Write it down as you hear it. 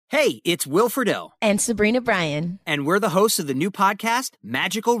Hey, it's Will Friedle. And Sabrina Bryan. And we're the hosts of the new podcast,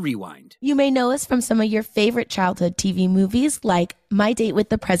 Magical Rewind. You may know us from some of your favorite childhood TV movies like My Date with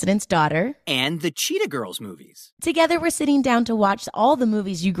the President's Daughter. And the Cheetah Girls movies. Together, we're sitting down to watch all the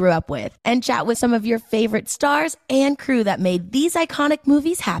movies you grew up with and chat with some of your favorite stars and crew that made these iconic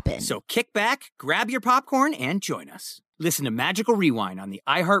movies happen. So kick back, grab your popcorn, and join us. Listen to Magical Rewind on the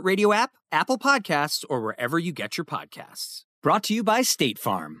iHeartRadio app, Apple Podcasts, or wherever you get your podcasts. Brought to you by State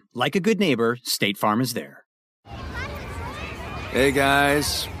Farm. Like a good neighbor, State Farm is there. Hey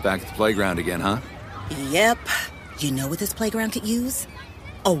guys, back at the playground again, huh? Yep. You know what this playground could use?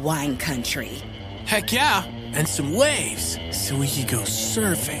 A wine country. Heck yeah, and some waves so we could go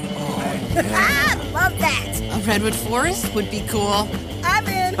surfing. Oh, yeah. Ah, love that. A redwood forest would be cool. I'm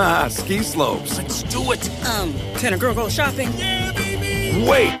in. Ski slopes. Let's do it. Can a girl go shopping? Yeah, baby.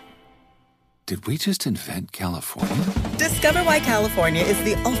 Wait! Did we just invent California? Discover why California is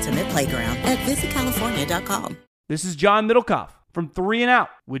the ultimate playground at visitcalifornia.com. This is John Middlecoff from 3 and Out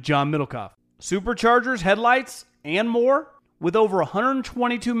with John Middlecoff. Superchargers, headlights, and more. With over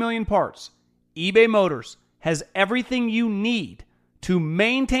 122 million parts, eBay Motors has everything you need to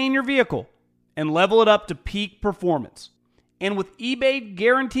maintain your vehicle and level it up to peak performance. And with eBay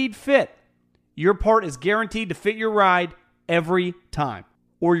Guaranteed Fit, your part is guaranteed to fit your ride every time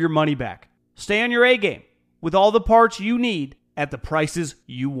or your money back. Stay on your A-game with all the parts you need at the prices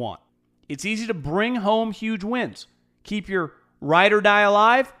you want. It's easy to bring home huge wins. Keep your ride or die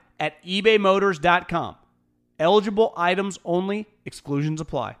alive at ebaymotors.com. Eligible items only. Exclusions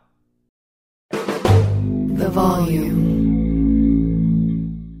apply. The volume.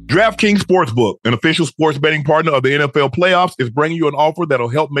 DraftKings Sportsbook, an official sports betting partner of the NFL playoffs, is bringing you an offer that'll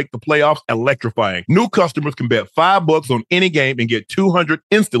help make the playoffs electrifying. New customers can bet $5 on any game and get $200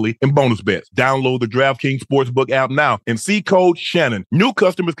 instantly in bonus bets. Download the DraftKings Sportsbook app now and see code Shannon. New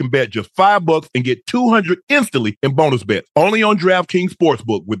customers can bet just $5 and get $200 instantly in bonus bets. Only on DraftKings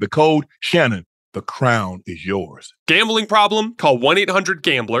Sportsbook with the code Shannon. The crown is yours. Gambling problem? Call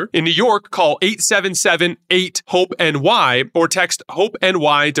 1-800-GAMBLER. In New York, call 877-8-HOPE-NY or text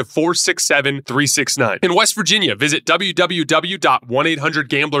HOPE-NY to 467-369. In West Virginia, visit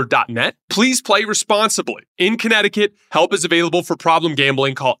www.1800gambler.net. Please play responsibly. In Connecticut, help is available for problem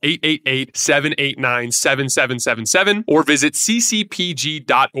gambling. Call 888-789-7777 or visit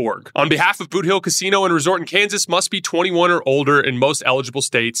ccpg.org. On behalf of Boot Hill Casino and Resort in Kansas, must be 21 or older in most eligible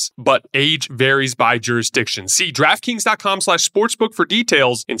states, but age varies by jurisdiction. See DraftKings.com/sportsbook for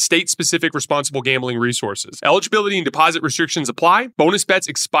details and state-specific responsible gambling resources. Eligibility and deposit restrictions apply. Bonus bets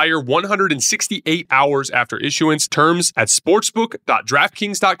expire 168 hours after issuance. Terms at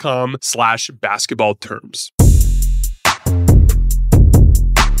sportsbook.draftkings.com/basketball terms.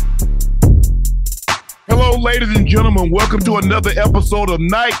 Hello, ladies and gentlemen. Welcome to another episode of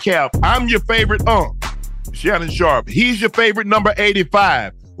Nightcap. I'm your favorite Shannon Sharp. He's your favorite number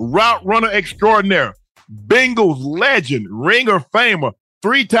 85. Route runner extraordinaire, Bengals legend, ringer famer,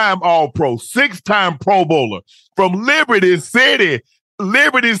 3-time All-Pro, 6-time Pro Bowler, from Liberty City's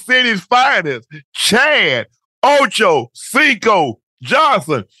finest, Chad Ocho Cinco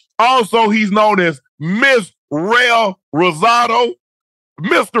Johnson. Also, he's known as Miss Rail Rosado,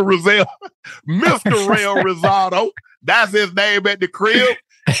 Mr. Rail Rosado. That's his name at the crib.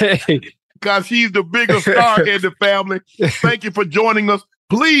 Because he's the biggest star in the family. Thank you for joining us.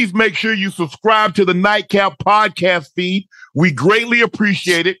 Please make sure you subscribe to the Nightcap podcast feed. We greatly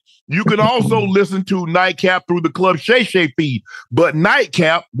appreciate it. You can also listen to Nightcap through the Club Shay Shay feed. But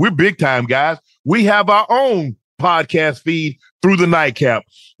Nightcap, we're big time, guys. We have our own podcast feed through the Nightcap.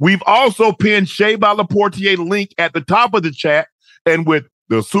 We've also pinned Shea by LaPortier link at the top of the chat. And with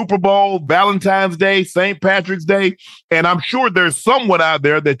the Super Bowl, Valentine's Day, St. Patrick's Day, and I'm sure there's someone out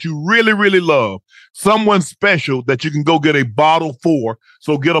there that you really, really love. Someone special that you can go get a bottle for.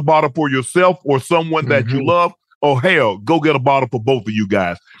 So get a bottle for yourself or someone that you love. Or hell, go get a bottle for both of you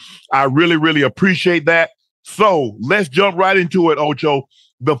guys. I really, really appreciate that. So let's jump right into it, Ocho.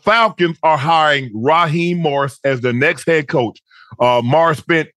 The Falcons are hiring Raheem Morris as their next head coach. Morris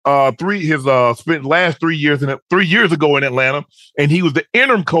spent last 3 years ago in Atlanta, and he was the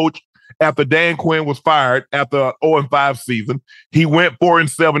interim coach after Dan Quinn was fired after 0-5 season. He went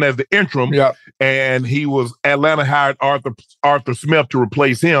 4-7 as the interim, and Atlanta hired Arthur Smith to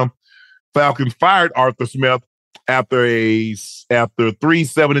replace him. Falcons fired Arthur Smith after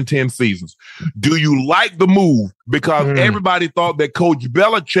 3-7-10 seasons. Do you like the move? Because everybody thought that Coach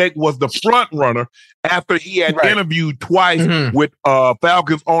Belichick was the front runner after he had interviewed twice with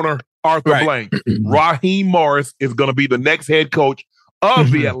Falcons owner Arthur Blank. Raheem Morris is going to be the next head coach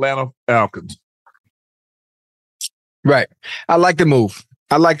of the Atlanta Falcons. Right. I like the move.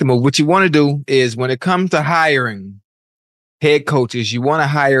 I like the move. What you want to do is when it comes to hiring head coaches, you want to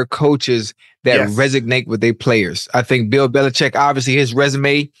hire coaches that resonate with their players. I think Bill Belichick, obviously his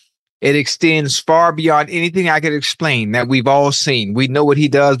resume, it extends far beyond anything I could explain that we've all seen. We know what he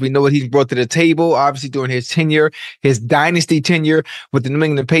does. We know what he's brought to the table, obviously during his tenure, his dynasty tenure with the New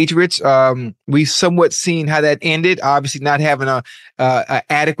England Patriots. We've somewhat seen how that ended, obviously not having a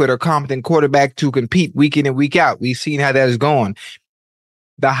adequate or competent quarterback to compete week in and week out. We've seen how that has gone.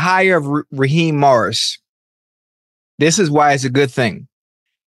 The hire of Raheem Morris, this is why it's a good thing.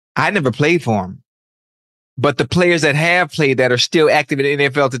 I never played for him. But the players that have played that are still active in the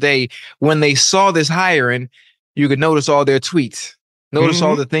NFL today, when they saw this hiring, you could notice all their tweets. Notice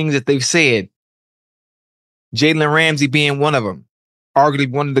all the things that they've said. Jalen Ramsey being one of them. Arguably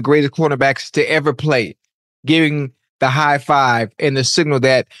one of the greatest cornerbacks to ever play. Giving the high five and the signal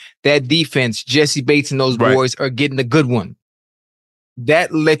that that defense, Jesse Bates and those boys are getting a good one.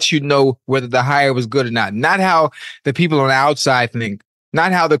 That lets you know whether the hire was good or not. Not how the people on the outside think.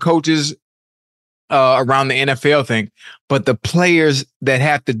 Not how the coaches around the NFL think, but the players that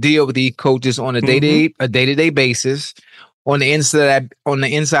have to deal with these coaches on a day-to-day basis, on the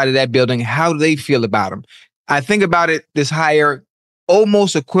inside of that building, how do they feel about them? I think about it, this hire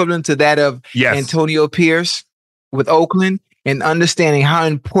almost equivalent to that of Antonio Pierce with Oakland, and understanding how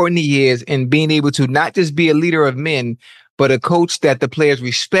important he is in being able to not just be a leader of men, but a coach that the players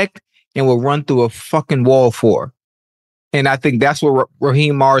respect and will run through a fucking wall for. And I think that's what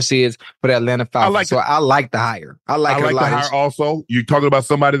Raheem Morris is for the Atlanta Falcons. I like the hire. I like the hire also. You're talking about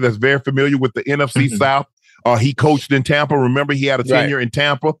somebody that's very familiar with the NFC South. He coached in Tampa. Remember, he had a tenure in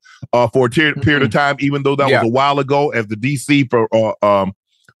Tampa for a period of time, even though that was a while ago as the DC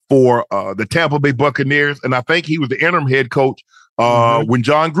for the Tampa Bay Buccaneers. And I think he was the interim head coach when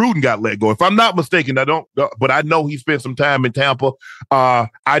John Gruden got let go. If I'm not mistaken, but I know he spent some time in Tampa.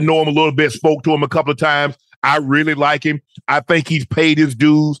 I know him a little bit, spoke to him a couple of times. I really like him. I think he's paid his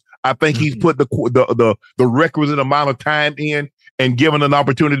dues. I think he's put the requisite amount of time in and given an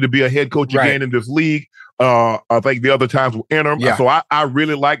opportunity to be a head coach again in this league. I think the other times were interim. So I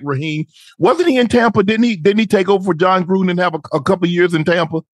really like Raheem. Wasn't he in Tampa? Didn't he take over for John Gruden and have a couple of years in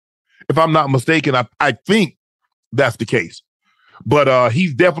Tampa? If I'm not mistaken, I think that's the case. But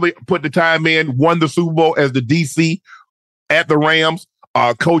he's definitely put the time in, won the Super Bowl as the DC at the Rams.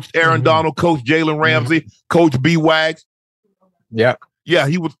 Coached Aaron Donald, coached Jalen Ramsey, coached B. Wags. He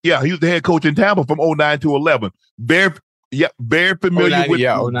was the head coach in Tampa from 09 to 11. Very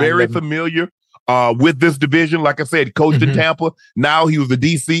familiar with this division. Like I said, coached in Tampa. Now he was the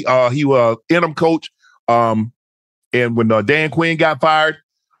DC. He was interim coach. And when Dan Quinn got fired,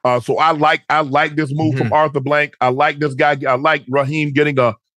 so I like this move from Arthur Blank. I like this guy. I like Raheem getting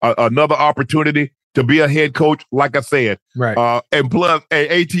another opportunity to be a head coach, like I said. And plus,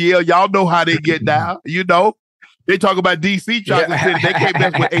 ATL, y'all know how they get down. You know, they talk about DC Chocolate City. They can't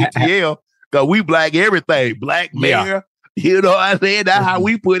mess with ATL because we black everything. Black mayor. You know what I'm saying? That's how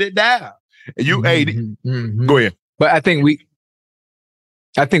we put it down. And you, go ahead. But I think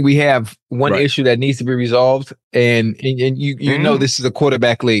we have one issue that needs to be resolved. And you know this is a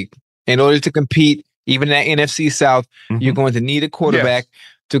quarterback league. In order to compete, even in that NFC South, you're going to need a quarterback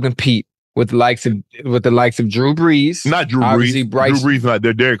to compete. With the likes of Drew Brees, not Drew Brees. Drew Brees, not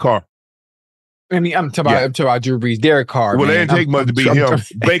there. Derek Carr. I mean, I'm talking about Drew Brees, Derek Carr. Well, it didn't take much to beat him.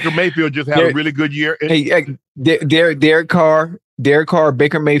 Baker Mayfield just had a really good year. Derek Carr,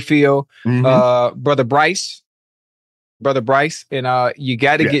 Baker Mayfield, brother Bryce, and you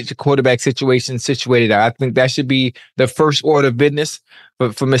got to get your quarterback situation situated out. I think that should be the first order of business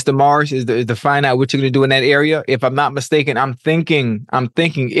for Mr. Morris is to find out what you're going to do in that area. If I'm not mistaken, I'm thinking I'm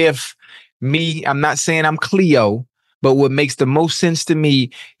not saying I'm Cleo, but what makes the most sense to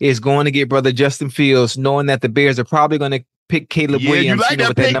me is going to get brother Justin Fields, knowing that the Bears are probably going to pick Caleb Williams,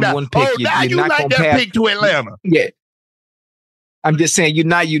 with that number one pick. You're not like that pick to Atlanta. Yeah. I'm just saying you're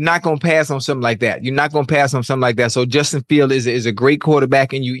not going to pass on something like that. You're not going to pass on something like that. So Justin Fields is a great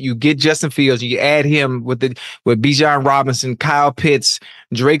quarterback, and you get Justin Fields, you add him with Bijan Robinson, Kyle Pitts,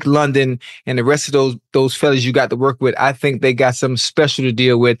 Drake London, and the rest of those fellas you got to work with. I think they got something special to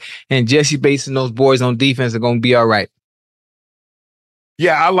deal with, and Jesse Bates and those boys on defense are going to be all right.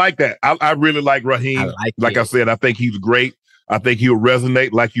 Yeah, I like that. I really like Raheem. Like I said, I think he's great. I think he'll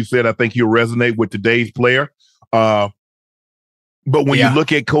resonate. Like you said, I think he'll resonate with today's player. But when you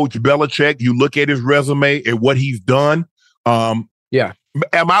look at Coach Belichick, you look at his resume and what he's done. Am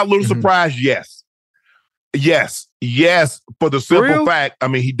I a little surprised? Yes. For the simple fact, I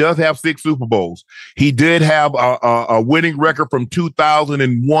mean, he does have 6 Super Bowls. He did have a winning record from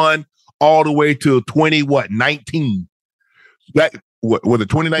 2001 all the way to 19. what was it,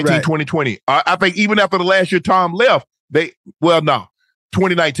 2019, Right. 2020. I think even after the last year Tom left,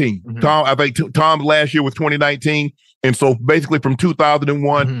 2019. Mhm. I think Tom's last year was 2019. And so basically from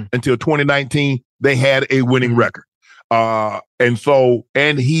 2001 until 2019, they had a winning record. And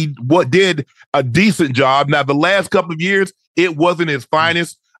he did a decent job. Now, the last couple of years, it wasn't his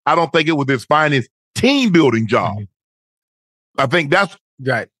finest. I don't think it was his finest team building job. I think that's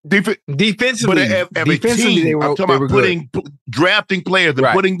right. Defensively, but as a team, I'm talking about drafting players and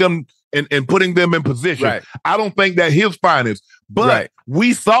putting them and putting them in position. Right. I don't think that his finest, but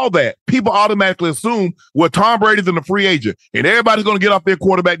we saw that. People automatically assume, well, Tom Brady's in a free agent and everybody's going to get off their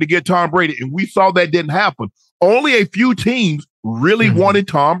quarterback to get Tom Brady. And we saw that didn't happen. Only a few teams really wanted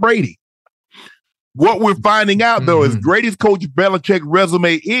Tom Brady. What we're finding out, though, is great as Coach Belichick's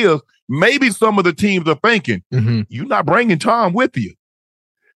resume is, maybe some of the teams are thinking, you're not bringing Tom with you.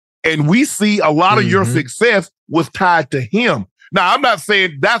 And we see a lot of your success was tied to him. Now, I'm not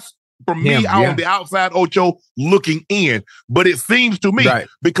saying that's from me on the outside, Ocho, looking in, but it seems to me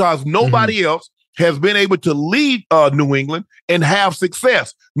because nobody else has been able to lead New England and have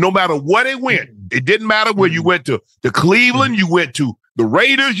success, no matter where they went. It didn't matter where you went to Cleveland, you went to the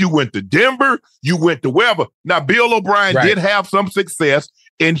Raiders, you went to Denver, you went to wherever. Now, Bill O'Brien did have some success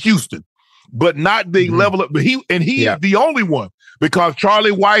in Houston, but not the level of he is the only one, because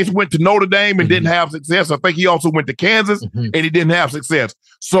Charlie Weiss went to Notre Dame and didn't have success. I think he also went to Kansas and he didn't have success.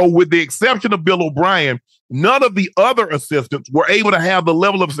 So with the exception of Bill O'Brien, none of the other assistants were able to have the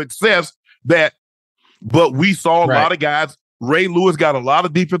level of success but we saw a lot of guys. Ray Lewis got a lot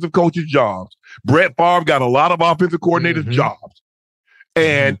of defensive coaches' jobs. Brett Favre got a lot of offensive coordinators' jobs.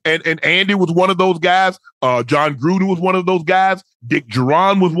 And Andy was one of those guys. John Gruden was one of those guys. Dick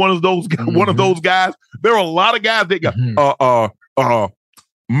Geron was one of those guys. There are a lot of guys that got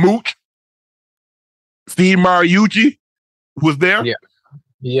Mooch, Steve Mariucci was there.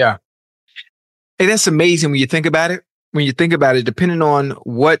 Yeah. Hey, that's amazing when you think about it. Depending on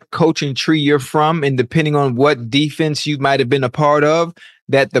what coaching tree you're from and depending on what defense you might have been a part of,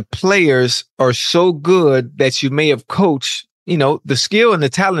 that the players are so good that you may have coached, the skill and the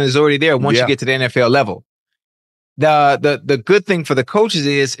talent is already there once you get to the NFL level. The good thing for the coaches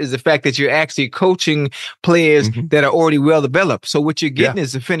is the fact that you're actually coaching players that are already well developed. So what you're getting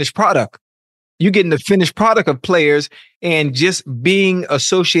is the finished product. You're getting the finished product of players, and just being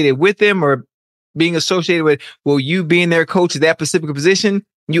associated with them or being associated with, you being their coach at that specific position,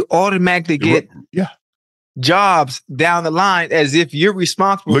 you automatically get jobs down the line as if you're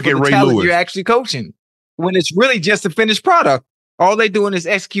responsible for the talent you're actually coaching. When it's really just a finished product. All they doing is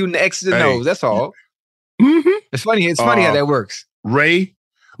executing the X's and O's. That's all. It's funny. It's funny how that works. Ray,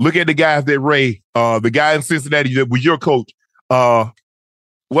 look at the guys that Ray, the guy in Cincinnati that was your coach. Marvin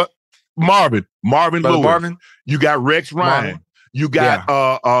Lewis. Marvin? You got Rex Ryan. You got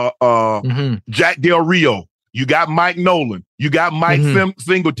Jack Del Rio. You got Mike Nolan. You got Mike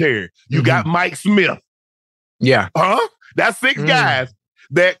Singletary. You got Mike Smith. Yeah. That's six guys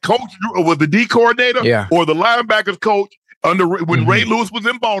that coach was the D coordinator or the linebackers coach when Ray Lewis was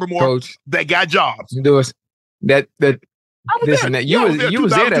in Baltimore. That got jobs. You was there that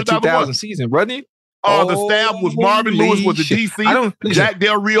 2000 season, wasn't he? The staff was Marvin Lewis was the DC. Jack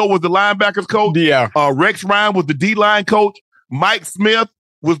Del Rio was the linebackers coach. Rex Ryan was the D-line coach. Mike Smith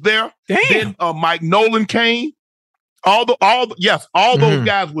was there. Then Mike Nolan came. All those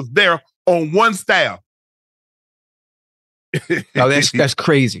guys was there on one staff. That's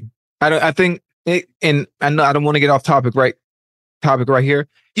crazy. I think it, and I know I don't want to get off topic right here.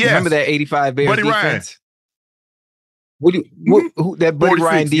 Yes. Remember that 85 Bears Buddy defense? Who that Buddy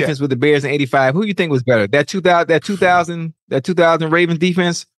Ryan defense with the Bears in 85? Who you think was better? That 2000 Ravens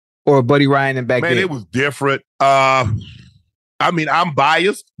defense or Buddy Ryan and back then? Man, it was different. I'm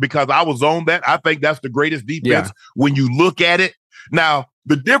biased because I was on that. I think that's the greatest defense when you look at it. Now,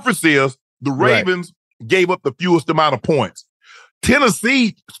 the difference is the Ravens gave up the fewest amount of points.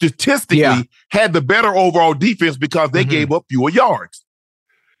 Tennessee statistically had the better overall defense because they gave up fewer yards.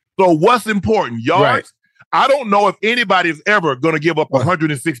 So what's important? Yards? I don't know if anybody's ever going to give up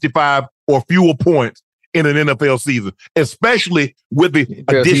 165 or fewer points in an NFL season, especially with the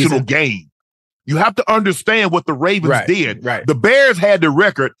additional game. You have to understand what the Ravens did. The Bears had the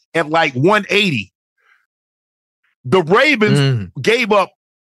record at like 180. The Ravens gave up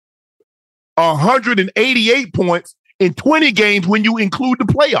 188 points in 20 games when you include the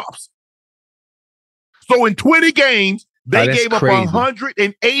playoffs. So in 20 games, they gave up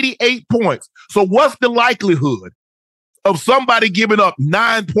 188 points. So what's the likelihood of somebody giving up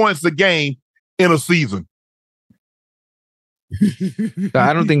 9 points a game in a season?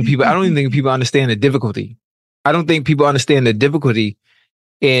 I don't even think people understand the difficulty I don't think people understand the difficulty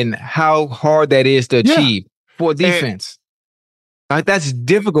in how hard that is to achieve for defense. Like, that's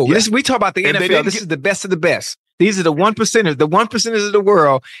difficult. Yeah. We talk about the NFL. This is the best of the best. These are the 1%ers, the 1%ers of the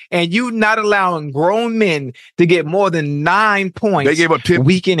world, and you not allowing grown men to get more than 9 points. They gave up 10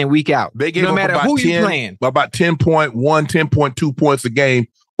 week in and week out. They gave no up matter about who 10, you playing. About 10.1, 10.2 points a game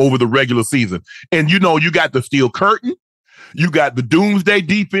over the regular season. And you got the steel curtain. You got the doomsday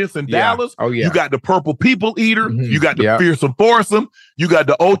defense in Dallas. Oh, yeah. You got the purple people eater. Mm-hmm. You got the fearsome foursome. You got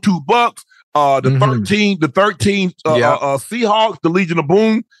the 0-2 Bucks. The 13 Seahawks, the Legion of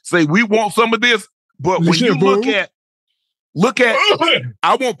Boom, say we want some of this. But when you look at,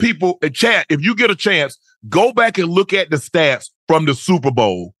 I want people in chat, if you get a chance, go back and look at the stats from the Super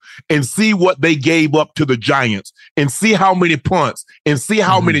Bowl and see what they gave up to the Giants and see how many punts and see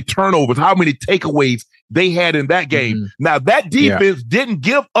how many turnovers, how many takeaways they had in that game. Now, that defense didn't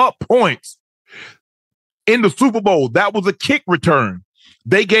give up points in the Super Bowl. That was a kick return.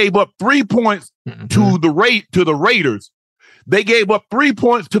 They gave up 3 points to the Raiders. They gave up 3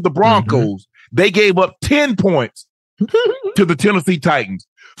 points to the Broncos. They gave up 10 points to the Tennessee Titans.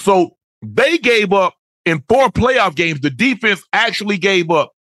 So they gave up in 4 playoff games. The defense actually gave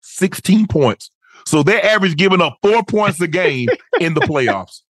up 16 points. So their average giving up 4 points a game in the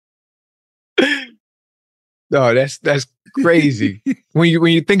playoffs. No, that's crazy. when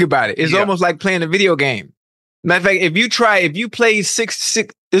you think about it, it's almost like playing a video game. Matter of fact, if you play you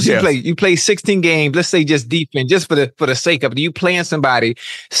play 16 games, let's say just defense, just for the sake of it, you playing somebody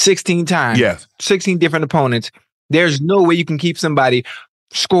 16 times, 16 different opponents. There's no way you can keep somebody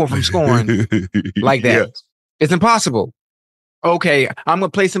from scoring like that. It's impossible. Okay, I'm gonna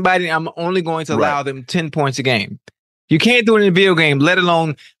play somebody. I'm only going to allow them 10 points a game. You can't do it in a video game, let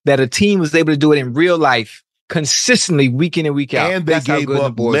alone that a team was able to do it in real life consistently week in and week out. And they gave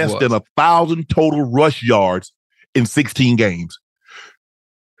up less than 1,000 total rush yards in 16 games.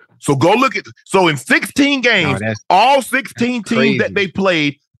 So go look at, so in 16 games, all 16 teams that they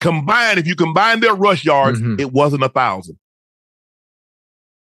played combined, if you combine their rush yards, it wasn't 1,000.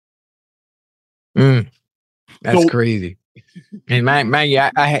 That's crazy. And I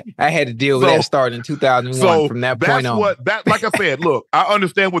had to deal with that starting in 2001 from that point on. Like I said, look, I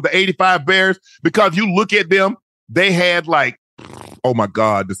understand with the 85 Bears, because you look at them, they had like, oh my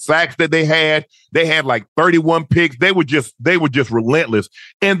God, the sacks that they had like 31 picks. They were just relentless.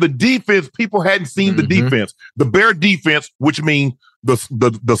 And the defense, people hadn't seen the defense. The Bear defense, which means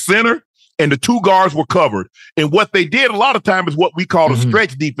the center and the 2 guards were covered. And what they did a lot of time is what we call a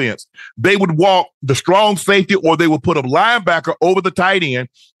stretch defense. They would walk the strong safety, or they would put a linebacker over the tight end,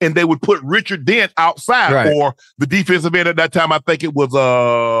 and they would put Richard Dent outside, or the defensive end at that time, I think it was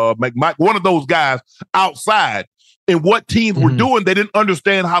one of those guys outside. And what teams were doing, they didn't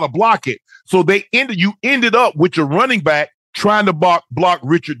understand how to block it. So you ended up with your running back trying to block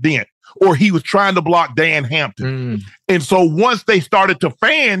Richard Dent, or he was trying to block Dan Hampton. And so once they started to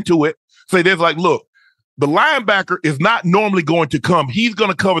fan to it, say there's like, look, the linebacker is not normally going to come. He's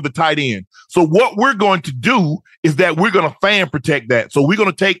going to cover the tight end. So what we're going to do is that we're going to fan protect that. So we're going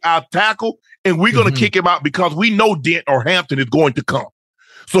to take our tackle and we're going to kick him out because we know Dent or Hampton is going to come.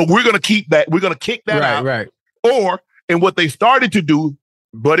 So we're going to keep that. We're going to kick that out. And what they started to do,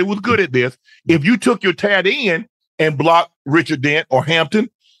 but it was good at this, if you took your tight end and blocked Richard Dent or Hampton,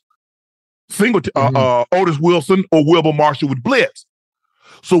 Otis Wilson or Wilbur Marshall would blitz.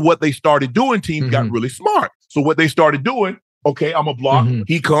 So what they started doing, teams got really smart. So what they started doing, okay, I'm a block.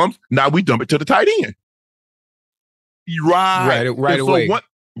 He comes. Now we dump it to the tight end. Right away. So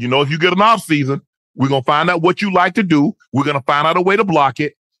if you get an off season, we're going to find out what you like to do. We're going to find out a way to block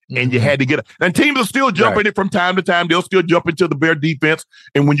it. And you had to get it. And teams are still jumping it from time to time. They'll still jump into the Bear defense.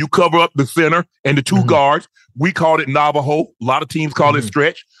 And when you cover up the center and the 2 guards, we called it Navajo. A lot of teams call it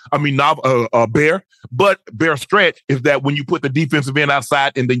stretch. I mean, Bear. But Bear stretch is that when you put the defensive end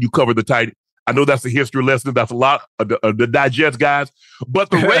outside and then you cover the tight end. I know that's a history lesson. That's a lot of the digest guys. But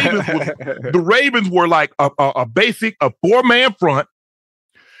the Ravens were like a basic 4-man front.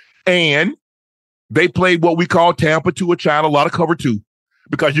 And they played what we call Tampa to a China, a lot of cover 2.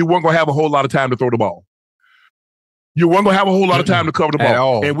 Because you weren't going to have a whole lot of time to throw the ball. You weren't going to have a whole lot of time to cover the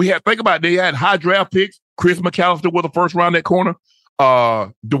ball. And think about it, they had high draft picks. Chris McAllister was the first round at corner.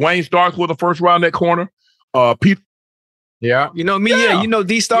 Dwayne Starks was the first round at corner. Pete. Yeah. You know me,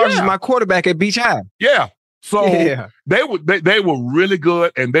 D Starks is my quarterback at Beach High. Yeah. So they were really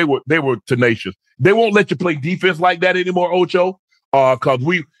good, and they were tenacious. They won't let you play defense like that anymore, Ocho. Because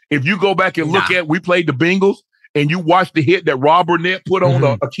if you go back and look at, we played the Bengals. And you watch the hit that Rob Burnett put on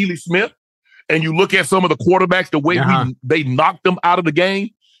Akili Smith, and you look at some of the quarterbacks, the way they knocked them out of the game,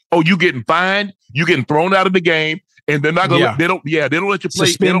 Oh, you getting fined? You getting thrown out of the game, and they're not gonna. They don't let you play.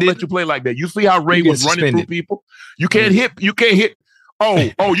 Suspended. They don't let you play like that. You see how Ray was running through people. You can't hit. You can't hit.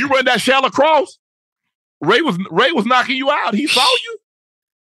 Oh, you run that shallow cross. Ray was knocking you out. He saw you.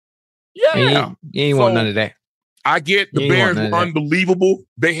 Yeah, he ain't want none of that. I get the Bears were unbelievable.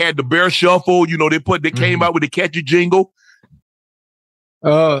 They had the Bear Shuffle. You know, they came out with the catchy jingle.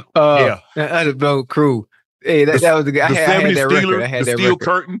 Underdog crew. Hey, that was the guy. The 70 Steelers, the Steel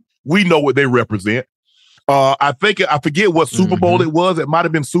Curtain. We know what they represent. I forget what Super Bowl it was. It might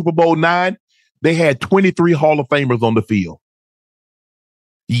have been Super Bowl 9. They had 23 Hall of Famers on the field.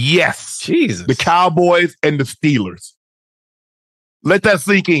 Yes. Jesus. The Cowboys and the Steelers. Let that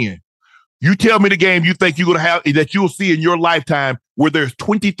sink in. You tell me the game you think you're going to have that you'll see in your lifetime where there's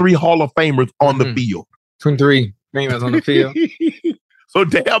 23 Hall of Famers on the field. 23 famers on the field. So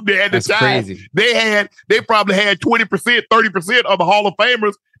damn near at the time, crazy. They probably had 20%, 30% of the Hall of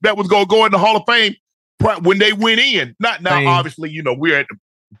Famers that was going to go in the Hall of Fame when they went in. Not now, obviously, you know, we're at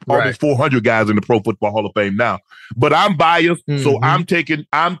almost 400 guys in the Pro Football Hall of Fame now. But I'm biased, so I'm taking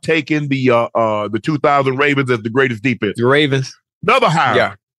the 2000 Ravens as the greatest defense. The Ravens. Another hire.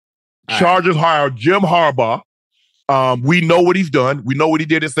 Yeah. Chargers hired Jim Harbaugh. We know what he's done. We know what he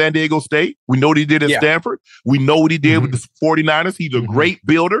did at San Diego State. We know what he did at Stanford. We know what he did with the 49ers. He's a great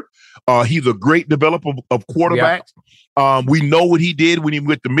builder. He's a great developer of quarterbacks. We know what he did when he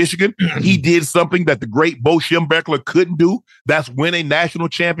went to Michigan. He did something that the great Bo Schembechler couldn't do. That's win a national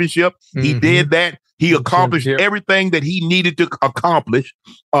championship. He did that. He accomplished everything that he needed to accomplish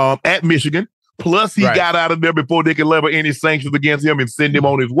at Michigan. Plus, he got out of there before they could level any sanctions against him and send him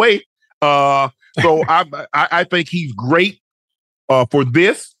on his way. So I think he's great for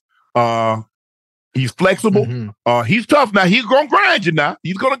this. He's flexible. He's tough. Now, he's going to grind you now.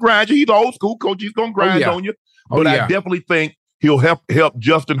 He's going to grind you. He's an old school coach. He's going to grind on you. But I definitely think he'll help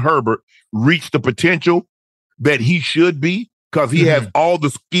Justin Herbert reach the potential that he should be because he has all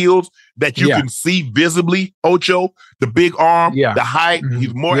the skills that you can see visibly, Ocho. The big arm, the height.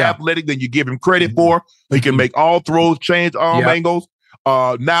 He's more athletic than you give him credit for. He can make all throws, change arm angles.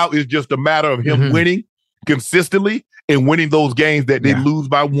 Now it's just a matter of him winning consistently and winning those games that they lose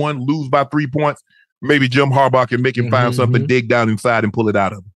by 1, lose by 3 points. Maybe Jim Harbaugh can make him find something, dig down inside and pull it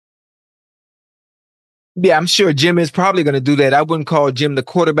out of him. Yeah, I'm sure Jim is probably going to do that. I wouldn't call Jim the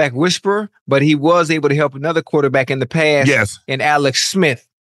quarterback whisperer, but he was able to help another quarterback in the past in Alex Smith,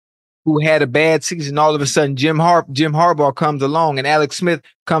 who had a bad season. All of a sudden, Jim Harbaugh comes along, and Alex Smith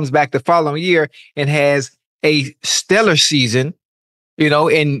comes back the following year and has a stellar season, you know,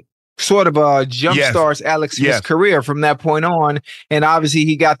 and sort of jumpstarts Alex Smith's career from that point on. And obviously,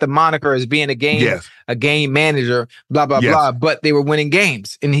 he got the moniker as being a game manager, blah, blah, blah. But they were winning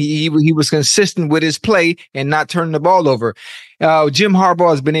games, and he was consistent with his play and not turning the ball over. Jim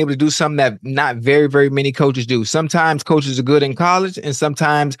Harbaugh has been able to do something that not very, very many coaches do. Sometimes coaches are good in college, and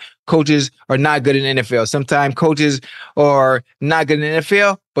sometimes coaches are not good in NFL. Sometimes coaches are not good in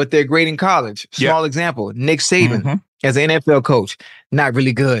NFL, but they're great in college. Small example, Nick Saban as an NFL coach, not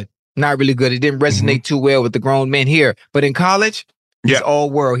really good. Not really good. It didn't resonate too well with the grown men here. But in college, he's all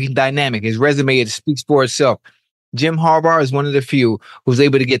world. He's dynamic. His resume, it speaks for itself. Jim Harbaugh is one of the few who's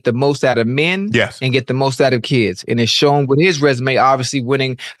able to get the most out of men and get the most out of kids. And it's shown with his resume, obviously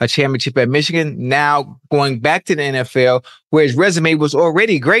winning a championship at Michigan, now going back to the NFL, where his resume was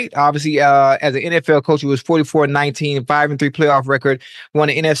already great. Obviously, as an NFL coach, he was 44-19, 5-3 playoff record, won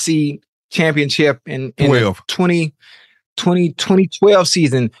an NFC championship in 2012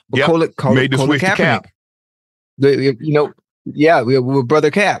 season with made the switch to Cap. With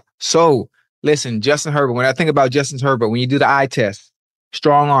Brother Cap. So listen, Justin Herbert, when I think about Justin Herbert, when you do the eye test,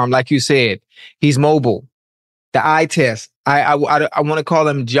 strong arm, like you said, he's mobile. The eye test, I want to call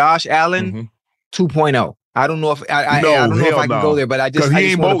him Josh Allen 2.0. I don't know if I don't know if I can go there, but I just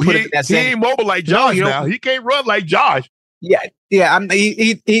he ain't mobile like Josh now. He can't run like Josh.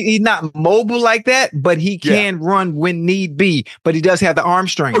 He's not mobile like that, but he can run when need be. But he does have the arm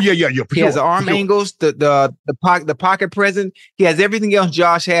strength. He has the arm angles, the pocket presence. He has everything else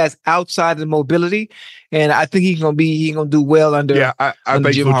Josh has outside of the mobility, and I think he's gonna do well under. I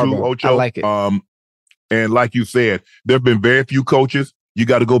think Jim so Harbaugh. too, Ocho. I like it. And like you said, there have been very few coaches. You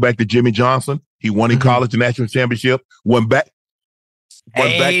got to go back to Jimmy Johnson. He won in college the national championship. Won back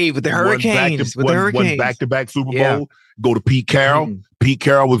with the Hurricanes. Won back-to-back Super Bowl. Go to Pete Carroll. Pete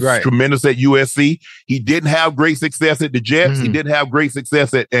Carroll was tremendous at USC. He didn't have great success at the Jets. He didn't have great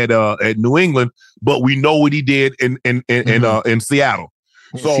success at New England, but we know what he did in Seattle.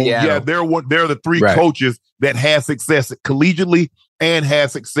 So they're the three coaches that had success collegiately and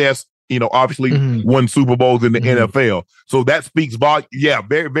had success obviously won Super Bowls in the NFL. So that speaks volume. Yeah,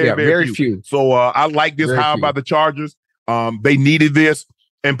 very few. So I like this hire by the Chargers. They needed this.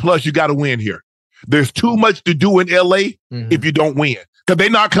 And plus, you got to win here. There's too much to do in LA if you don't win, because they're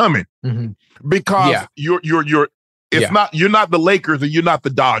not coming. Because you're not the Lakers and you're not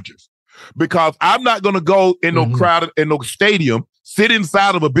the Dodgers. Because I'm not going to go in no crowded in no stadium, sit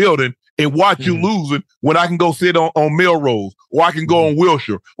inside of a building and watch you losing when I can go sit on Melrose, or I can go on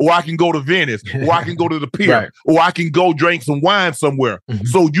Wilshire, or I can go to Venice, or I can go to the pier, or I can go drink some wine somewhere.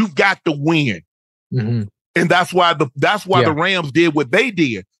 So you've got to win. And that's why the Rams did what they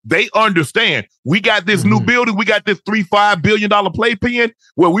did. They understand we got this new building, we got this $3-5 billion playpen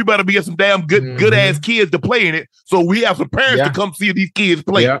where we better be some damn good ass kids to play in it. So we have some parents to come see these kids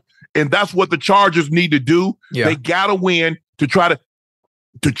play. And that's what the Chargers need to do. They gotta win to try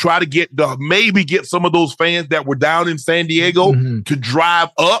to get some of those fans that were down in San Diego to drive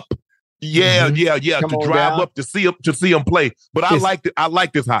up. To drive up to see them play. But I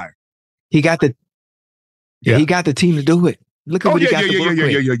like this hire. He got the team to do it. Look at what he got to work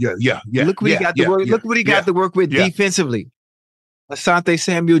with. Look what he got to work. Look what he got to work with defensively. Asante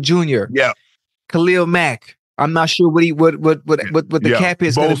Samuel Jr. Khalil Mack. I'm not sure what the cap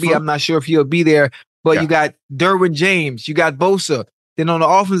is going to be. I'm not sure if he'll be there. But you got Derwin James. You got Bosa. Then on the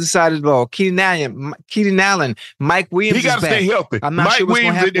offensive side of the ball, Keenan Allen, Mike Williams. He got to stay healthy. Mike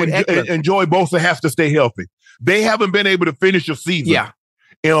Williams and Joey Bosa has to stay healthy. They haven't been able to finish a season.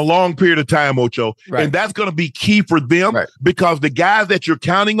 In a long period of time, Ocho. And that's going to be key for them because the guys that you're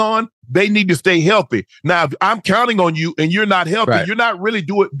counting on, they need to stay healthy. Now, if I'm counting on you and you're not healthy, you're not really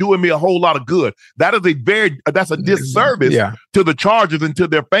doing me a whole lot of good. That's a disservice to the Chargers and to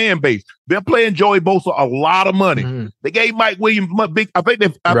their fan base. They're paying Joey Bosa a lot of money. They gave Mike Williams big. I think he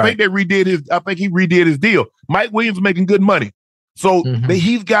redid his deal. Mike Williams is making good money. So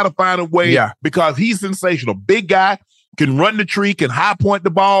he's got to find a way because he's sensational. Big guy. Can run the tree, can high point the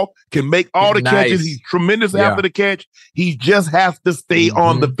ball, can make all the catches. He's tremendous after the catch. He just has to stay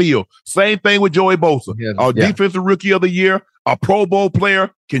on the field. Same thing with Joey Bosa. Our defensive rookie of the year, a Pro Bowl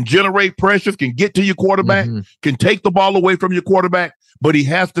player, can generate pressures, can get to your quarterback, can take the ball away from your quarterback, but he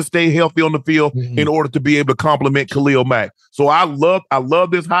has to stay healthy on the field in order to be able to complement Khalil Mack. So I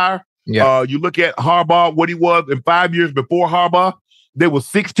love this hire. You look at Harbaugh, what he was in 5 years before Harbaugh, they were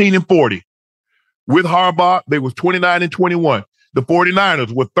 16-40. With Harbaugh, they was 29-21. The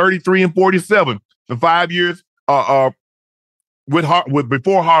 49ers were 33-47 in 5 years. With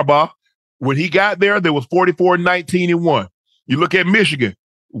before Harbaugh, when he got there, they was 44-19-1. You look at Michigan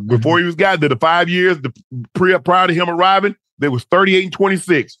before he got there, the 5 years prior to him arriving, they was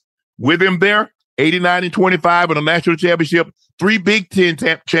 38-26. With him there, 89-25 in a national championship, 3 Big Ten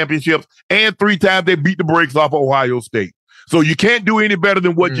championships, and 3 times they beat the brakes off of Ohio State. So you can't do any better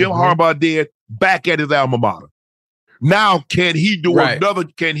than what Jim Harbaugh did back at his alma mater. Now, can he do another?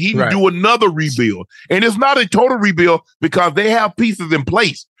 Can he do another rebuild? And it's not a total rebuild because they have pieces in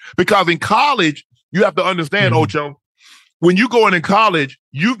place. Because in college, you have to understand, Ocho, when you go in college,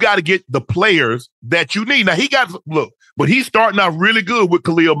 you've got to get the players that you need. Now but he's starting out really good with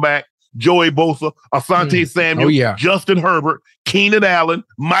Khalil Mack, Joey Bosa, Asante Samuel, Justin Herbert, Keenan Allen,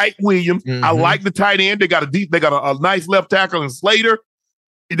 Mike Williams. I like the tight end. They got a nice left tackle in Slater.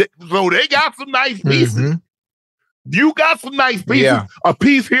 So they got some nice pieces. You got some nice pieces. A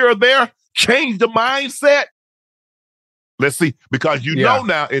piece here or there. Change the mindset. Let's see. Because you know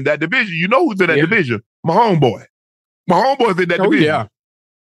now in that division, you know who's in that division. My homeboy. My homeboy's in that division.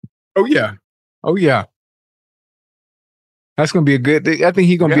 Oh, yeah. That's going to be a good thing. I think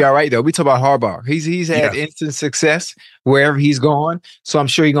he's going to be all right, though. We talk about Harbaugh. He's had instant success wherever he's gone. So I'm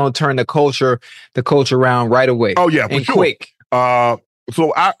sure he's going to turn the culture around right away. Oh, yeah, and for quick.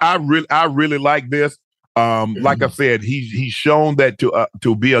 So I really like this. Like I said, he's shown that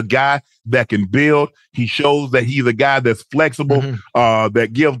to be a guy that can build. He shows that he's a guy that's flexible, that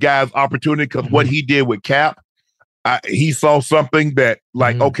gives guys opportunity. Because what he did with Cap, he saw something that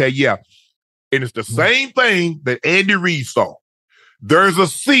and it's the same thing that Andy Reid saw. There's a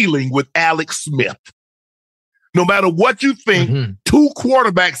ceiling with Alex Smith. No matter what you think, 2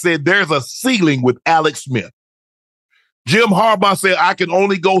 quarterbacks said there's a ceiling with Alex Smith. Jim Harbaugh said, I can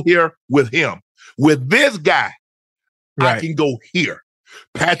only go here with him. With this guy, I can go here.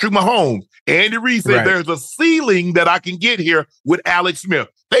 Patrick Mahomes, Andy Reid said there's a ceiling that I can get here with Alex Smith.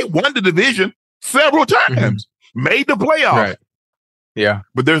 They won the division several times, made the playoffs.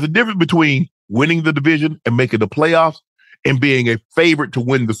 But there's a difference between winning the division and making the playoffs and being a favorite to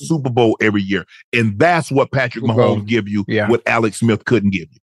win the Super Bowl every year. And that's what Patrick Mahomes give you, what Alex Smith couldn't give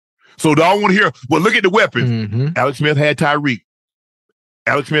you. So I don't want to hear, well, look at the weapons. Alex Smith had Tyreek.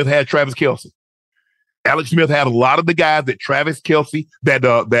 Alex Smith had Travis Kelce. Alex Smith had a lot of the guys that Travis Kelce,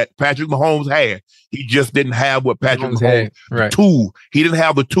 that Patrick Mahomes had. He just didn't have what Patrick Mahomes right. tool. He didn't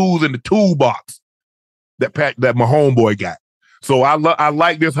have the tools in the toolbox that Mahomes boy got. So I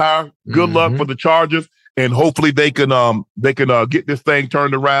like this hire. Good luck for the Chargers, and hopefully they can get this thing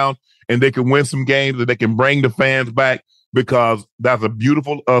turned around and they can win some games and they can bring the fans back, because that's a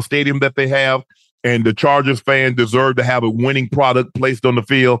beautiful stadium that they have, and the Chargers fans deserve to have a winning product placed on the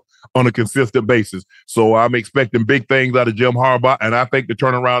field on a consistent basis. So I'm expecting big things out of Jim Harbaugh, and I think the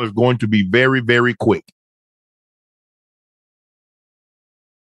turnaround is going to be very, very quick.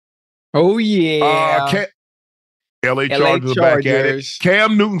 Oh, yeah. LA Chargers are back at it.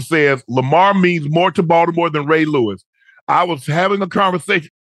 Cam Newton says Lamar means more to Baltimore than Ray Lewis. I was having a conversation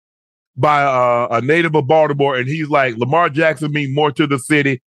by a native of Baltimore, and he's like, Lamar Jackson means more to the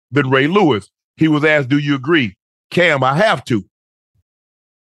city than Ray Lewis. He was asked, do you agree? Cam, I have to.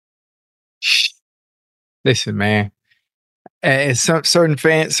 Listen, man. And certain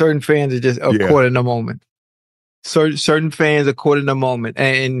fans are just caught in the moment. Certain fans are caught in the moment,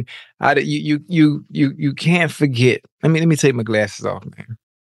 and you can't forget. Let me take my glasses off, man.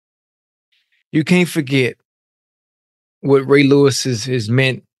 You can't forget what Ray Lewis is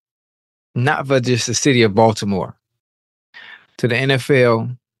meant, not for just the city of Baltimore, to the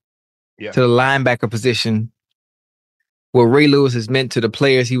NFL, to the linebacker position. What Ray Lewis has meant to the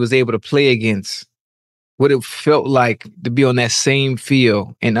players he was able to play against. What it felt like to be on that same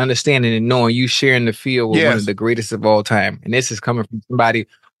field and understanding and knowing you sharing the field with one of the greatest of all time. And this is coming from somebody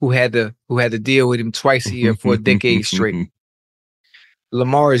who had to deal with him twice a year for a decade straight.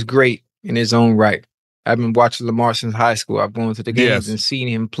 Lamar is great in his own right. I've been watching Lamar since high school. I've gone to the games and seen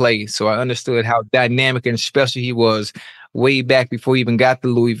him play. So I understood how dynamic and special he was way back before he even got to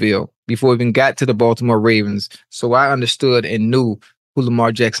Louisville, before he even got to the Baltimore Ravens. So I understood and knew who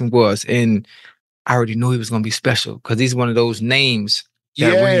Lamar Jackson was. And I already knew he was going to be special because he's one of those names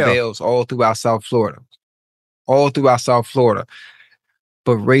that ring bells all throughout South Florida. All throughout South Florida.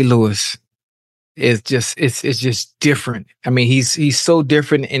 But Ray Lewis is just, it's just different. I mean, he's so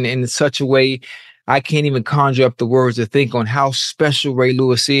different in such a way I can't even conjure up the words to think on how special Ray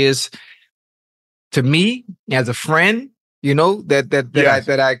Lewis is to me as a friend, you know,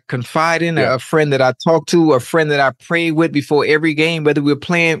 that I confide in, a friend that I talk to, a friend that I pray with before every game, whether we're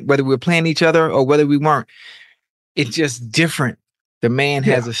playing each other or whether we weren't. It's just different. The man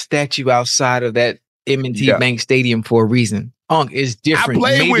has a statue outside of that M&T Bank Stadium for a reason. It's different.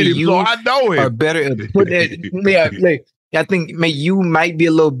 I play with him, so I know it. Are better at putting it. I think you might be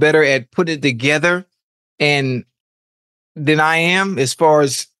a little better at putting it together than I am, as far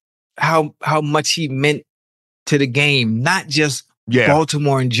as how much he meant to the game, not just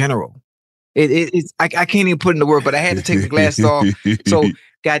Baltimore in general. I can't even put in the word, but I had to take the glasses off. So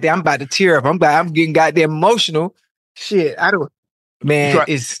goddamn, I'm about to tear up. I'm getting goddamn emotional. Shit, I don't. Man,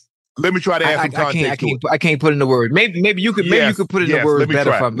 let me try to add some context. I can't put in the word. Maybe you could put in the word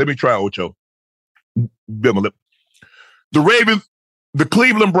better for me. Let me try, Ocho. Bit my lip. The Ravens, the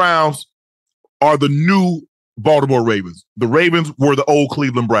Cleveland Browns are the new Baltimore Ravens. The Ravens were the old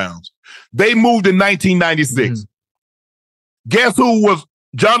Cleveland Browns. They moved in 1996. Guess who was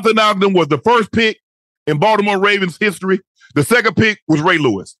Jonathan Ogden was the first pick in Baltimore Ravens history. The second pick was Ray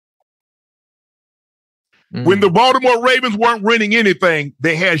Lewis. When the Baltimore Ravens weren't winning anything,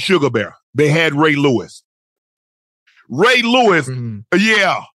 they had Sugar Bear. They had Ray Lewis. Ray Lewis,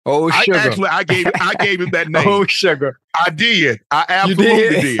 Oh, Sugar. I gave him that name. Oh, Sugar. I did. I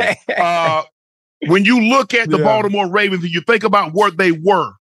absolutely did. When you look at the Baltimore Ravens and you think about where they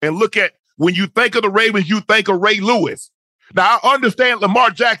were, and look at when you think of the Ravens, you think of Ray Lewis. Now, I understand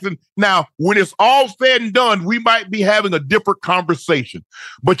Lamar Jackson. Now, when it's all said and done, we might be having a different conversation.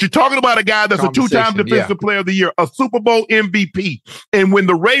 But you're talking about a guy that's a two-time Defensive Player of the Year, a Super Bowl MVP. And when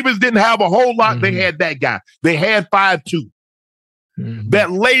the Ravens didn't have a whole lot, they had that guy. They had 5'2". That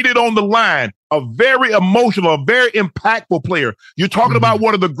laid it on the line. A very emotional, a very impactful player. You're talking about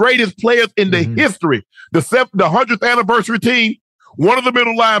one of the greatest players in the history. The 100th anniversary team, one of the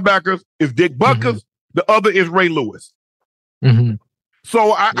middle linebackers is Dick Butkus. The other is Ray Lewis.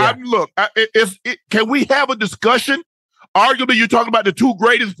 So can we have a discussion? Arguably, you're talking about the two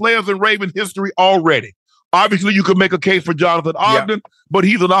greatest players in Raven history already. Obviously, you could make a case for Jonathan Ogden, but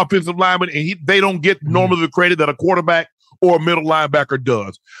he's an offensive lineman, and they don't get normally the credit that a quarterback or a middle linebacker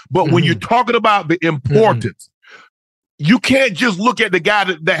does. But when you're talking about the importance, you can't just look at the guy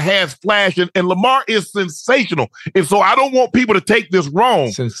that has flash, and Lamar is sensational. And so I don't want people to take this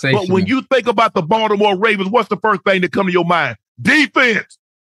wrong. But when you think about the Baltimore Ravens, what's the first thing that comes to your mind? Defense.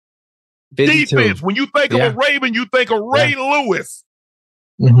 Defense. When you think of a Raven, you think of Ray Lewis.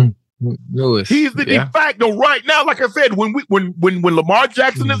 Lewis. He's the de facto right now. Like I said, when Lamar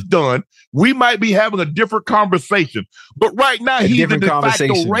Jackson is done, we might be having a different conversation. But right now, he's the de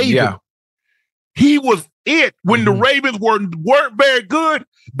facto Raven. Yeah. He was it. When the Ravens weren't very good,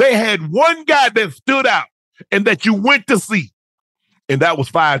 they had one guy that stood out and that you went to see, and that was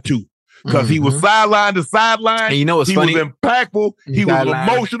 5'2". Because he was sideline to sideline. And you know what's funny? He was impactful. He was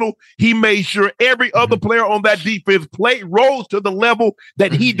emotional. He made sure every other player on that defense rose to the level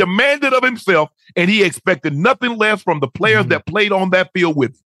that he demanded of himself, and he expected nothing less from the players that played on that field with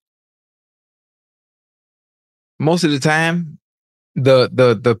him. Most of the time,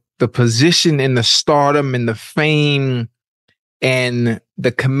 the position and the stardom and the fame and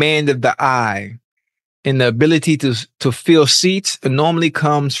the command of the eye and the ability to fill seats normally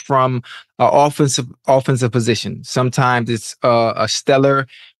comes from an offensive position. Sometimes it's a stellar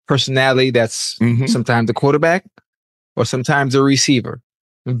personality that's sometimes the quarterback or sometimes a receiver.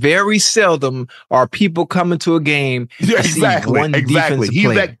 Very seldom are people coming to a game to see one defensive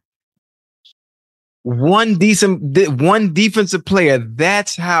player. One defensive player.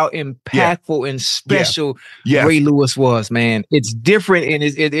 That's how impactful and special Ray Lewis was, man. It's different and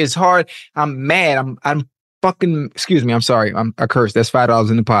it's hard. I'm mad. I'm fucking, excuse me. I'm sorry. I cursed. That's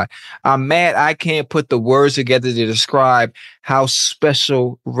 $5 in the pot. I'm mad. I can't put the words together to describe how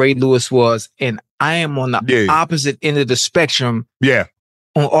special Ray Lewis was. And I am on the opposite end of the spectrum on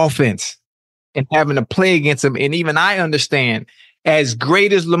offense and having to play against him. And even I understand, as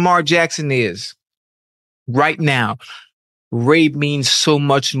great as Lamar Jackson is, right now, Ray means so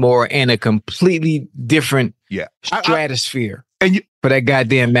much more in a completely different stratosphere for that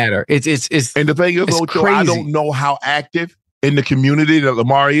goddamn matter. It's and the thing is, Ocho, I don't know how active in the community that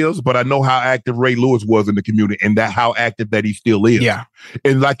Lamar is, but I know how active Ray Lewis was in the community and that how active that he still is. Yeah.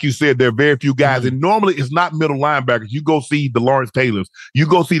 And like you said, there are very few guys, and normally it's not middle linebackers. You go see the Lawrence Taylors. You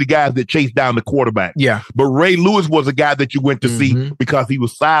go see the guys that chase down the quarterback. Yeah. But Ray Lewis was a guy that you went to see because he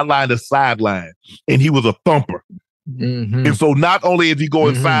was sideline to sideline, and he was a thumper. And so not only is he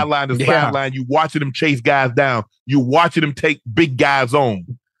going sideline to sideline, you watching him chase guys down, you watching him take big guys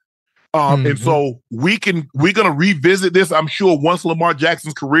on. And so we're gonna revisit this. I'm sure once Lamar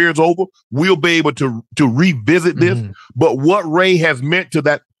Jackson's career is over, we'll be able to revisit this. But what Ray has meant to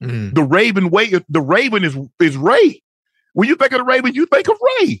that, the Raven is Ray. When you think of the Ravens, you think of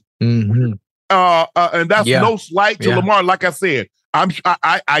Ray. And that's no slight to Lamar. Like I said,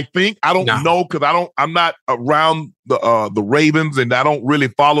 I think I don't know because I'm not around the Ravens and I don't really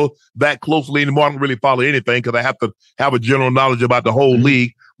follow that closely anymore. I don't really follow anything because I have to have a general knowledge about the whole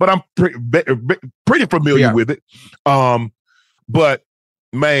league. But I'm pretty familiar with it. But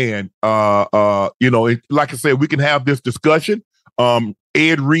man, like I said, we can have this discussion.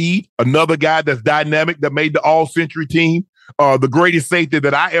 Ed Reed, another guy that's dynamic that made the All-Century team, the greatest safety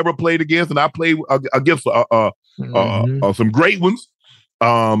that I ever played against, and I played against some great ones.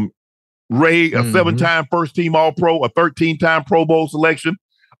 Ray, a 7-time first team All-Pro, a 13-time Pro Bowl selection,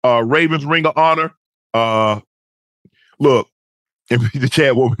 Ravens Ring of Honor. Look, and the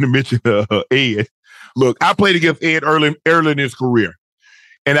chat want me to mention Ed. Look, I played against Ed early in his career.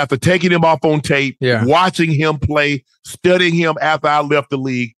 And after taking him off on tape, watching him play, studying him after I left the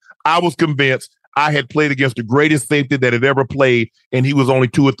league, I was convinced I had played against the greatest safety that had ever played, and he was only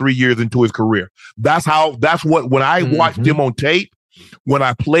 2 or 3 years into his career. When I watched him on tape, when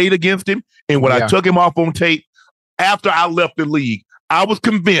I played against him, and when I took him off on tape after I left the league, I was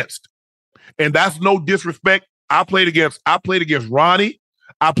convinced. And that's no disrespect. I played against Ronnie.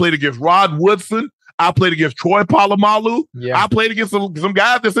 I played against Rod Woodson. I played against Troy Polamalu. I played against some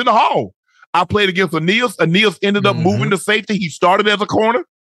guys that's in the hall. I played against Aeneas. Aeneas ended up moving to safety. He started as a corner.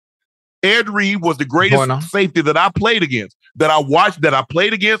 Ed Reed was the greatest safety that I played against, that I watched, that I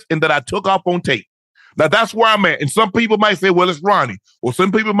played against, and that I took off on tape. Now, that's where I'm at. And some people might say, well, it's Ronnie. Or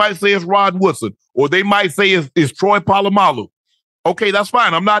some people might say it's Rod Woodson. Or they might say it's Troy Polamalu. Okay, that's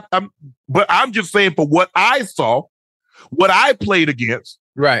fine. But I'm just saying for what I saw, what I played against,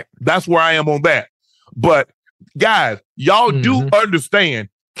 that's where I am on that. But guys, y'all do understand,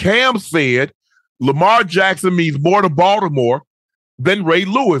 Cam said Lamar Jackson means more to Baltimore than Ray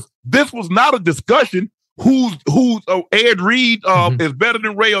Lewis. This was not a discussion who's Ed Reed is better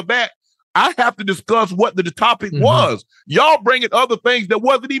than Ray or that. I have to discuss what the topic was. Y'all bringing other things that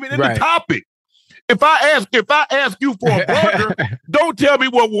wasn't even in the topic. If I ask you for a burger, don't tell me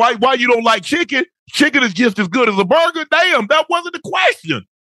why you don't like chicken. Chicken is just as good as a burger. Damn, that wasn't the question.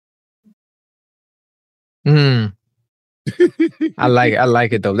 I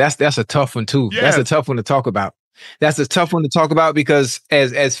like it though. That's a tough one too. Yes. That's a tough one to talk about. That's a tough one to talk about because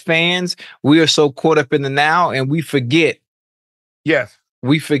as fans, we are so caught up in the now and we forget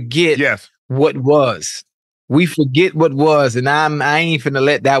we forget Yes. what was. We forget what was, and I ain't finna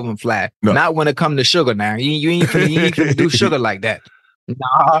let that one fly. No. Not when it come to sugar now. You ain't finna do sugar like that.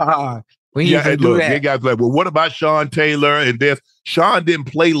 Nah. We ain't finna do that. You guys like, well, what about Sean Taylor and this? Sean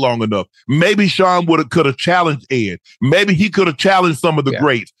didn't play long enough. Maybe Sean could have challenged Ed. Maybe he could have challenged some of the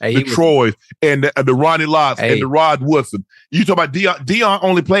greats, the Troys and the Ronnie Lotts and the Rod Woodson. You talk about Deion. Deion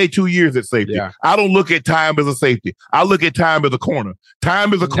only played 2 years at safety. Yeah. I don't look at time as a safety. I look at time as a corner.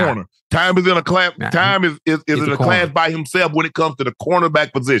 Time is a corner. Time is in a class. Time is in a class by himself when it comes to the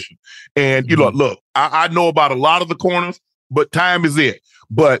cornerback position. And you know, look, I know about a lot of the corners, but time is it.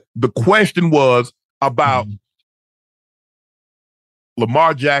 But the question was about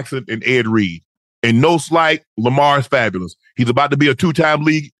Lamar Jackson and Ed Reed. And no slight, Lamar is fabulous. He's about to be a 2-time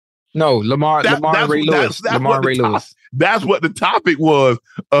league. No, Lamar and Ray Lewis. That's what the topic was,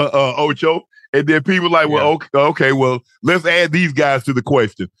 Ocho. And then people like, well, okay, well, let's add these guys to the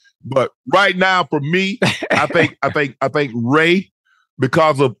question. But right now, for me, I think Ray,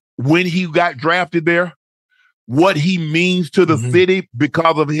 because of when he got drafted there, what he means to the city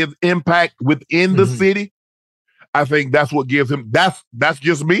because of his impact within the city, I think that's what gives him. That's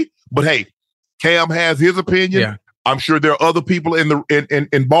just me. But hey, Cam has his opinion. Yeah. I'm sure there are other people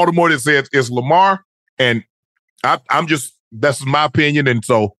in Baltimore that says it's Lamar, and I'm just, that's my opinion. And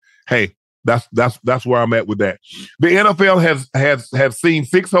so, hey, that's where I'm at with that. The NFL has seen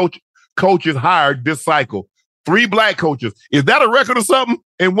 6 coaches hired this cycle. 3 black coaches. Is that a record or something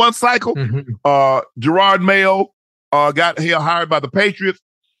in one cycle? Gerard Mayo got hired by the Patriots.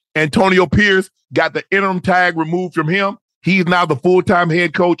 Antonio Pierce got the interim tag removed from him. He's now the full-time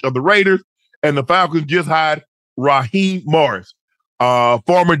head coach of the Raiders. And the Falcons just hired Raheem Morris,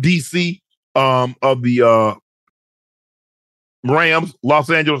 former DC of the Rams, Los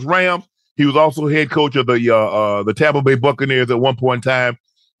Angeles Rams. He was also head coach of the Tampa Bay Buccaneers at one point in time.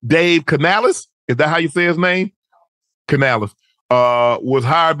 Dave Canales, is that how you say his name? Canales was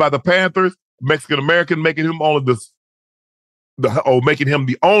hired by the Panthers, Mexican American, making him making him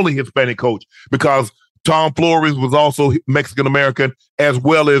the only Hispanic coach, because Tom Flores was also Mexican American, as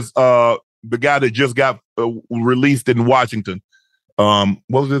well as the guy that just got released in Washington. What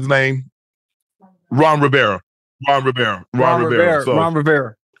was his name? Ron Rivera. Ron Rivera.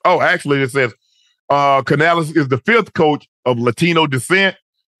 Oh, actually, it says Canales is the 5th coach of Latino descent.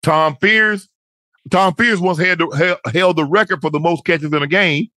 Tom Pierce once held the record for the most catches in a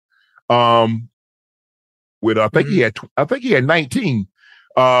game. With I think he had 19.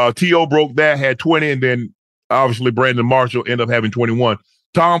 T.O. broke that, had 20, and then obviously Brandon Marshall ended up having 21.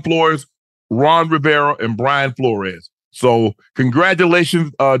 Tom Flores, Ron Rivera, and Brian Flores. So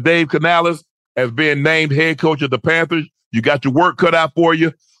congratulations, Dave Canales, as being named head coach of the Panthers. You got your work cut out for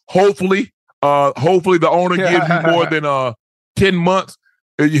you. Hopefully the owner gives you more than 10 months.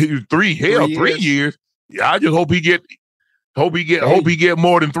 3 years. Yeah, I just hope he get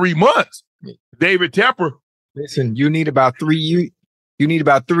more than 3 months. David Tepper. Listen, you need about 3 years. You need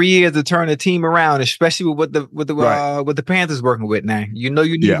about 3 years to turn the team around, especially with what the Panthers working with now. You know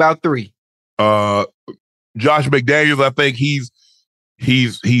you need about 3. Josh McDaniels, I think he's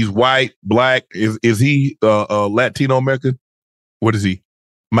white, black. Is he Latino American? What is he?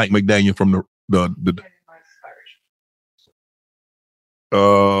 Mike McDaniel from the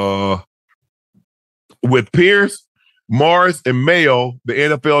with Pierce, Morris, and Mayo, the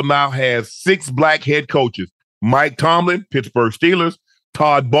NFL now has 6 black head coaches. Mike Tomlin, Pittsburgh Steelers,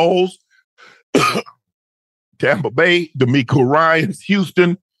 Todd Bowles, Tampa Bay, D'Amico Ryans,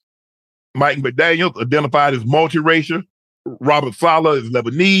 Houston, Mike McDaniel, identified as multiracial, Robert Saleh is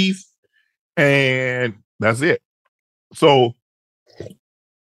Lebanese, and that's it. So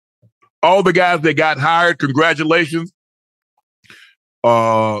all the guys that got hired, congratulations.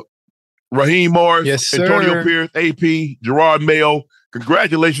 Raheem Morris, yes, Antonio Pierce, AP, Gerard Mayo.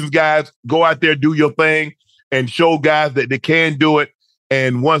 Congratulations, guys. Go out there, do your thing, and show guys that they can do it.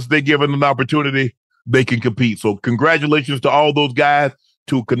 And once they're given an opportunity, they can compete. So congratulations to all those guys.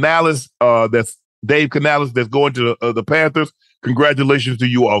 To Canales, that's Dave Canales, that's going to the Panthers. Congratulations to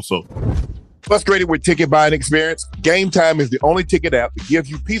you also. Frustrated with ticket buying experience? Game Time is the only ticket app that gives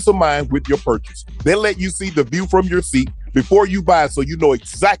you peace of mind with your purchase. They let you see the view from your seat before you buy, so you know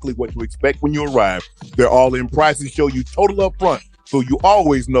exactly what to expect when you arrive. Their all-in prices show you total upfront, so you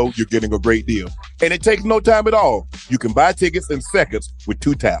always know you're getting a great deal. And it takes no time at all. You can buy tickets in seconds with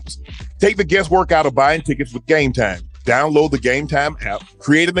 2 taps. Take the guesswork out of buying tickets with Game Time. Download the Game Time app,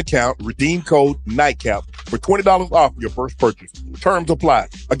 create an account, redeem code Nightcap for $20 off your first purchase. Terms apply.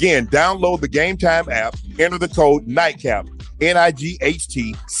 Again, download the Game Time app, enter the code Nightcap,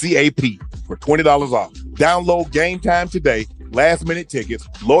 NIGHTCAP, for $20 off. Download Game Time today last-minute tickets,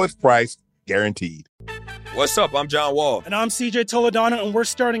 lowest price, guaranteed. What's up? I'm John Wall. And I'm CJ Toledano, and we're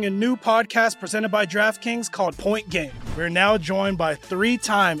starting a new podcast presented by DraftKings called Point Game. We're now joined by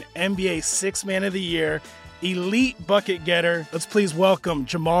three-time NBA Sixth Man of the Year, elite bucket getter. Let's please welcome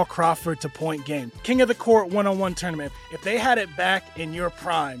Jamal Crawford to Point Game. King of the Court one-on-one tournament. If they had it back in your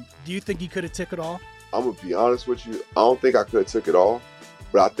prime, do you think you could have took it all? I'm going to be honest with you. I don't think I could have took it all,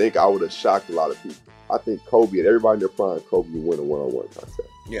 but I think I would have shocked a lot of people. I think Kobe and everybody in their prime, Kobe would win a one-on-one contest.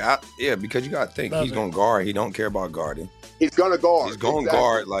 Yeah, because you got to think. He's going to guard. He don't care about guarding. He's going to guard. He's going to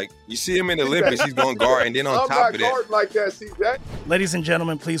guard. Like, you see him in the Olympics, he's going to guard. And then on top of that. I'm not guarding like that, CJ. Ladies and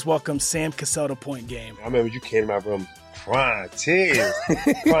gentlemen, please welcome Sam Cassell to Point Game. I remember you came out from prime 10.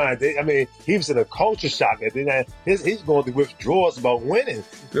 I mean, he was in a culture shock. And then he's going through withdrawals about winning.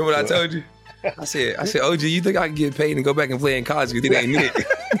 Remember what I told you? I said, OG, you think I can get paid and go back and play in college because it ain't it?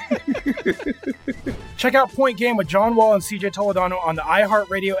 Check out Point Game with John Wall and CJ Toledano on the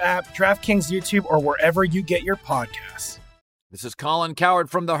iHeartRadio app, DraftKings YouTube, or wherever you get your podcasts. This is Colin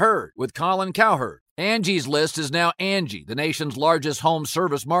Cowherd from The Herd with Colin Cowherd. Angie's List is now Angie, the nation's largest home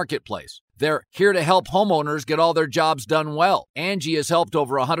service marketplace. They're here to help homeowners get all their jobs done well. Angie has helped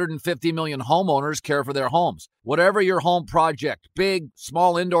over 150 million homeowners care for their homes. Whatever your home project, big,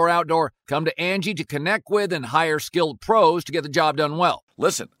 small, indoor, outdoor, come to Angie to connect with and hire skilled pros to get the job done well.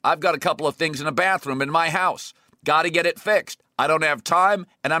 Listen, I've got a couple of things in a bathroom in my house. Got to get it fixed. I don't have time,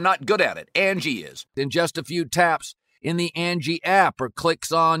 and I'm not good at it. Angie is. In just a few taps in the Angie app or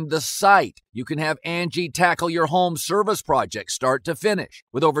clicks on the site, you can have Angie tackle your home service project start to finish.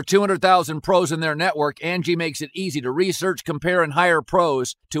 With over 200,000 pros in their network, Angie makes it easy to research, compare, and hire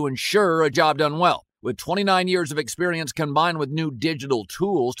pros to ensure a job done well. With 29 years of experience combined with new digital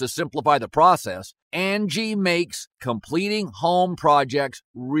tools to simplify the process, Angie makes completing home projects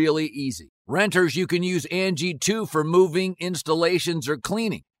really easy. Renters, you can use Angie too for moving, installations, or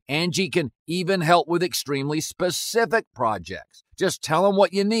cleaning. Angie can even help with extremely specific projects. Just tell them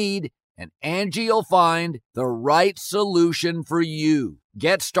what you need, and Angie will find the right solution for you.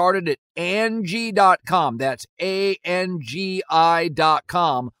 Get started at Angie.com. That's ANGI.com,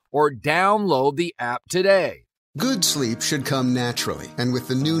 or download the app today. Good sleep should come naturally, and with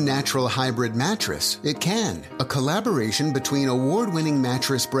the new Natural Hybrid mattress, it can. A collaboration between award-winning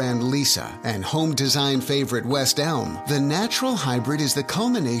mattress brand Lisa and home design favorite West Elm, the Natural Hybrid is the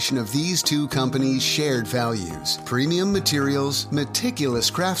culmination of these two companies' shared values: premium materials, meticulous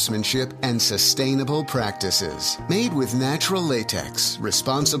craftsmanship, and sustainable practices. Made with natural latex,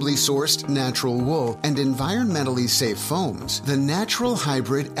 responsibly sourced natural wool, and environmentally safe foams, the Natural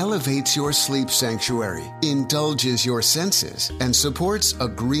Hybrid elevates your sleep sanctuary, indulges your senses, and supports a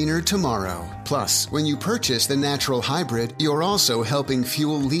greener tomorrow. Plus, when you purchase the Natural Hybrid, you're also helping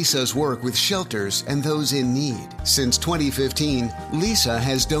fuel Lisa's work with shelters and those in need. Since 2015, Lisa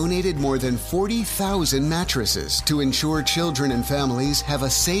has donated more than 40,000 mattresses to ensure children and families have a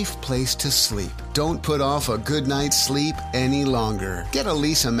safe place to sleep. Don't put off a good night's sleep any longer. Get a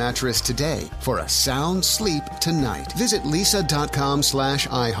Lisa mattress today for a sound sleep tonight. Visit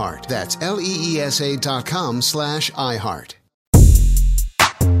lisa.com/iHeart. That's LEESA.com/iHeart.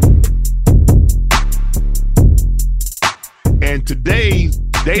 And today's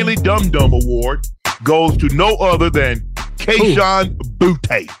Daily Dum Dum Award goes to no other than Kayshon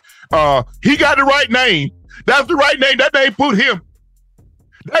Boutte. He got the right name. That's the right name. That name put him.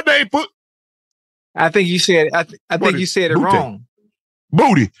 That name put. I think you said. I think you said it Boutte. wrong.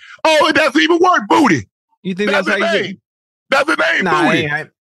 Booty. Oh, that's even worse. Booty. You think that's how you say it? That's the name. Nah, Booty. that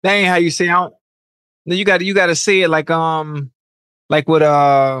ain't how you say it. No, you got to say it like with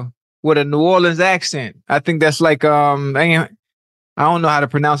a New Orleans accent. I think that's like I don't know how to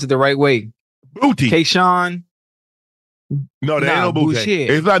pronounce it the right way. Booty. Kayshon. No, there ain't no Boutte.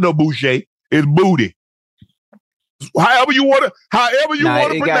 Boucher. It's not no Boucher. It's Booty. However you want to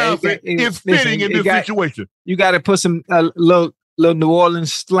pronounce it, it's fitting in this situation. You got to put some little New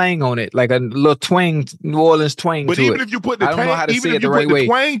Orleans slang on it, like a little twang, New Orleans twang to it. But even if you put the I don't know how to say it the right way.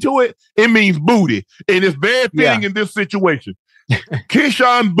 Twang to it, it means booty, and it's very fitting in this situation.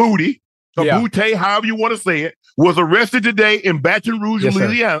 Kayshon Boutte, Boutte, however you want to say it, was arrested today in Baton Rouge,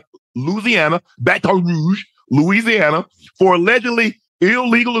 Louisiana, for allegedly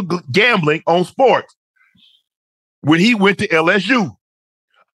illegal gambling on sports when he went to LSU.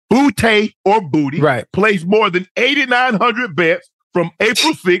 Boutte or Booty placed more than 8,900 bets from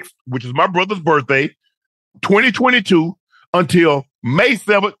April 6th, which is my brother's birthday, 2022, until May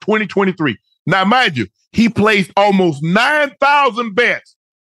 7th, 2023. Now, mind you, he placed almost 9,000 bets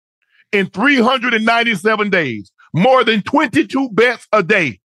in 397 days, more than 22 bets a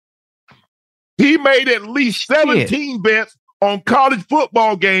day. He made at least 17 bets on college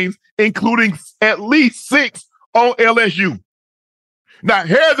football games, including at least 6 on LSU. Now,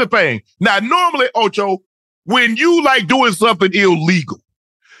 here's the thing. Now, normally, Ocho, when you like doing something illegal,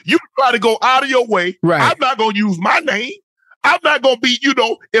 you try to go out of your way. Right. I'm not going to use my name. I'm not going to be,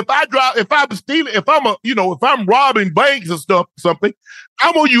 if I'm stealing, if I'm robbing banks and something,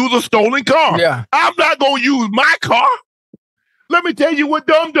 I'm going to use a stolen car. Yeah. I'm not going to use my car. Let me tell you what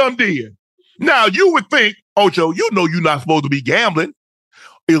Dumb Dumb did. Now, you would think, Ocho, you're not supposed to be gambling,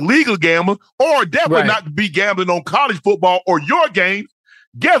 illegal gambling, or definitely not to be gambling on college football or your games.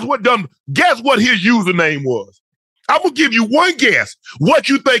 Guess what his username was? I'm going to give you one guess. What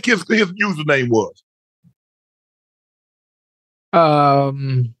you think his username was?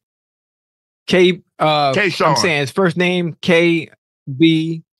 K-Sean. I'm saying his first name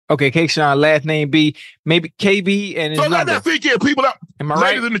K-B. Okay, K-Sean, last name B. Maybe KB and his So let that think people out. Am I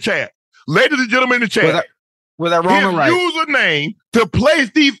Ladies right? in the chat. Ladies and gentlemen in the chat. Was I wrong or right? His username to place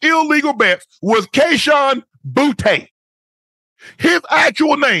these illegal bets was Keyshawn Boutte. His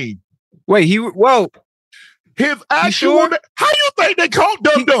actual name. Wait, his actual name. How you think they called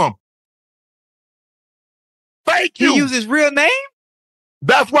Dumb Dumb? Thank you. He used his real name?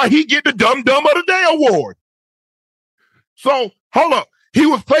 That's why he get the Dumb Dumb of the Day award. So, hold up. He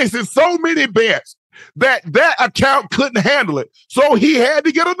was placing so many bets that account couldn't handle it. So he had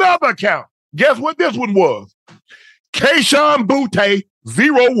to get another account. Guess what this one was? Keyshawn Boutte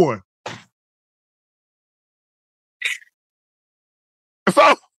 01.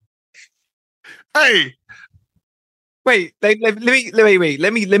 So, hey. Wait, let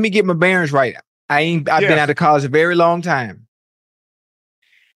me get my bearings right. I've been out of college a very long time.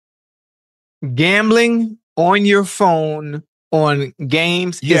 Gambling on your phone on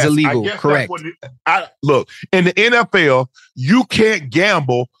games is illegal, correct? Look, in the NFL, you can't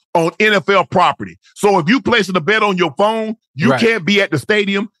gamble on NFL property. So if you placing a bet on your phone, you can't be at the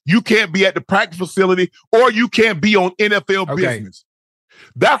stadium, you can't be at the practice facility, or you can't be on NFL business.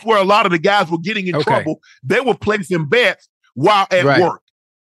 That's where a lot of the guys were getting in trouble. They were placing bets while at work.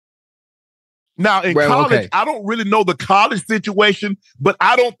 Now, in college, I don't really know the college situation, but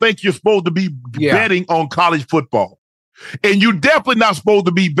I don't think you're supposed to be betting on college football. And you're definitely not supposed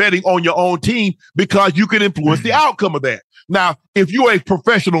to be betting on your own team because you can influence the outcome of that. Now, if you're a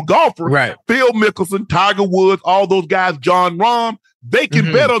professional golfer, Phil Mickelson, Tiger Woods, all those guys, John Rahm, they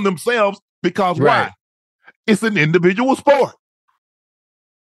can bet on themselves because why? It's an individual sport.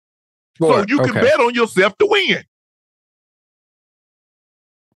 So you can bet on yourself to win.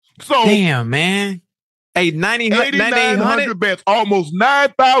 So damn, man. Hey, 9,900 bets, almost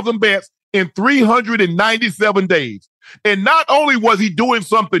 9,000 bets in 397 days. And not only was he doing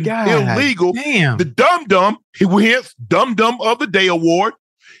something illegal, the Dumb Dumb, hence Dumb Dumb of the Day award,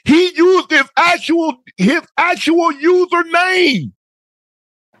 he used his actual username.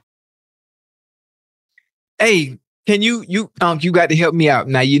 Hey, can you got to help me out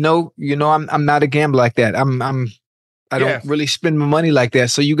now? I'm not a gambler like that. I don't really spend my money like that.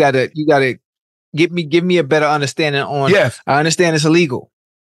 So you gotta give me a better understanding on. Yes, I understand it's illegal,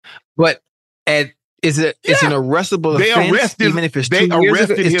 but it's an arrestable offense even if it's 2 years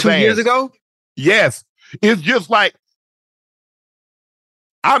ago. It's 2 years ago. Yes, it's just like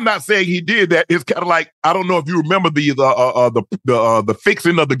I'm not saying he did that. It's kind of like I don't know if you remember the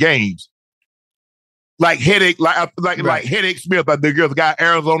fixing of the games. Like Headache, like Headache Smith. I think there's a guy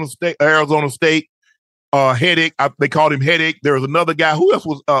Arizona State. Headache. They called him Headache. There was another guy. Who else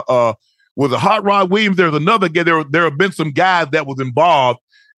was a Hot Rod Williams? There's another guy. There have been some guys that was involved,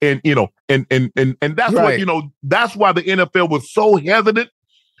 and that's what that's why the NFL was so hesitant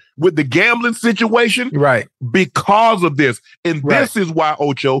with the gambling situation, because of this. And this is why,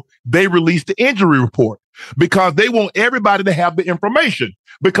 Ocho, they released the injury report, because they want everybody to have the information.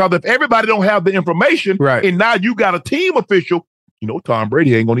 Because if everybody don't have the information, and now you got a team official, Tom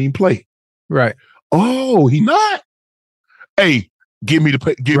Brady ain't gonna even play. Right. Oh, he not. Hey, give me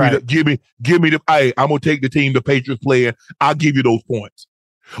the. Hey, I'm gonna take the team the Patriots playing. I'll give you those points.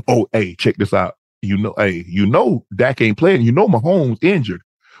 Oh, hey, check this out. Dak ain't playing. Mahomes injured.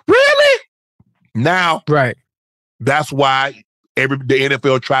 Really? Now, that's why the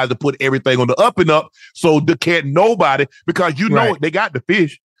NFL tries to put everything on the up and up, so there can't nobody, because they got the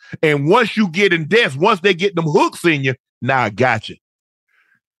fish. And once you get in debt, once they get them hooks in you, now I got you.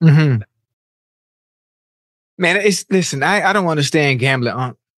 Mm-hmm. Man, listen. I don't understand gambling.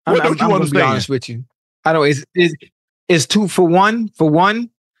 I'm gonna be honest with you. I don't. It's two for one. For one,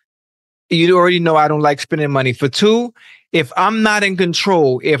 you already know I don't like spending money. For two, if I'm not in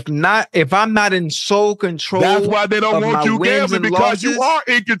control, if I'm not in sole control, that's why they don't want you gambling, because you are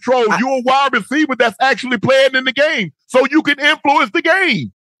in control. You're a wide receiver that's actually playing in the game, so you can influence the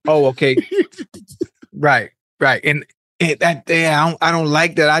game. Oh, okay. Right. And I don't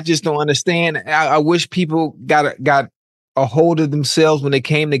like that. I just don't understand. I wish people got a hold of themselves when it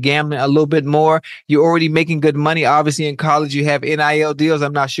came to gambling a little bit more. You're already making good money. Obviously, in college, you have NIL deals.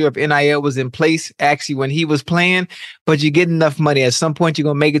 I'm not sure if NIL was in place actually when he was playing, but you get enough money. At some point, you're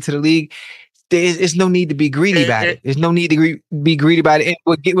going to make it to the league. There's no need to be greedy about it. There's no need to be greedy about it. And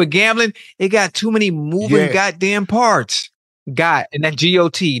with gambling, it got too many moving goddamn parts. And that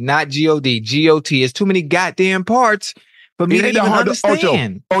GOT, not GOD. GOT. It's too many goddamn parts for me to even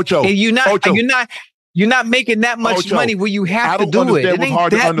understand. Ocho. And you're not making that much money where you have to do it. It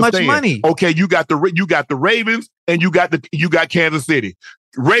ain't that much money. Okay, you got the Ravens and you got Kansas City.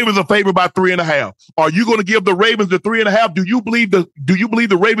 Ravens are favored by 3.5. Are you going to give the Ravens the 3.5? Do you believe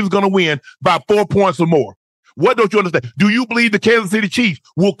the Ravens going to win by 4 points or more? What don't you understand? Do you believe the Kansas City Chiefs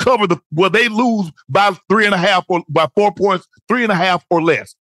will they lose by 3.5 or by 4 points, 3.5 or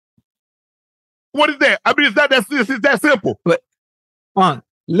less? What is that? I mean, it's that simple. But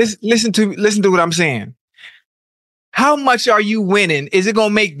listen to what I'm saying. How much are you winning? Is it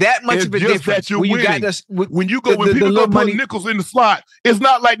gonna make that much of a difference? That you're winning. When people go put nickels in the slot, it's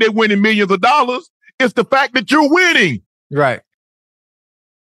not like they're winning millions of dollars. It's the fact that you're winning. Right.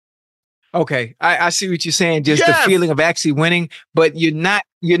 Okay, I see what you're saying. Just the feeling of actually winning, but you're not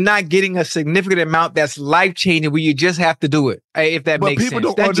getting a significant amount that's life changing where you just have to do it. If that makes sense.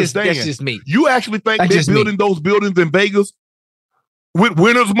 Don't understand. That's just me. You actually think they're building those buildings in Vegas with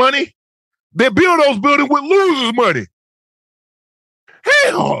winners' money? They build those buildings with losers' money.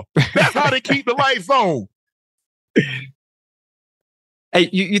 Hell, that's how they keep the lights on. Hey,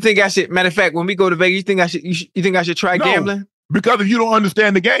 you think I should? Matter of fact, when we go to Vegas, you think I should try gambling? Because if you don't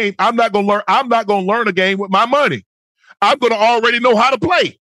understand the game, I'm not gonna learn. I'm not gonna learn a game with my money. I'm gonna already know how to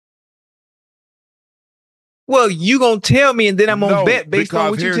play. Well, you gonna tell me, and then I'm gonna bet based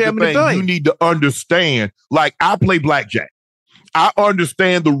on what you tell me to play. You need to understand. Like, I play blackjack. I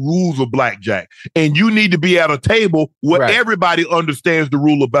understand the rules of blackjack, and you need to be at a table where everybody understands the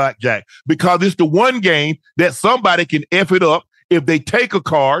rule of blackjack, because it's the one game that somebody can F it up if they take a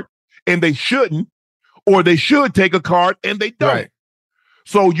card and they shouldn't, or they should take a card and they don't. Right.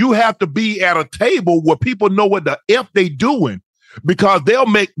 So you have to be at a table where people know what the F they doing, because they'll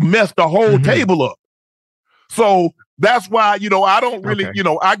mess the whole table up. So that's why, I don't really,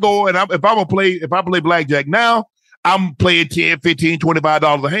 I go and if I play blackjack now, I'm playing $10, $15,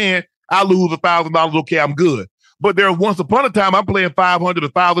 $25 a hand. I lose $1,000. Okay, I'm good. But there, once upon a time, I'm playing $500,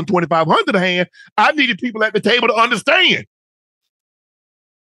 $1,000, $2,500 a hand. I needed people at the table to understand.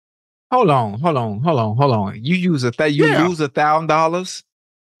 Hold on. You lose $1,000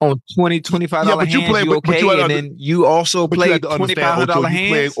 on $20, $25 hands. You play, and then you also play $2,500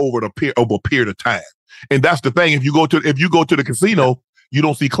 hands. Over a period of time, and that's the thing. If you go to the casino, you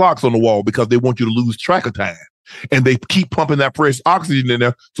don't see clocks on the wall because they want you to lose track of time. And they keep pumping that fresh oxygen in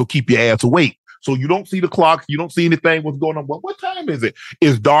there, so keep your ass awake. So you don't see the clock, you don't see anything, what's going on. Well, what time is it?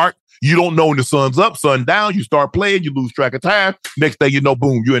 It's dark. You don't know when the sun's up, sun down. You start playing, you lose track of time. Next thing you know,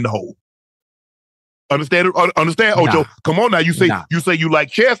 boom, you're in the hole. Understand, Ocho? Come on now. You say you like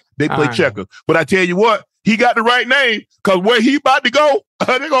chess, they play checkers. But I tell you what, he got the right name, because where he about to go,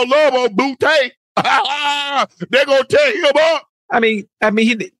 they're gonna love on Boutte. They're gonna tear him up. I mean,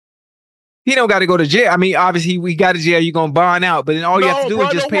 he don't got to go to jail. I mean, obviously, we got to jail. You're going to bond out. But then all you have to do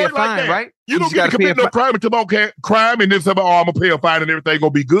is just pay a fine, right? You don't get to commit no crime until crime, and then say, I'm going to pay a fine and everything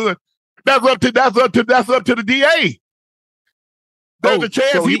going to be good. That's up to the DA. There's a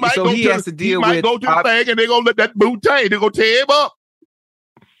chance he might go to the thing, and they're going to let that Boutte, they're going to tear him up.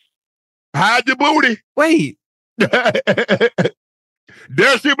 Hide your booty. Wait. There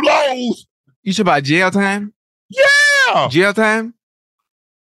she blows. You talking about jail time? Yeah. Jail time?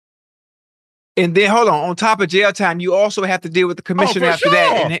 And then hold on top of jail time, you also have to deal with the commissioner after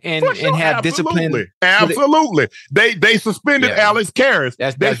that and have discipline. Absolutely. They suspended Alex Karras.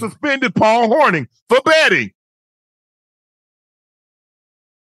 They suspended Paul Hornung for betting.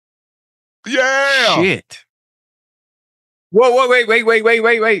 Yeah. Shit. Whoa,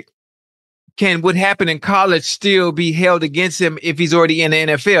 wait. Can what happened in college still be held against him if he's already in the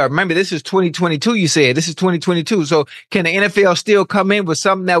NFL? Remember, this is 2022, you said. This is 2022. So can the NFL still come in with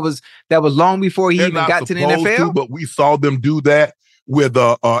something that was long before he even got to the NFL? But we saw them do that with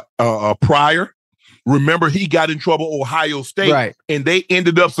Pryor. Remember, he got in trouble at Ohio State, Right. and they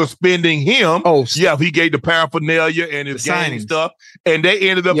ended up suspending him. Oh, yeah, he gave the paraphernalia and his gang stuff, and they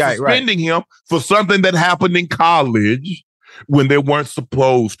ended up suspending him for something that happened in college when they weren't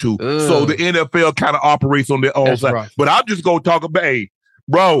supposed to. So the NFL kind of operates on their own side. Rough. But I'm just going to talk about, hey,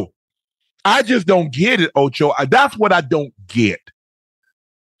 bro, I just don't get it, Ocho. That's what I don't get.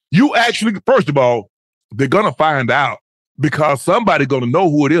 You actually, first of all, they're going to find out because somebody's going to know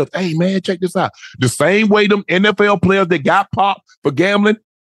who it is. Hey, man, check this out. The same way them NFL players that got popped for gambling,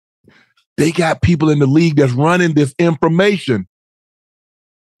 they got people in the league that's running this information.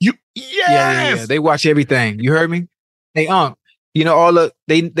 Yeah. They watch everything. You heard me? Hey, you know,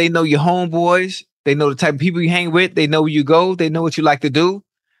 they know your homeboys. They know the type of people you hang with. They know where you go. They know what you like to do.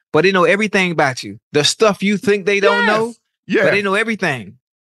 But they know everything about you. The stuff you think they don't know, but they know everything.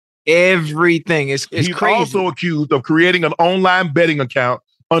 Everything. It's He's crazy. also accused of creating an online betting account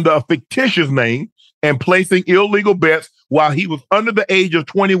under a fictitious name and placing illegal bets while he was under the age of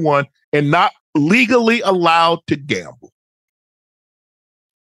 21 and not legally allowed to gamble.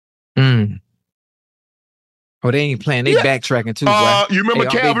 Oh, they ain't playing. They backtracking too, boy. You remember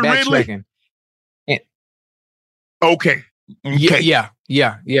Calvin Ridley? Okay. Yeah.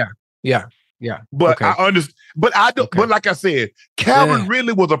 But I understand. But I don't. But like I said, Calvin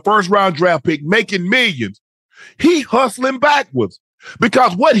Ridley was a first-round draft pick, making millions. He hustling backwards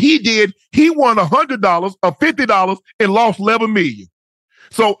because what he did, he won $100 or $50 and lost $11 million.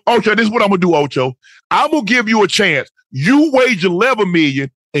 So, Ocho, this is what I'm gonna do, Ocho. I'm gonna give you a chance. You wager $11 million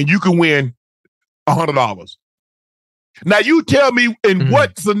and you can win $100. Now, you tell me in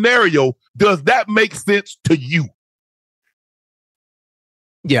what scenario does that make sense to you?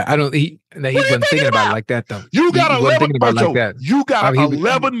 Yeah, I don't. He wasn't thinking about it like that, though. You got You got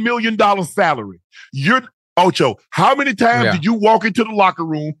 $11 million salary. Ocho. How many times did you walk into the locker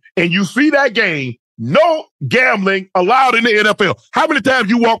room and you see that game? No gambling allowed in the NFL. How many times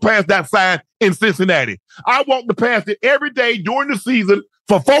you walk past that sign in Cincinnati? I walked past it every day during the season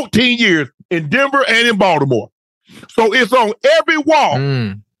for 14 years in Denver and in Baltimore. So it's on every wall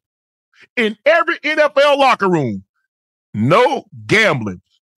in every NFL locker room. No gambling.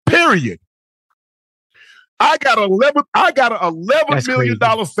 Period. I got an $11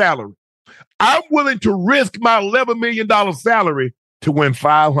 million salary. I'm willing to risk my $11 million salary to win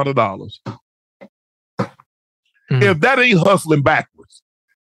 $500. If that ain't hustling backwards.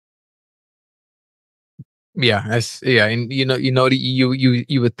 Yeah, and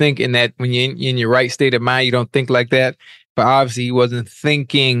you would think in that when you're in your right state of mind, you don't think like that. But obviously, he wasn't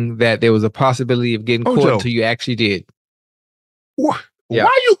thinking that there was a possibility of getting caught until you actually did. Why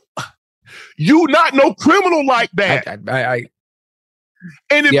you not no criminal like that? And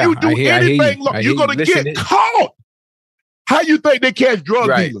if you do anything, you're gonna get caught. How you think they catch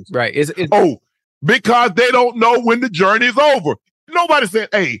drug dealers? Right. Because they don't know when the journey's over. Nobody said,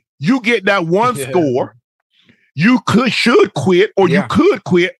 "Hey, you get that one score, you should quit, or you could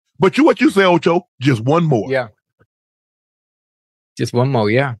quit." But what you say, Ocho? Just one more. Yeah. Just one more.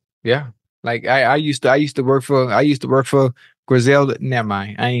 Yeah. Like I used to work for Griselda. Never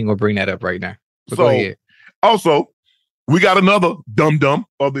mind. I ain't gonna bring that up right now. But go ahead. Also, we got another dumb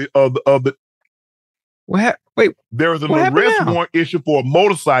of the. What? Wait. There is an arrest warrant issued for a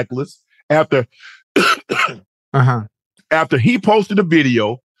motorcyclist after after he posted a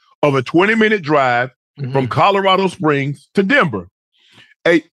video of a 20-minute drive from Colorado Springs to Denver.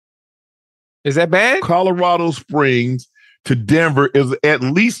 Is that bad? Colorado Springs to Denver is at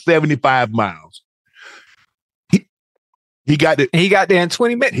least 75 miles. He got there in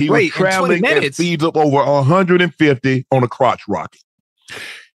 20 minutes. He was traveling at speeds of over 150 on a crotch rocket.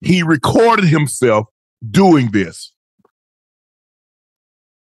 He recorded himself doing this.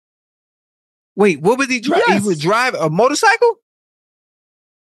 Wait, what was he driving? Yes. He would drive a motorcycle?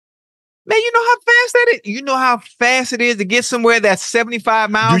 Man, you know how fast that is? You know how fast it is to get somewhere that's 75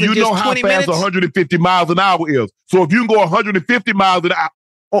 miles in just 20 minutes? Do you know how fast 150 miles an hour is? So if you can go 150 miles an hour.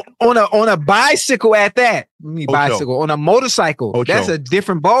 On a bicycle at that. On a motorcycle. That's a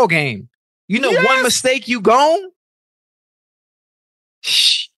different ball game. You know, one mistake, you gone?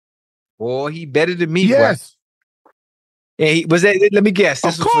 Shh. Boy, he better than me. Yes. Yeah, was that? Let me guess.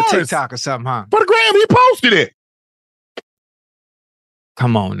 This was for TikTok or something, huh? For the gram, he posted it.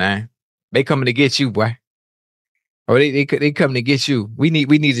 Come on, man. They coming to get you, boy. Or they coming to get you. We need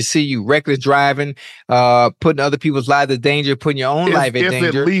to see you reckless driving, putting other people's lives in danger, putting your own life in danger.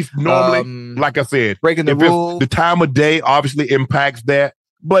 It's at least normally, like I said, breaking the rules. The time of day obviously impacts that,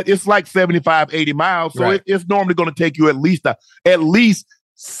 but it's like 75, 80 miles. So it's normally going to take you at least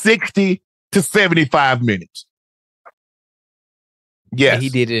 60 to 75 minutes. Yes. And he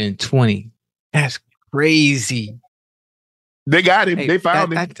did it in 20. That's crazy. They got him. They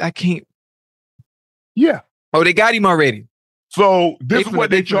found him. I can't. Yeah. Oh, they got him already. So this is what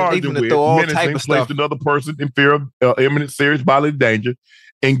they charged him with: menacing, placed another person in fear of imminent serious bodily danger,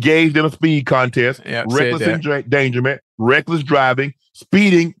 engaged in a speed contest, reckless endangerment, reckless driving,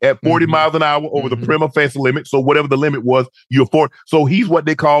 speeding at 40 miles an hour over the prima facie limit. So whatever the limit was, you're for. So he's what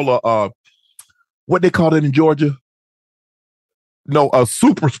they call what they call it in Georgia? No, a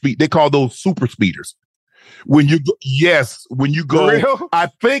super speed. They call those super speeders. When you go, I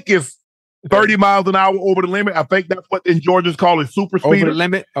think it's 30 miles an hour over the limit. I think that's what in Georgia's called a super speeder. Over the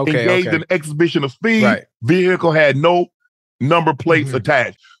limit? Okay. Engaged in exhibition of speed. Right. Vehicle had no number plates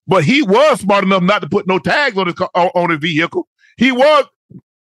attached. But he was smart enough not to put no tags on his vehicle. He was.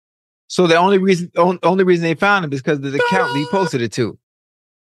 So the only reason they found him is because of the account he posted it to.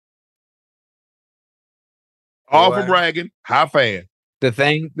 All from bragging, high fan. The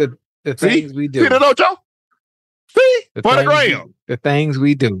things we do. See that, Ocho? See? For the gram. The things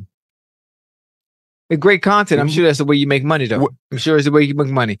we do. It's great content. I'm sure that's the way you make money, though. I'm sure it's the way you make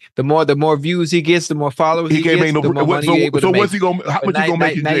money. The more views he gets, the more followers he gets, the more money you're able to make. What's he gonna? How much he gonna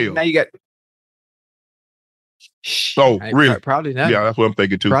make in jail? Now you got. Oh, really? Probably not. Yeah, that's what I'm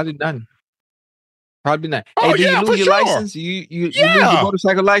thinking too. Probably none. Probably not. Oh, hey, did you lose your license? You lose your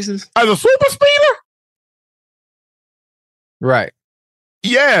motorcycle license as a super speeder? Right.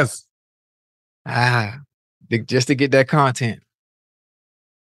 Yes. Just to get that content.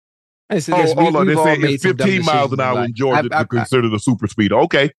 Hold on. They say it's 15 miles an hour in Georgia to consider the super speeder.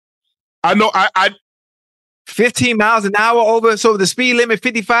 Okay. I know. I 15 miles an hour over. So the speed limit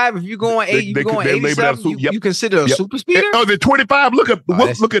 55. If you're going 80, you consider a super speeder? Oh, the 25. Look at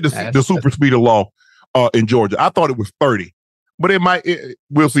the super speeder law in Georgia. I thought it was 30, but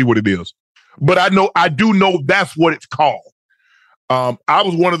we'll see what it is. But I do know that's what it's called. I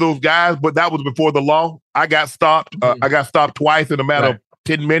was one of those guys, but that was before the law. I got stopped. I got stopped twice in a matter of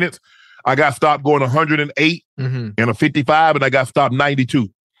 10 minutes. I got stopped going 108 and a 55, and I got stopped 92.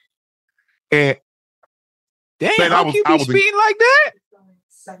 And damn, how can you be speeding like that?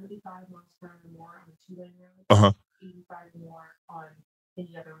 75 miles per hour more on a 2-lane road. 85 more on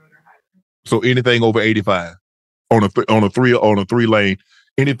any other road or highway. So anything over 85 on a 3-lane,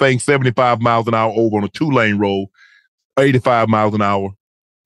 anything 75 miles an hour over on a 2-lane road, 85 miles an hour,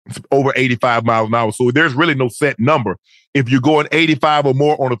 over 85 miles an hour. So there's really no set number. If you're going 85 or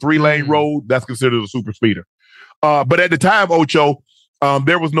more on a 3-lane road, that's considered a super speeder. But at the time, Ocho,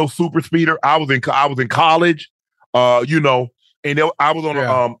 there was no super speeder. I was in college, and I was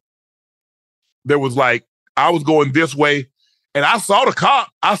on there was I was going this way, and I saw the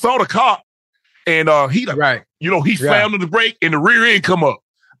cop, and he slammed on the brake, and the rear end come up.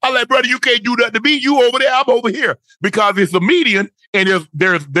 I'm like, brother, you can't do that to me. You over there, I'm over here, because it's a median and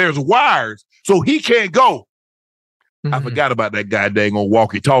there's wires, so he can't go. I forgot about that guy dang on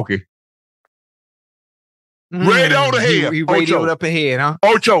walkie-talkie. Right on ahead. He radioed up ahead, huh?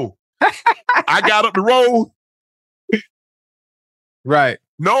 Ocho. I got up the road. Right.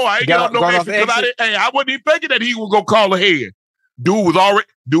 No, I ain't got up no exit because I wasn't even thinking that he was gonna call ahead. Dude was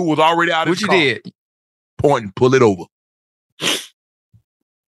already out of his car. What you did? Point, pull it over.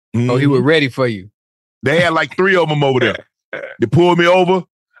 Oh, he was ready for you. They had like 3 of them over there. They pulled me over.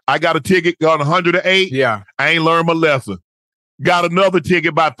 I got a ticket, got 108. Yeah. I ain't learned my lesson. Got another ticket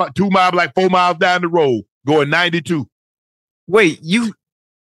about 2 miles, like 4 miles down the road, going 92. Wait, you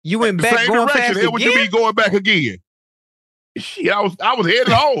went back going fast again? What you mean going back again? Shit, I was headed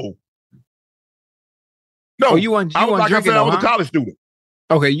home. No, you weren't like drinking, I said, I was a college student.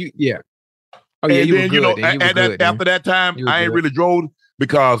 Okay, yeah. Oh yeah, you were good. After that time, I ain't really drove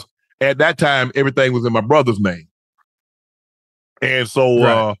because at that time everything was in my brother's name. And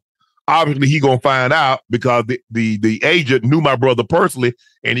so obviously he gonna find out because the agent knew my brother personally,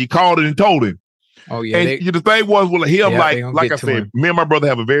 and he called it and told him. Oh yeah. And the thing was, like I said, me and my brother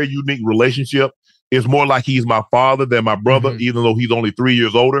have a very unique relationship. It's more like he's my father than my brother, even though he's only 3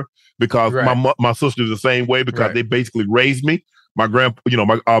 years older. Because my sister's the same way because they basically raised me. My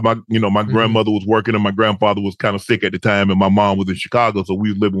my grandmother was working and my grandfather was kind of sick at the time, and my mom was in Chicago, so we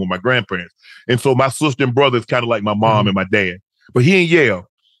was living with my grandparents. And so my sister and brother is kind of like my mom and my dad. But he ain't Yale.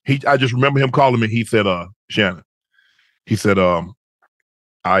 I just remember him calling me. He said, Shannon, he said,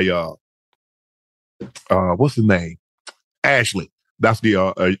 what's his name? Ashley. That's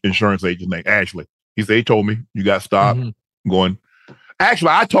the insurance agent's name, Ashley. He said, he told me you got stopped. Going.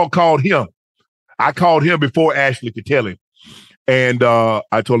 Actually, I called him. I called him before Ashley could tell him. And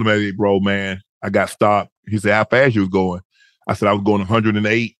I told him, hey, bro, man, I got stopped. He said, how fast you was going? I said, I was going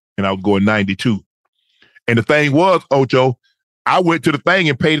 108 and I was going 92. And the thing was, Ocho, I went to the thing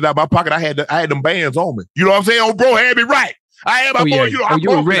and paid it out of my pocket. I had them bands on me. You know what I'm saying? Oh, bro, had me right. I had my boy. You know, you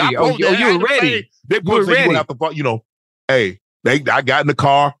were ready. You were ready. They put you gonna have to, you know. Hey, I got in the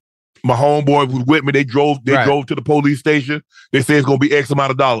car. My homeboy was with me. They drove to the police station. They said it's gonna be X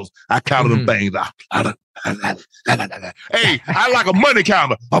amount of dollars. I counted them things out. Hey, I like a money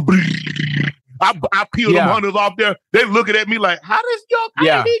counter. I peeled them hundreds off there. They looking at me like, how does he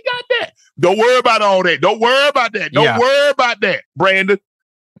got that? Don't worry about all that. Don't worry about that. Don't worry about that, Brandon.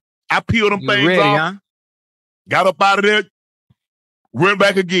 I peeled them things off. Huh? Got up out of there. Went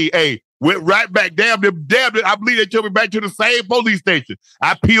back again. Hey, went right back. Damn it. I believe they took me back to the same police station.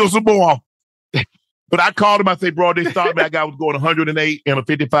 I peeled some more off. But I called him. I said, bro, they stopped me. I was going 108 and a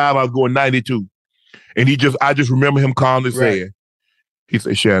 55. I was going 92. And I just remember him calmly saying, he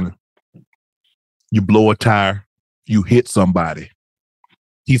said, Shannon, you blow a tire, you hit somebody.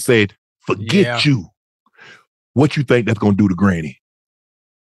 He said, forget you. What you think that's going to do to Granny?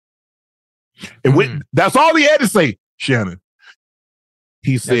 And that's all he had to say, Shannon.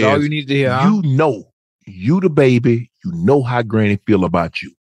 He said, that's all you need to hear, huh? You know, you the baby, you know how Granny feel about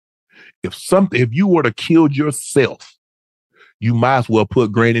you. If you were to kill yourself, you might as well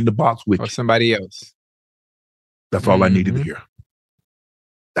put Granny in the box with you. Or somebody else. That's all I needed to hear.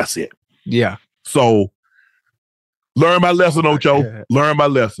 That's it. Yeah. So learn my lesson, Ocho. Learn my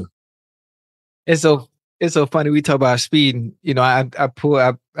lesson. It's so funny. We talk about speeding. You know, I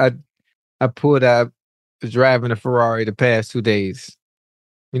was driving a Ferrari the past 2 days.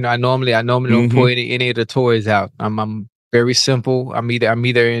 You know, I normally don't pull any of the toys out. I'm very simple. I'm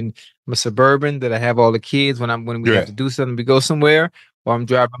either in a Suburban that I have all the kids when we have to do something, we go somewhere, or I'm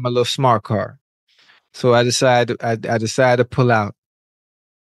driving my little smart car. So I decided to pull out.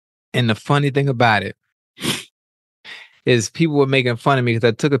 And the funny thing about it is people were making fun of me because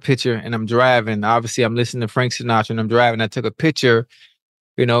I took a picture and I'm driving. Obviously, I'm listening to Frank Sinatra and I'm driving. I took a picture.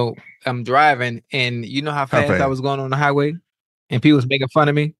 You know, I'm driving, and you know how fast I was going on the highway, and people was making fun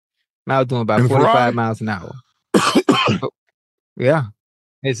of me. And I was doing about 45 miles an hour. Yeah,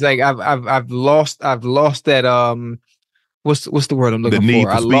 it's like I've lost that what's the word I'm looking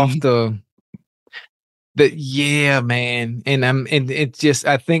for? I lost man, and it's just,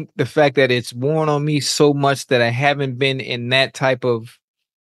 I think the fact that it's worn on me so much that I haven't been in that type of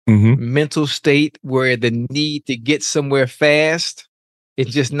mental state where the need to get somewhere fast,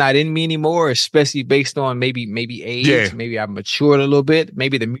 it's just not in me anymore, especially based on maybe age. Yeah. Maybe I've matured a little bit.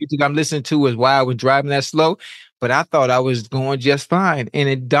 Maybe the music I'm listening to is why I was driving that slow. But I thought I was going just fine. And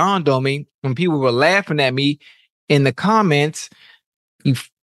it dawned on me when people were laughing at me in the comments,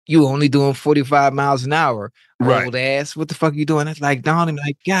 you only doing 45 miles an hour. Right. Old ass. What the fuck are you doing? It's like dawned on me,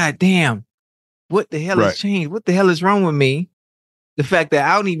 like, God damn, what the hell has changed? What the hell is wrong with me? The fact that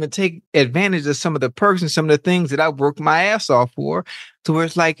I don't even take advantage of some of the perks and some of the things that I worked my ass off for, to where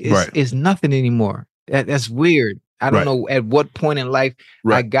it's like it's nothing anymore. That's weird. I don't know at what point in life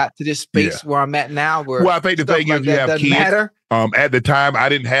I got to this space where I'm at now. Where I think the thing is, you have kids. Matter. At the time, I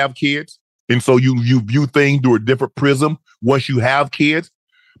didn't have kids, and so you view things through a different prism once you have kids,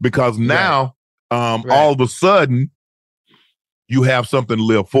 because now all of a sudden you have something to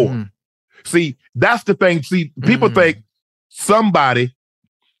live for. See, that's the thing. See, people think somebody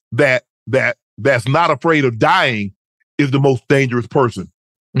that's not afraid of dying is the most dangerous person.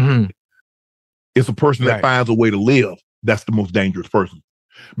 It's a person that finds a way to live. That's the most dangerous person.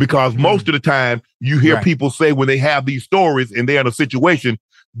 Because most of the time you hear people say when they have these stories and they're in a situation,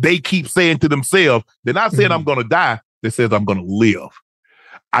 they keep saying to themselves, they're not saying I'm going to die. They says, I'm going to live.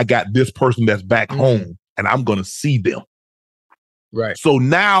 I got this person that's back home and I'm going to see them. Right. So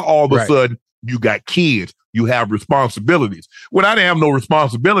now all of a sudden you got kids. You have responsibilities. When I didn't have no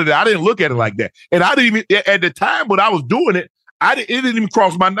responsibility, I didn't look at it like that. And I didn't even, at the time when I was doing it, it didn't even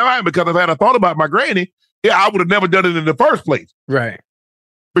cross my mind, because if I had thought about my granny, I would have never done it in the first place. Right.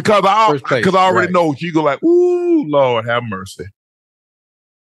 Because I already know she go like, ooh, Lord have mercy.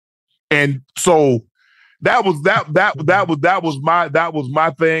 And so that was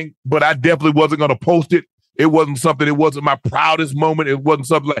my thing, but I definitely wasn't going to post it. It wasn't my proudest moment. It wasn't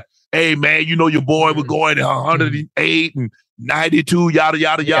something like, hey man, you know, your boy was going 108 and 92, yada,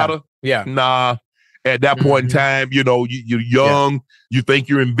 yada, yada. Yeah. Nah. At that point in time, you know, you're young, you think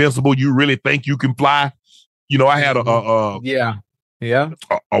you're invincible, you really think you can fly. You know, I had a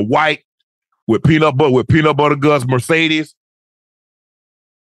white with peanut butter guts Mercedes.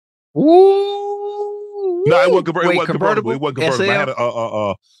 Ooh. No, it wasn't convertible. It wasn't convertible. I had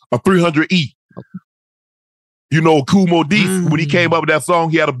a 300E. You know, Kumo D, when he came up with that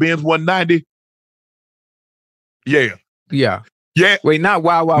song, he had a Benz 190. Yeah. Yeah. Yeah. Wait, not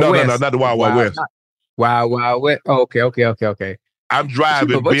Wild Wild West. No, not the Wild West. Wow. What? Okay. I'm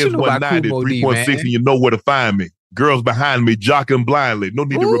driving What you Benz know about 190, Kumo D, 3.6, man? and you know where to find me. Girls behind me, jocking blindly. No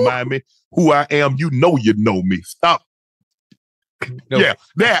need to remind me who I am. You know me. Stop. No. Yeah,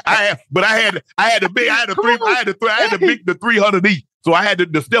 I had the 300E, so I had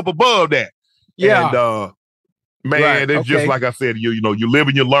the step above that. Yeah. And man, Right, it's just okay. like I said, you live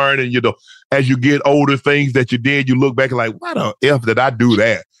and you learn, and as you get older, things that you did, you look back and like, why the F did I do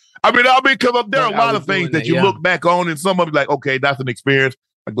that? I mean, because there are a lot of things that you look back on, and some of it like, okay, that's an experience.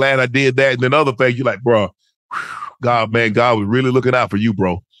 I'm glad I did that. And then other things, you're like, bro, God was really looking out for you,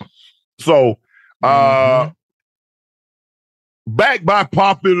 bro. So, back by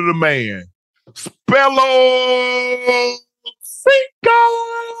popular demand, Spello Cinco.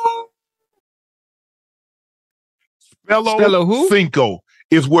 Spello who? Cinco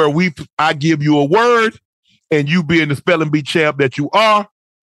is where I give you a word, and you being the spelling bee champ that you are,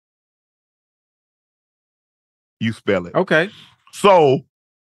 you spell it. Okay. So,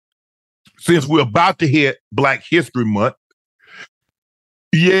 since we're about to hit Black History Month,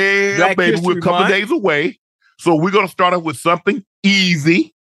 Black baby, History we're a couple Month. days away. So we're going to start off with something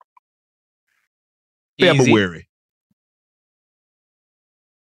easy. February.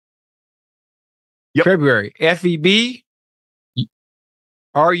 Yep. February. FEB.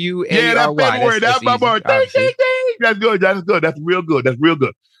 RUARY. Yeah, that's February. That's my birthday. Ding, ding, ding. That's good. That's real good.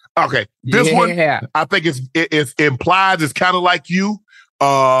 Okay. This one, I think it implies it's kind of like you.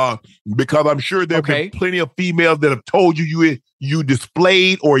 Because I'm sure there have been plenty of females that have told you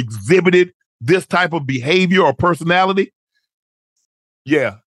displayed or exhibited this type of behavior or personality.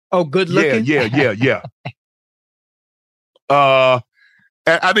 Yeah. Oh, good looking. Yeah.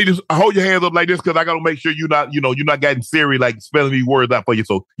 And I need to hold your hands up like this because I got to make sure you're not getting Siri like spelling these words out for you.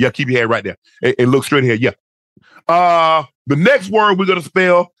 So yeah, keep your head right there and look straight ahead. Yeah. The next word we're gonna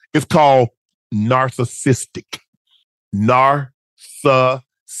spell is called narcissistic. Narcissistic.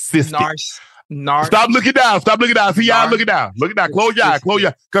 Stop looking down. See y'all looking down. Look down. Close your eyes.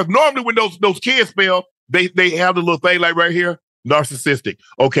 Because normally when those kids spell, they have the little thing like right here. Narcissistic.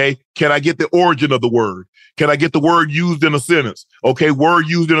 Okay. Can I get the origin of the word? Can I get the word used in a sentence? Okay. Word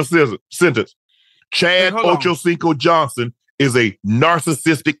used in a sentence. Chad Ochocinco Johnson is a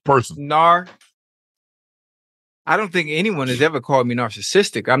narcissistic person. I don't think anyone has ever called me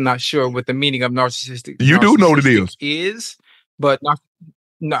narcissistic. I'm not sure what the meaning of narcissistic. You do know what it is, but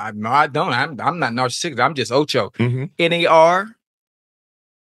no, I don't. I'm not narcissistic. I'm just Ocho. Mm-hmm. NAR.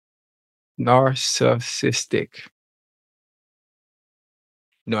 Narcissistic.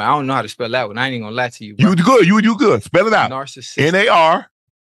 No, I don't know how to spell that one. I ain't even gonna lie to you. Bro. You do good. Spell it out. Narcissistic. NAR.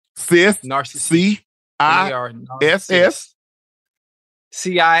 Cis. Narcissistic. CISS.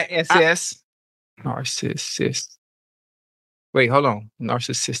 CISS. Narcissist. Wait, hold on.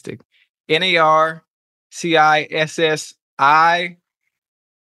 Narcissistic. NAR. CISS.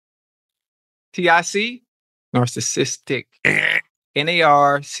 TIC. Narcissistic.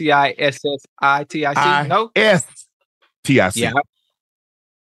 NAR. CISS. TIC. No. TIC. Yeah.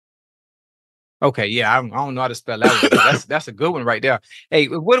 Okay, yeah, I don't know how to spell that one. That's a good one right there. Hey,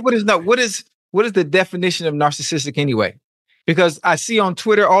 what is the definition of narcissistic anyway? Because I see on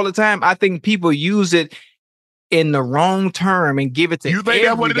Twitter all the time, I think people use it in the wrong term and give it to You think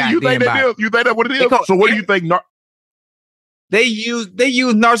that's what it is? You think that's what it is? So what do you think? They use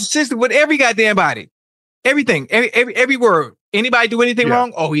narcissistic with every goddamn body. Everything, every word. Anybody do anything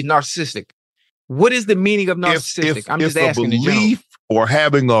wrong? Oh, he's narcissistic. What is the meaning of narcissistic? I'm just asking. It's a belief or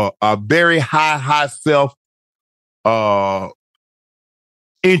having a very high self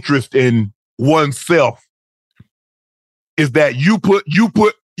interest in oneself. Is that you put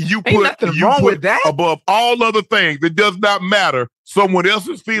with that above all other things. It does not matter someone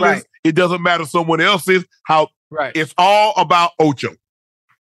else's feelings. Right. It doesn't matter someone else's Right. It's all about Ocho.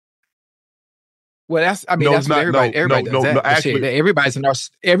 Well, that's what everybody does that. Actually, everybody's a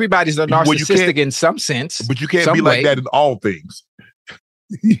narcissistic in some sense. But you can't be like that in all things.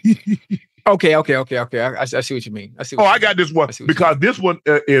 Okay. I see what you mean. I got this one because this one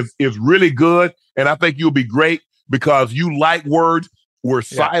is really good, and I think you'll be great because you like words were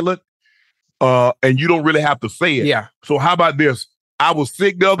silent, and you don't really have to say it. Yeah. So how about this? I was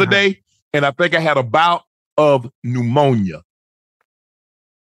sick the other day, and I think I had a bout of pneumonia.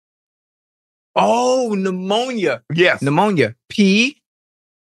 Oh, pneumonia. Yes. Pneumonia. PNEMONIA.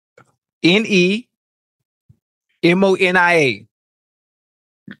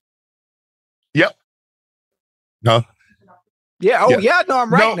 Yep. No. Yeah. Oh, yeah. No,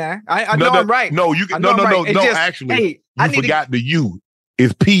 I'm right now. I know I'm right. No, you can. No. Actually, hey, you forgot the U.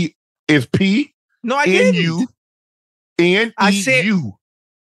 It's P. It's P. No, I didn't. N-U. N-E-U.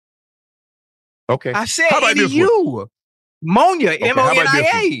 Okay. I said How about this one? EDU. Monia, Okay, how about this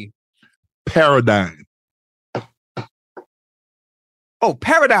MONIA. Paradigm. Oh,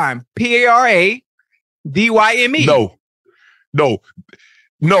 Paradigm. PARADYME. No.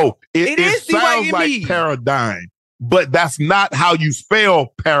 It is sounds DYME. like paradigm, but that's not how you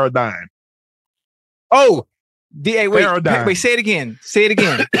spell paradigm. Oh, wait, Paradigm. wait, say it again. Say it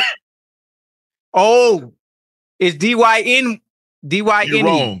again. Oh, it's DYN. You're DYNE.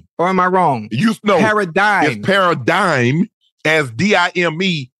 wrong. Or am I wrong? Paradigm. It's paradigm as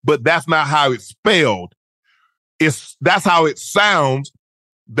DIME, but that's not how it's spelled. That's how it sounds.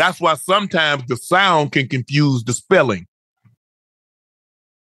 That's why sometimes the sound can confuse the spelling.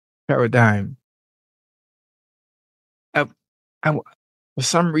 Paradigm. For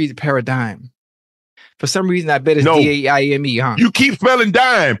some reason, paradigm. For some reason, I bet it's DAIME, huh? You keep spelling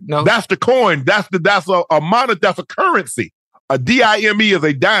dime. No. That's the coin. That's a money. That's a currency. A DIME is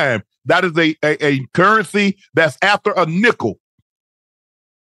a dime. That is a currency that's after a nickel.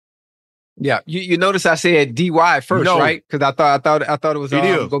 Yeah, you notice I said DY first, No. right? Because I thought it was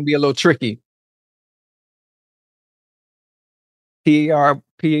going to be a little tricky. PAR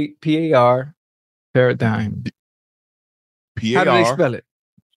paradigm. How do they spell it?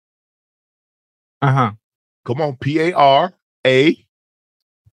 Come on, PARADI.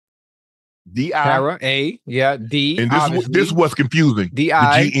 Para A, yeah, D. And this is what's confusing. DI.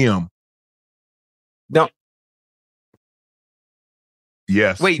 The GM. No.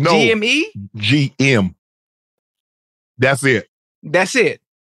 Yes. Wait, no. GME? GM. That's it. That's it.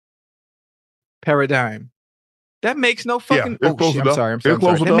 Paradigm. That makes no fucking. It's close enough. I'm sorry. It's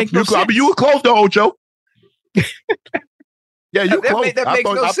close That enough. makes no sense. You were close though, Ocho. Yeah, you close. That makes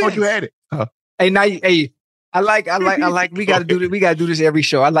no sense. I thought you had it. Hey, now, I like. We got to do this. We got to do this every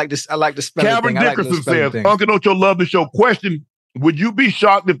show. I like this. I like the spelling Cameron thing. Dickerson says, Uncle Ocho love the show. Question: would you be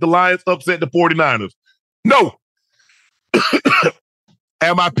shocked if the Lions upset the 49ers? No.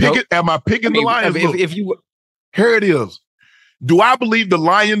 Am I picking the Lions? If you here it is. Do I believe the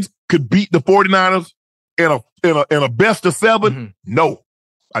Lions could beat the 49ers in a best of 7? Mm-hmm. No,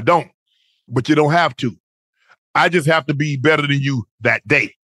 I don't. But you don't have to. I just have to be better than you that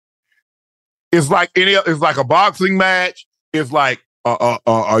day. It's like a boxing match. It's like a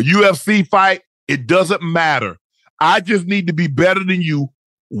UFC fight. It doesn't matter. I just need to be better than you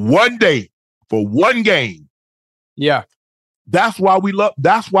one day for one game. Yeah. That's why we love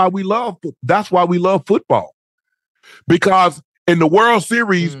football. Because in the World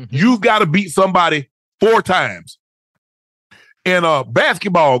Series, you've got to beat somebody 4 times. In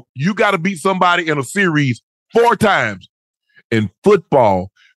basketball, you got to beat somebody in a series 4 times. In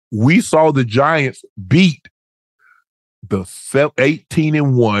football, we saw the Giants beat the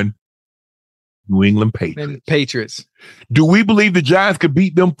 18-1 New England Patriots. Do we believe the Giants could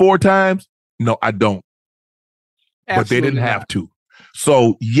beat them 4 times? No, I don't. But they didn't have to.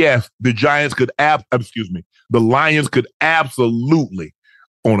 So yes, the Giants could the Lions could absolutely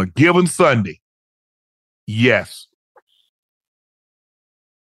on a given Sunday. Yes.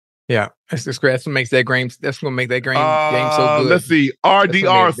 Yeah, that's great. That's what makes that game. That's going to make that game so good. Let's see.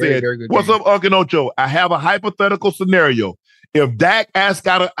 RDR said, "What's up, Uncle Ocho? I have a hypothetical scenario. If Dak asked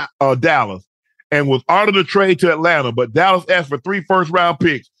out of Dallas and was honored a trade to Atlanta, but Dallas asked for 3 first-round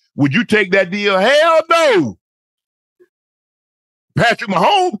picks, would you take that deal? Hell no. Patrick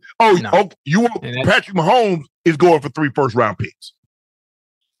Mahomes? Patrick Mahomes is going for 3 first-round picks.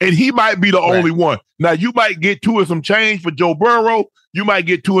 And he might be the only one. Now, you might get 2 and some change for Joe Burrow. You might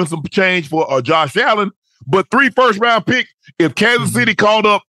get 2 and some change for Josh Allen. But 3 first-round picks, if Kansas City called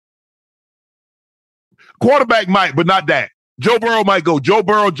up, quarterback might, but not that. Joe Burrow might go. Joe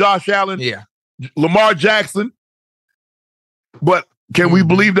Burrow, Josh Allen, Lamar Jackson. But can we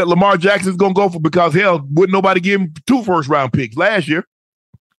believe that Lamar Jackson's going to go for, because hell, wouldn't nobody give him 2 first-round picks last year?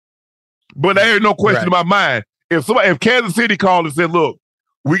 But there ain't no question in my mind. If Kansas City called and said, look,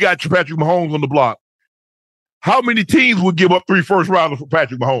 we got Patrick Mahomes on the block, how many teams would give up 3 first-rounders for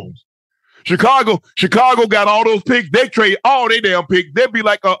Patrick Mahomes? Chicago got all those picks. They trade all their damn picks. They'd be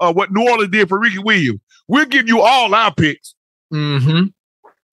like what New Orleans did for Ricky Williams. We'll give you all our picks. Mm-hmm.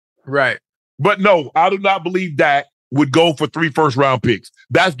 Right. But no, I do not believe Dak would go for 3 first-round picks.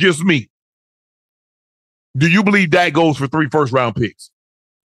 That's just me. Do you believe Dak goes for 3 first-round picks?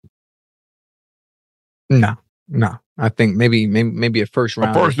 No. I think maybe a first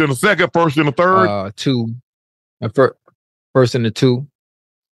round. A first and a second, first and a third. 2. First and a 2.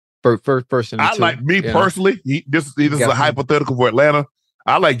 First and a 2. I like me personally. This is a hypothetical for Atlanta.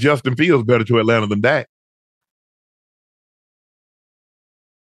 I like Justin Fields better to Atlanta than Dak.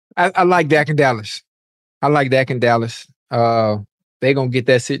 I like Dak in Dallas. They're gonna get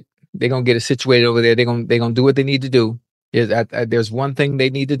that They're gonna get it situated over there. They're gonna do what they need to do. There's one thing they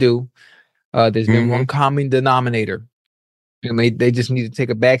need to do. There's been one common denominator. And they just need to take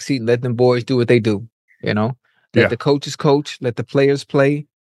a back seat and let them boys do what they do. You know, let the coaches coach, let the players play,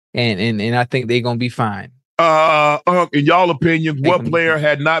 and I think they're gonna be fine. In y'all opinions, what player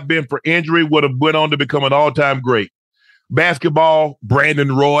had not been for injury would have went on to become an all-time great? Basketball,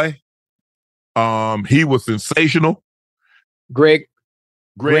 Brandon Roy. He was sensational. Greg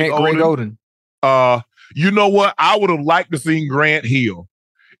Oden. You know what? I would have liked to see Grant Hill,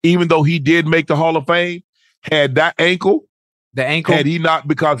 even though he did make the Hall of Fame. Had that ankle, had he not,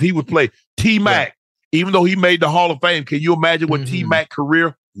 because he would play T-Mac, even though he made the Hall of Fame. Can you imagine what T-Mac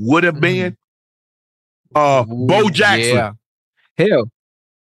career would have been? Bo Jackson. Yeah. Hell.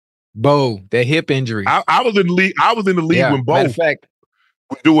 Bo, that hip injury. I was in the league. I was in the league when Bo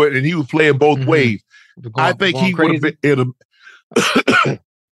would do it, and he was playing both ways. I think he would have been.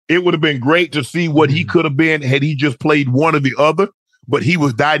 It would have been great to see what he could have been had he just played one or the other. But he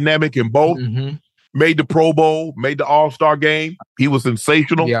was dynamic in both. Made the Pro Bowl, made the All-Star game. He was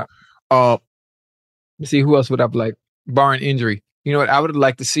sensational. Yeah. Let's see who else would have liked, barring injury. You know what? I would have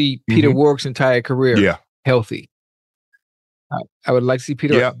liked to see Peter Warwick's entire career healthy. I would like to see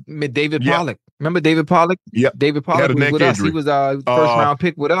Peter. David Pollock. Remember David Pollock? Yep. David Pollock was with us. He was first round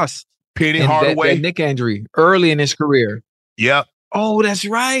pick with us. Penny Hardaway. That neck injury early in his career. Yep. Oh, that's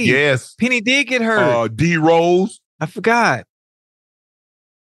right. Yes. Penny did get hurt. D Rose. I forgot.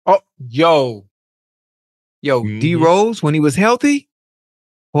 Oh, yo, D Rose when he was healthy.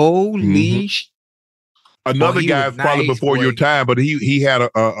 Holy Another guy probably before your time, but he had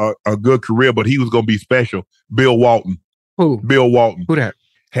a good career, but he was going to be special. Bill Walton. Who? Bill Walton. Who that?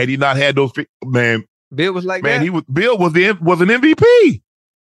 Had he not had those, man. Bill was like that? Bill was an MVP.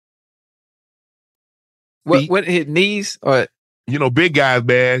 What his knees or? You know, big guys,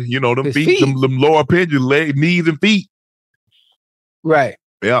 man. You know, them His feet. Them lower pigeon leg, knees and feet. Right.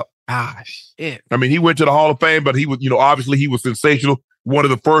 Yep. Shit. I mean, he went to the Hall of Fame, but he was, obviously he was sensational. One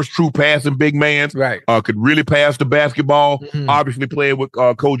of the first true passing big mans. Right. Could really pass the basketball. Obviously playing with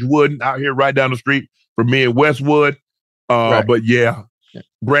Coach Wooden out here right down the street from me in Westwood. But yeah,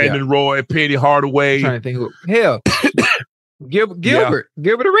 Brandon Roy, Penny Hardaway. I'm trying to think who. Hell, Gilbert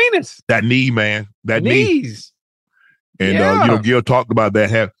Arenas. That knee, man. That knees. Knee. And Gil talked about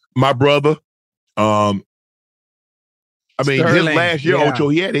that. My brother, I mean, Sterling. his last year, Ocho,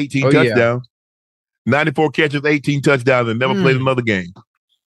 he had 18 touchdowns, 94 catches, 18 touchdowns, and never played another game.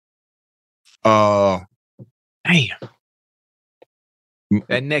 Damn.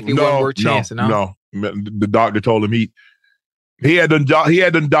 That neck, it wasn't worth chancing, no. The doctor told him he had done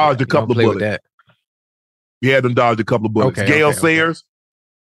dodged a couple of bullets. He had done dodged a couple of bullets. Gale Sayers.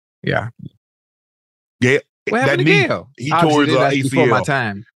 Yeah. Gale. What happened to Gale? He tore his ACL. Before my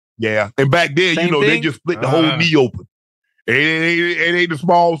time. Yeah. And back then, they just split the whole knee open. It ain't a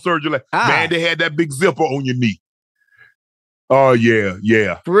small surgery. Man, they had that big zipper on your knee. Oh,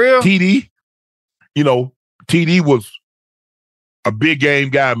 yeah. For real? TD, TD was a big game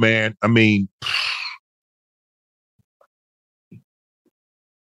guy, man. I mean,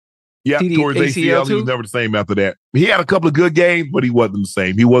 TD towards ACL, he was never the same after that. He had a couple of good games, but he wasn't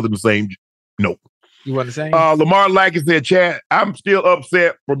the same. Nope. You wasn't the same? Lamar Lackey said, Chad, I'm still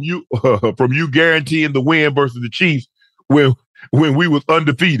upset from you guaranteeing the win versus the Chiefs when we was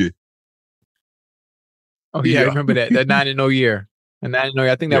undefeated. Oh, yeah. I remember that 9-0 year. The 9-0 year.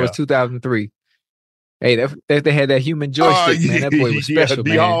 I think that was 2003. Hey, they had that human joystick, man. That boy was special,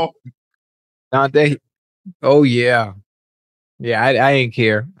 man. Oh, yeah. Yeah, I ain't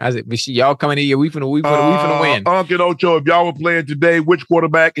care. I said, y'all coming in here, we finna win. Uncle Ocho, if y'all were playing today, which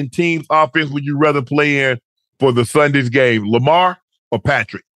quarterback and team's offense would you rather play in for the Sunday's game, Lamar or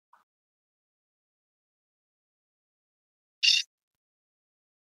Patrick?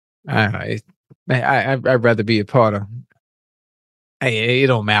 I'd rather be a part of. Hey, it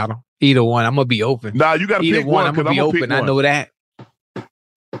don't matter. Either one, I'm gonna be open. Nah, you gotta pick one. I'm gonna be open. I know that.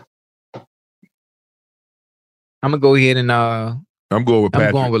 I'm gonna go ahead and I'm going with Patrick.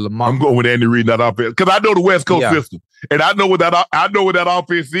 I'm going with Lamar. I'm going with Andy Reid in that offense because I know the West Coast system, and I know what that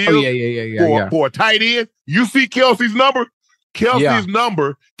offense is. Oh, yeah. For a tight end, you see Kelsey's number. Kelsey is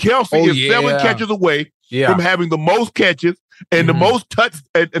 7 catches away from having the most catches and the most touch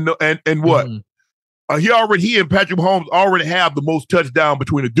and what? He and Patrick Mahomes already have the most touchdown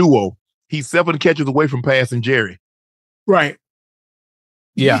between a duo. He's 7 catches away from passing Jerry. Right.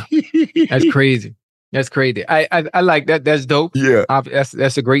 Yeah. That's crazy. That's crazy. I like that. That's dope. Yeah.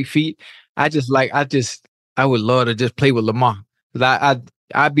 That's a great feat. I would love to just play with Lamar.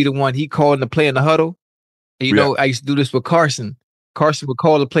 I'd be the one he called to play in the huddle. You know, I used to do this with Carson. Carson would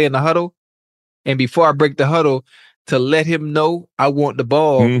call the play in the huddle. And before I break the huddle, to let him know I want the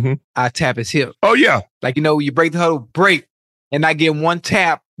ball, I tap his hip. Oh, yeah. Like, you break the huddle, break. And I get one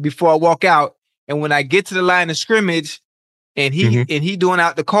tap before I walk out. And when I get to the line of scrimmage and he doing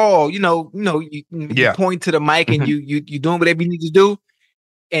out the call, you point to the mic and you doing whatever you need to do.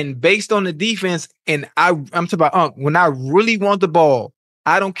 And based on the defense, and I'm talking about when I really want the ball,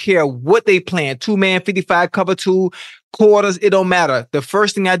 I don't care what they playing, 2-man, 55, cover 2, quarters, it don't matter. The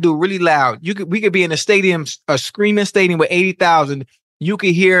first thing I do really loud, we could be in a stadium, a screaming stadium with 80,000. You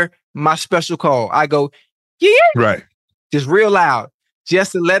could hear my special call. I go, yeah. Right. Just real loud,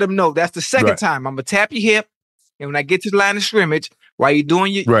 just to let them know. That's the second time. I'm gonna tap your hip. And when I get to the line of scrimmage, while you're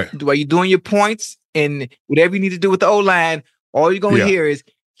doing your points and whatever you need to do with the O-line, all you're gonna hear is,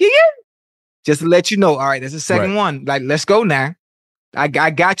 yeah. Just to let you know, all right, that's the second one. Like, let's go now. I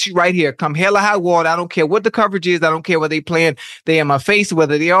got you right here. Come hell or high water. I don't care what the coverage is. I don't care whether they playing, they in my face,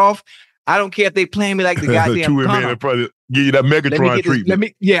 whether they off. I don't care if they playing me like the goddamn gunner. Give you that Megatron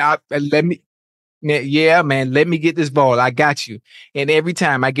treatment. Let me get this ball. I got you. And every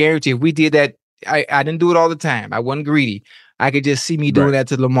time, I guarantee, if we did that, I didn't do it all the time. I wasn't greedy. I could just see me doing that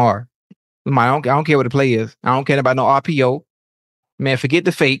to Lamar. I don't care what the play is. I don't care about no RPO. Man, forget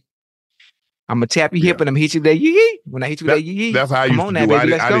the fake. I'm gonna tap your hip and I'm hit you with that yee. When I hit you with that yee, that's how I used to do. I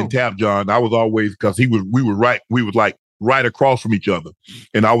didn't tap John. I was always, because we were like right across from each other,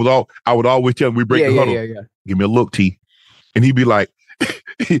 and I would always tell him, we break the huddle. Give me a look, T, and he'd be like,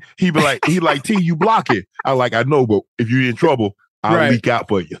 T, you block it. I like, I know, but if you're in trouble, I'll leak out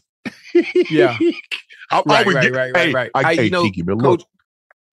for you. Yeah, right. Hey, give me a look.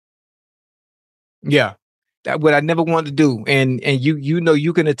 Yeah, that's what I never wanted to do, and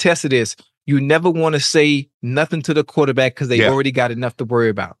you can attest to this. You never want to say nothing to the quarterback because they already got enough to worry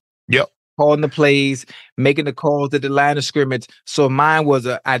about. Yep. Calling the plays, making the calls at the line of scrimmage. So mine was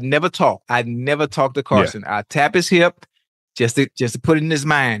I'd never talk. I'd never talk to Carson. I tap his hip just to put it in his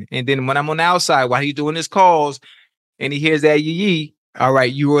mind. And then when I'm on the outside while he's doing his calls and he hears that yee, all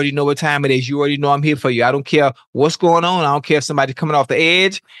right, you already know what time it is. You already know I'm here for you. I don't care what's going on. I don't care if somebody's coming off the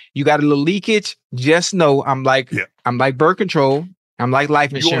edge. You got a little leakage. Just know I'm like birth control. I'm like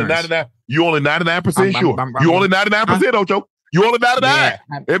life insurance. You only 99% sure. You only 99%, Ocho. You only 99.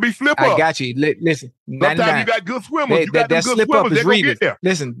 It be slip up. I got you. Listen, sometimes you got good swimmers. That slip up is Revis.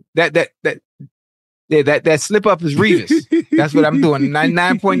 Listen, that slip up is Revis. That's what I'm doing.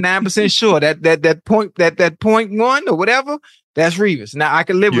 99.9% sure. That point 0.1 or whatever, that's Revis. Now I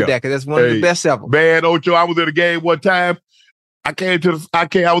can live with that because that's one of the best ever. Man, Ocho, I was in a game one time. I came back to the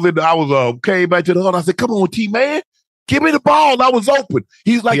huddle. I said, "Come on, T man, give me the ball." I was open.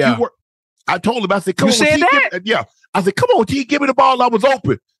 He's like, "You were." I told him, I said, "Come on, said T, that? I said, "Come on, T, give me the ball." I was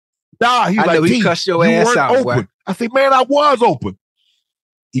open. Nah, he's like, "T, you weren't open." Boy. I said, "Man, I was open."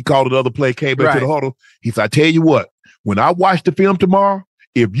 He called another play, came back to the huddle. He said, "I tell you what, when I watch the film tomorrow,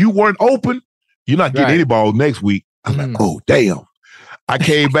 if you weren't open, you're not getting any ball next week." I'm like, "Oh, damn." I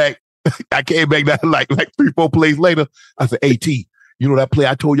came back that like 3-4 plays later. I said, "Hey, T, you know that play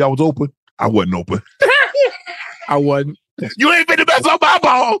I told you I was open? I wasn't open." I wasn't. You ain't finna mess up my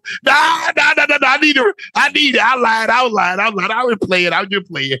ball. Nah. I need it. I lied. I was playing. I was just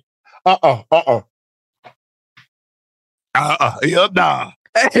playing. Yeah, nah.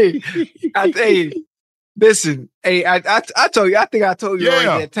 Hey, listen. Hey, I told you. I think I told you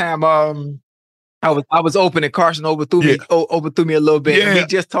already that time. I was open and Carson overthrew me a little bit. Yeah. And we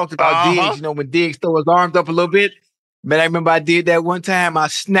just talked about Diggs. When Diggs threw his arms up a little bit. Man, I remember I did that one time. I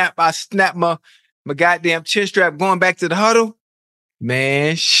snapped my goddamn chin strap going back to the huddle.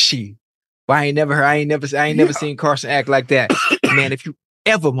 Man, well, I ain't never seen Carson act like that. Man, if you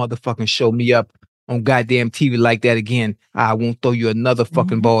ever motherfucking show me up on goddamn TV like that again, I won't throw you another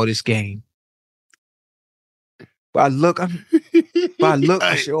fucking ball this game. But I look, I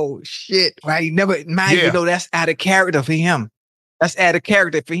say, oh shit. I never mind, you know, that's out of character for him. But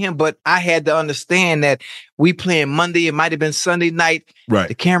I had to understand that we playing Monday, it might have been Sunday night. Right.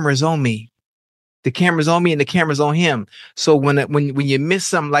 The camera's on me. The camera's on me and the camera's on him. So when you miss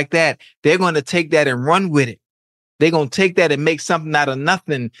something like that, they're going to take that and run with it. They're going to take that and make something out of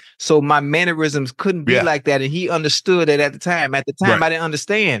nothing. So my mannerisms couldn't be like that. And he understood it at the time. At the time, I didn't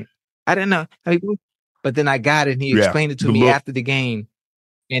understand. I didn't know. But then I got it and he explained it to me after the game.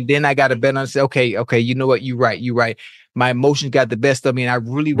 And then I got a better understanding. Okay, you know what? You're right. My emotions got the best of me, and I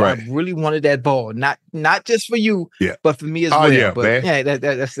really wanted that ball. Not just for you, but for me as well. Yeah, but man.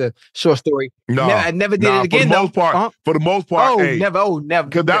 That's a short story. No, I never did it again. For the most part, never.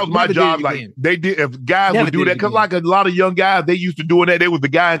 Because that was my job. Like they did, if guys would do that, because like a lot of young guys, they used to doing that. They was the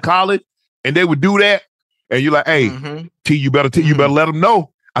guy in college, and they would do that. and you're like, hey, T, you better let him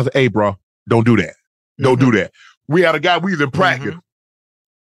know. I said, hey, bro, don't do that. Don't do that. We had a guy, we was in practice,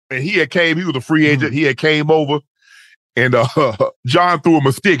 and he was a free agent. He had came over, and John threw him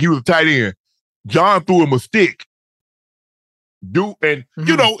a stick. He was a tight end. John threw him a stick. Dude, and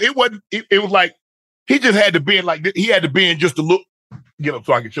you know, it was like, he just had to bend like this. He had to bend just to look, get up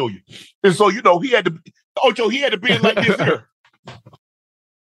so I can show you. And so, you know, he had to bend like this here.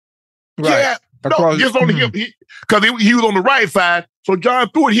 Right. Yeah. No, just on him. Because he was on the right side. So John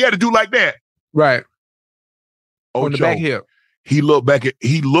threw it, he had to do like that. Right. Ocho, on the back hip. He looked back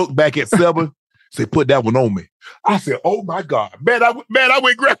at Seven, said, put that one on me. I said, oh my God. Man, I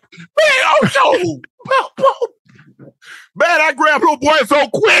went grab. Man, Ocho! Man, I grabbed little boy so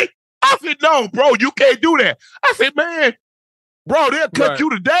quick. I said, no, bro, you can't do that. I said, man, bro, they'll cut you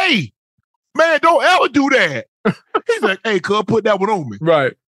today. Man, don't ever do that. He's like, hey, cuz, put that one on me.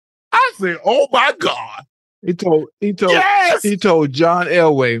 Right. I said, oh my God. He told John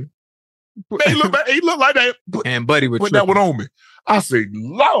Elway. He looked like that. And Buddy would put that one on me. I said,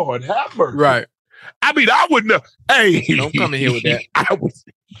 Lord have mercy. Right. I mean, I wouldn't have. Hey. Don't come in here with that.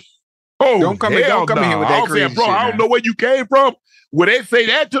 Don't come in here with that crazy saying, bro, shit, I don't know where you came from. Would they say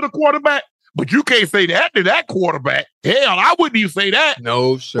that to the quarterback? But you can't say that to that quarterback. Hell, I wouldn't even say that.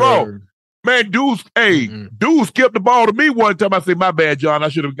 No, sir. Bro, man, dude skipped the ball to me one time. I said, my bad, John. I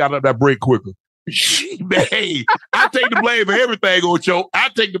should have got up that break quicker. Man, hey, I take the blame for everything, Ocho. I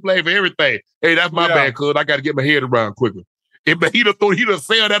take the blame for everything. Hey, that's my bad, cuz. I got to get my head around quicker. If he done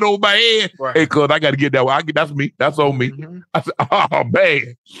sailed that over my head, hey, cuz, I got to get that one. That's me. That's on me. I said, oh,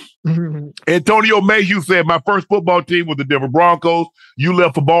 man. Antonio Mayhew said, my first football team was the Denver Broncos. You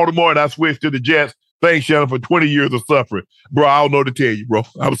left for Baltimore, and I switched to the Jets. Thanks, Shannon, for 20 years of suffering. Bro, I don't know what to tell you, bro.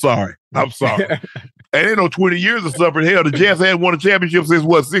 I'm sorry. And ain't no 20 years of suffering. Hell, the Jets hadn't won a championship since,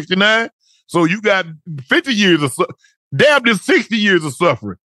 what, 69? So you got 50 years of damn near 60 years of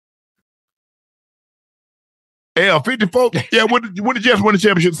suffering. Yeah, 54. Yeah, when the Jets won the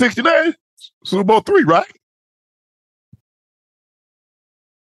championship? 69? Super Bowl 3, right?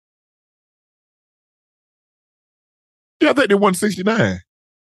 Yeah, I think they won 69.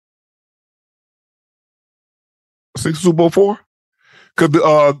 Super Bowl 4?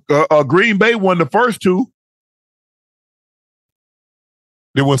 Because Green Bay won the first two.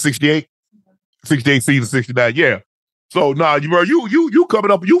 They won 68. 68 season, 69. Yeah. So you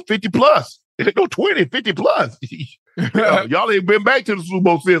coming up, you 50 plus. It go 20, 50 plus. Y'all ain't been back to the Super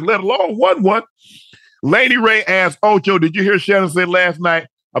Bowl since, let alone won one. Laney Ray asked Ocho, did you hear Shannon say last night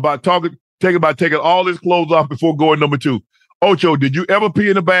about taking all his clothes off before going number 2? Ocho, did you ever pee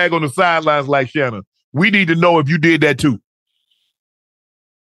in a bag on the sidelines like Shannon? We need to know if you did that too.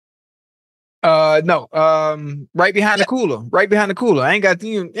 No. Right behind the cooler. Right behind the cooler. I ain't got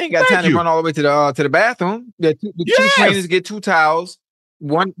time to run all the way to the bathroom. The two trainers get 2 towels.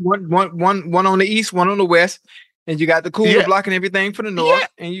 One on the east, one on the west, and you got the cooler blocking everything for the north,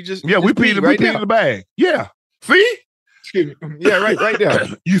 and you just we peed in the bag. Yeah. See? Excuse me. Yeah, right there.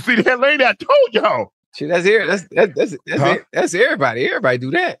 You see that lady? I told y'all. See, that's here. That's everybody. Everybody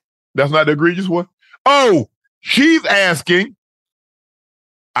do that. That's not the egregious one. Oh, she's asking.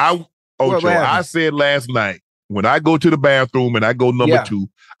 I said last night, when I go to the bathroom and I go number 2,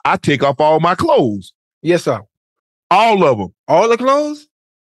 I take off all my clothes. Yes, sir. All of them. All the clothes?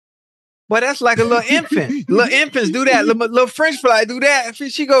 Well, that's like a little infant. Little infants do that. Little French fly do that.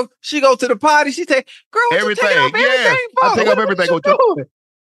 She go to the party. She take, girl, what everything. You take off everything for? I take off everything.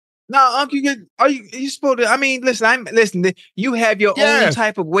 No, Uncle, you supposed to? I mean, listen. You have your own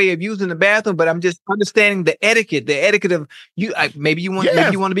type of way of using the bathroom, but I'm just understanding the etiquette of you. Maybe you want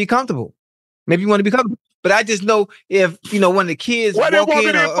to be comfortable. Maybe you want to be comfortable. But I just know if one of the kids walk in, Don't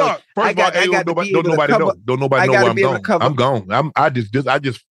nobody know where I'm gone.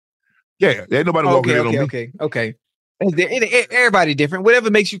 Ain't nobody walking in on me. Okay. Everybody different. Whatever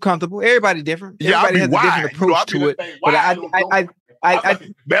makes you comfortable. Everybody different. Everybody has a different approach to it. But man,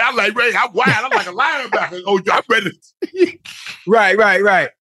 I'm like Ray. I'm wild. I'm like a linebacker. Oh, I'm ready.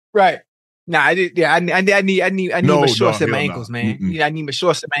 Right. Nah, I need my shorts at my ankles, man. I need my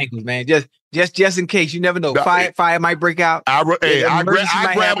shorts at my ankles, man. Just in case. You never know. Fire might break out. I grab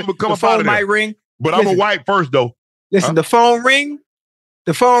them and come up out of there. Might ring. But I'm a wipe first, though. Listen, the phone ring.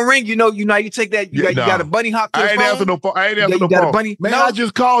 The phone ring. You know how you take that. You got a bunny hop to the phone. I ain't answering no phone. Man, I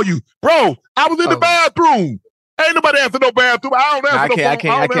just call you, bro. I was in the bathroom. Ain't nobody answer no bathroom. I don't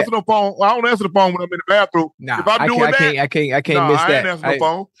answer no phone. I don't answer the phone when I'm in the bathroom. If I'm doing that, I can't miss that. I ain't answer no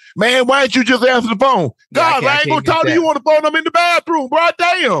phone. Man, why ain't you just answer the phone? God, I ain't gonna talk to you on the phone. I'm in the bathroom, bro.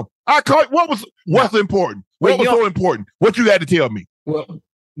 Damn. I call. What's important? What was so important? What you had to tell me? Well,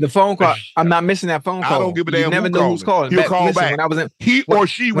 The phone call. I'm not missing that phone call. I don't give a damn. You never know who's calling. He'll call listen, back. When I was in, he or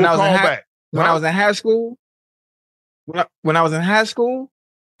she will call back. When I was in high school, when I was in high school,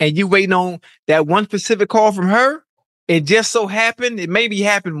 and you waiting on that one specific call from her, it just so happened. It maybe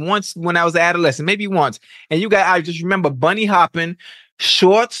happened once when I was an adolescent, maybe once. And I just remember bunny hopping,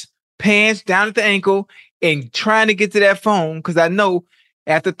 shorts, pants down at the ankle, and trying to get to that phone because I know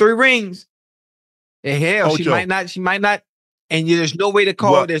after 3 rings, hell, she might not. And there's no way to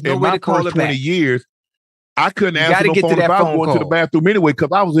call. Well, there's no way to call her 20 back. years, I couldn't answer no get phone to if that I was phone going to the call. bathroom anyway because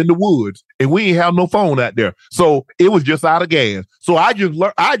I was in the woods and we ain't have no phone out there. So it was just out of gas. So I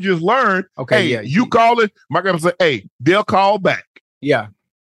just learned. Okay, hey, you call it. My grandma said, "Hey, they'll call back." Yeah.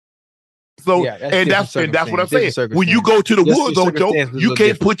 So that's what I'm saying. When you go to the woods, Ocho, you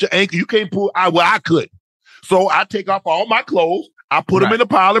can't put your ankle. You can't pull. I couldn't. So I take off all my clothes. I put them in the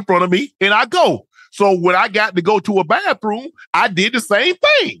pile in front of me, and I go. So when I got to go to a bathroom, I did the same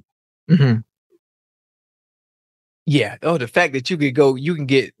thing. Mm-hmm. Yeah. Oh, the fact that you could go, you can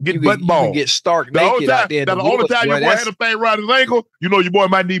get stark naked out there. The only time your boy had a thing around his ankle, you know your boy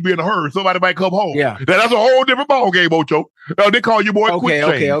might need to be in a hurry. Somebody might come home. Yeah. That's a whole different ball game, Ocho. They call your boy quick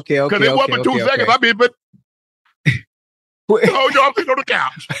change. Okay. Because it wasn't 2 seconds. I mean, but Ocho, I'm sitting on the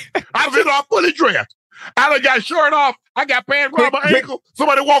couch. I'm sitting on fully dressed. I done got shirt off. I got pants around my ankle.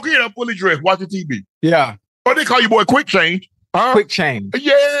 Somebody walk in, I'm fully dressed, watching TV. Yeah. Or they call your boy quick change. Quick change.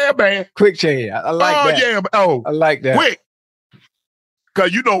 Yeah, man. Quick change. I like that. Yeah. I like that. Quick.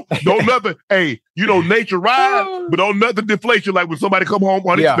 Because don't nothing, nature rise, but don't nothing deflation like when somebody come home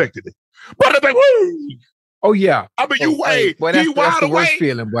unexpectedly. But it's like, woo! Oh, yeah. I mean, you wait. Boy, that's the worst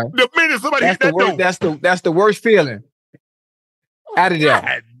feeling, boy. The minute somebody hit that door. That's the worst feeling. Out of there.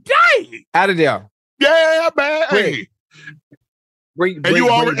 God dang. Out of there. Yeah, man. Hey. Bring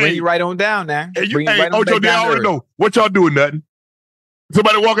you right on down now. Ocho, they already know. What y'all doing, nothing?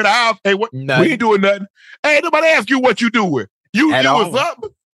 Somebody walk in the house, hey, what? Nothing. We ain't doing nothing. Hey, nobody ask you what you doing. You was up.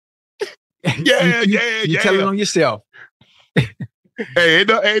 You tell it on yourself. Hey, ain't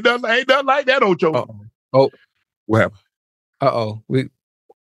nothing like that, Ocho. Oh. What happened? Uh-oh.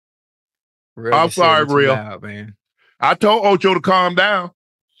 I'm sorry, Real. Loud, man. I told Ocho to calm down.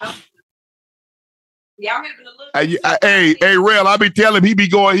 Y'all having a little hey, Real, I be telling him he be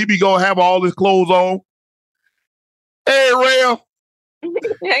going have all his clothes on. Hey, Real.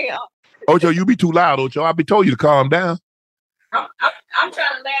 Ocho, you be too loud, Ocho. I be told you to calm down. I'm trying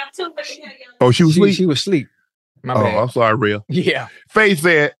to laugh too, but oh, she was asleep? She was asleep. My bad. I'm sorry, Real. Yeah. Faith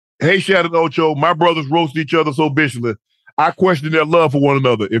said, "Hey, Shannon, Ocho, my brothers roast each other so viciously. I question their love for one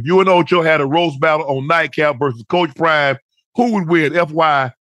another. If you and Ocho had a roast battle on Nightcap versus Coach Prime, who would win?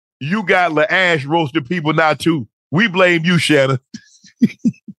 FY, you got La Ash roasting people now too. We blame you, Shannon."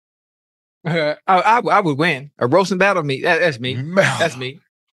 I would win. A roasting battle me. That's me. That's me.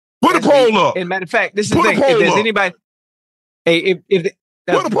 Put a poll up. And matter of fact, this is the thing. If there's anybody, hey, if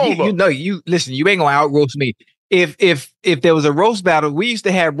put a poll up. You listen. You ain't gonna out roast me. If there was a roast battle, we used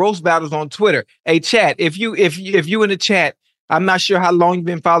to have roast battles on Twitter. Hey, chat. If you in the chat, I'm not sure how long you've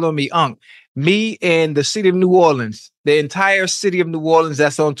been following me, Unc. Me and the city of New Orleans, the entire city of New Orleans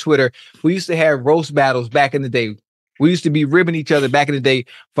that's on Twitter, we used to have roast battles back in the day. We used to be ribbing each other back in the day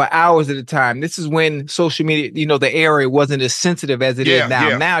for hours at a time. This is when social media, the era wasn't as sensitive as it is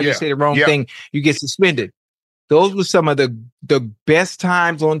now. Now you say the wrong thing, you get suspended. Those were some of the best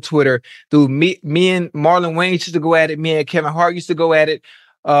times on Twitter. Dude, me and Marlon Wayne used to go at it. Me and Kevin Hart used to go at it.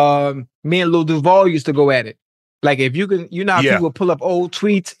 Me and Lil Duval used to go at it. Like if you can, people pull up old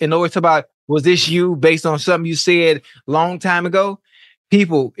tweets and always talk about, was this you based on something you said a long time ago?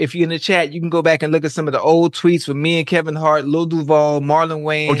 People, if you're in the chat, you can go back and look at some of the old tweets from me and Kevin Hart, Lil Duval, Marlon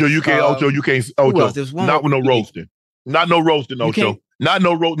Wayne. Ocho, you can't. Not with no roasting. Not no roasting, Ocho. Not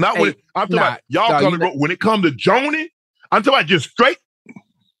no roast. Not when I'm talking about y'all when it comes to Joni. I'm talking about just straight.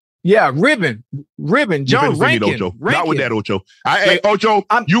 Yeah, ribbon, John Rankin. Not with that, Ocho. Hey, Ocho,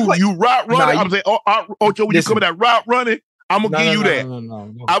 you route running. I'm saying, Ocho, when you come at that route running, I'm gonna give you that.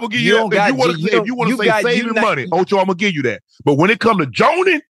 No. I will give you that. If you want to say saving money, Ocho, I'm gonna give you that. But when it comes to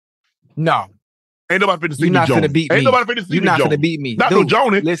Joni, no. Ain't nobody finna see me. Ain't nobody finna see me. You're not finna beat me. Not no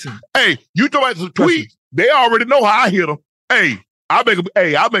Joni. Listen. Hey, you talking about some tweets? They already know how I hit them. Hey, I'll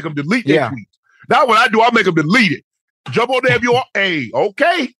make them delete their tweets. That's what I do. I make them delete it. Jump on there if you want. Hey,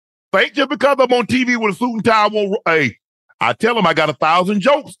 okay. Ain't just because I'm on TV with a suit and tie. I tell them I got 1,000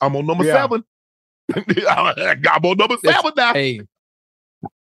 jokes. I'm on number 7. I'm on number 7 now. Hey,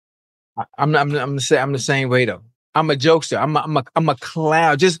 I'm the same way though. I'm a jokester. I'm a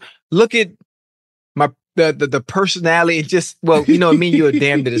clown. Just look at the personality. It just me and you are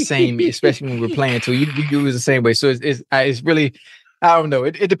damn to the same, especially when we're playing too. You was the same way. So it's really I don't know.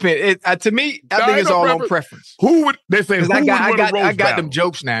 It depends. To me, I think it's all on preference. Who would they say? Who I got battle? them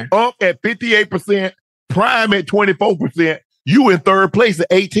jokes now. Up at 58%, Prime at 24%. You in third place at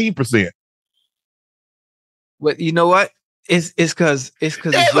 18%. But you know what? It's because it's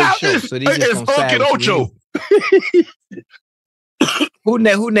your show. So they just gonna side with Ocho.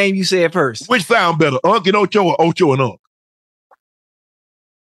 Who name you said first? Which sound better, Unc and Ocho or Ocho and Unc?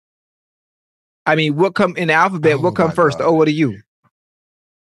 I mean, what come in the alphabet? What come first, the O or the U?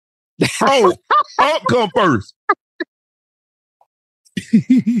 Oh, Unc come first.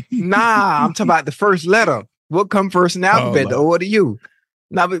 Nah, I'm talking about the first letter. What come first in the alphabet, the O or the U?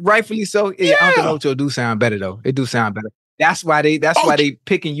 Now, but rightfully so. Yeah, Unc and Ocho do sound better though. It do sound better. That's why they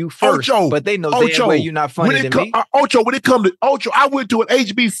picking you first. Ocho, but they know damn well you're not funny than me. Ocho, when it come to Ocho, I went to an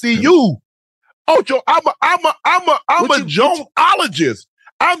HBCU. Ocho, I'm a Joneologist.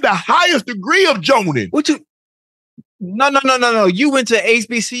 I'm the highest degree of Joning. No. You went to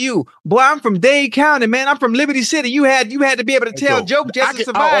HBCU. Boy, I'm from Dade County, man. I'm from Liberty City. You had to be able to tell jokes just to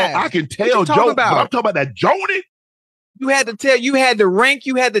survive. I can tell jokes, but I'm talking about that Joning. You had to tell, you had the rank,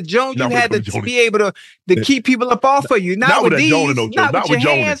 you had the Jones, you had to be able to keep people up off of you. Not with these, not with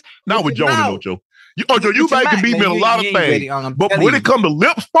Joning. Not with Joning, Ocho. Ocho, you might can beat me in a lot of things. But when it comes to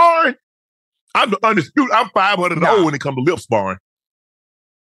lip sparring, I'm the undisputed. I'm 500 when it comes to lip sparring.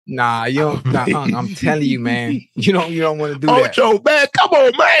 Nah, you don't. I'm telling you, man. You don't want to do that. Ocho, man, come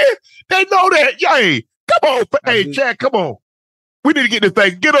on, man. They know that. Yay. Come on. Hey, Chad, come on. We need to get this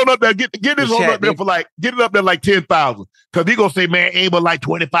thing. Get on up there. Get this on up there get it up there like 10,000. Because he gonna say, man, ain't but like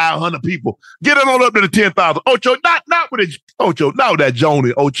 2,500 people. Get it on up there to 10,000. Ocho, not with it. Ocho, not with that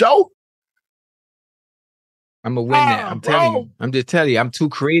Joni. Ocho. I'm gonna win that. I'm telling you. I'm just telling you. I'm too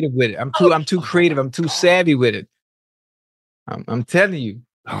creative with it. I'm too creative. I'm too savvy with it. I'm telling you.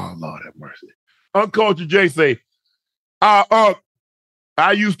 Oh, Lord have mercy. Uncultured Jay say, I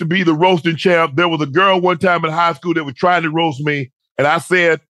used to be the roasting champ. There was a girl one time in high school that was trying to roast me. And I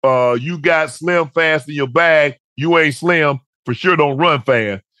said, you got slim fast in your bag. You ain't slim. For sure don't run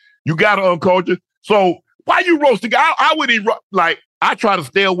fast. You got to uncultured. So why you roasting? I wouldn't even, I try to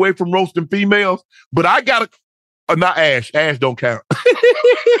stay away from roasting females, but I got to, not Ash. Ash don't count.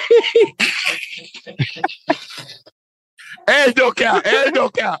 Ash don't count. Ash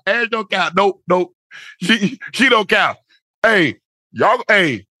don't count. Ash don't count. Nope. She don't count. Hey, y'all,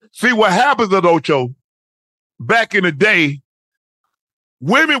 see what happens at Ocho, back in the day,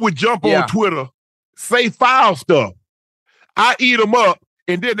 women would jump on Twitter, say foul stuff. I eat them up,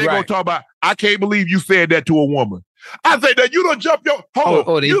 and then they're going to talk about, I can't believe you said that to a woman. I say that you done jump your,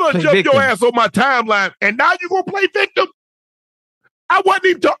 your ass on my timeline, and now you going to play victim? I wasn't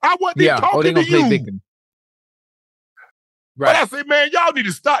even talking to you. Victim. Right. But I say, man, y'all need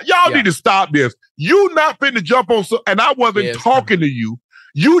to stop. Y'all need to stop this. You not finna jump on, and I wasn't talking to you.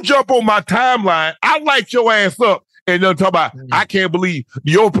 You jump on my timeline. I light your ass up, and then talk about, I can't believe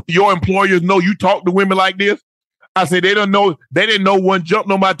your employers know you talk to women like this. I said, they didn't know one jumped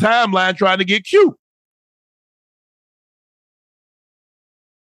on my timeline trying to get cute.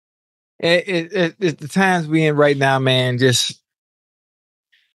 It's the times we in right now, man. Just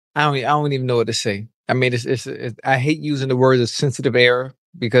I don't even know what to say. I mean, it's I hate using the word "a sensitive era"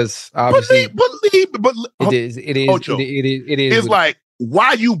 because obviously, it is. Ocho, it is. It's like,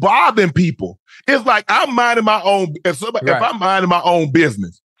 why you bothering people? It's like I'm minding my own. If I'm minding my own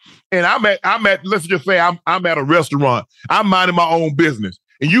business, and I'm at. Let's just say I'm at a restaurant. I'm minding my own business,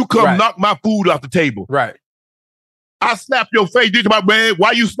 and you come knock my food off the table. Right. I slap your face. You my man.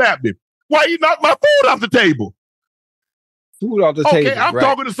 Why you slapped him? Why you knock my food off the table? Food off the table. Okay, I'm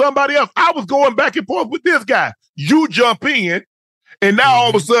talking to somebody else. I was going back and forth with this guy. You jump in, and now all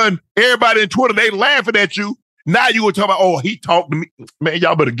of a sudden, everybody in Twitter, they laughing at you. Now you were talking about, oh, he talked to me. Man,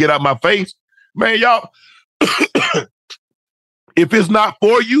 y'all better get out my face. Man, y'all, if it's not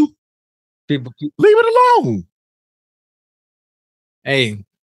for you, leave it alone. Hey,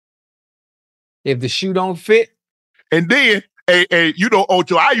 if the shoe don't fit. And then, you know,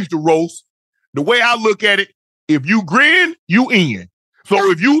 Ocho, I used to roast. The way I look at it, if you grin, you in.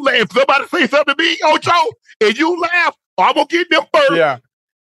 So if you laugh, if somebody say something to me, Ocho, and you laugh, I'm going to get them first. Yeah.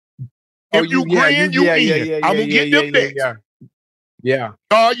 If you grin, you in. I'm going to get them next. Yeah.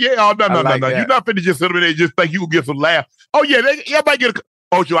 Oh, yeah. Oh, no. You're not finna just sit over there and just think you will get some laugh. Oh, yeah. Everybody get a...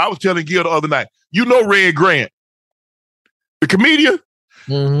 Ocho, I was telling Gil the other night, you know Red Grant, the comedian?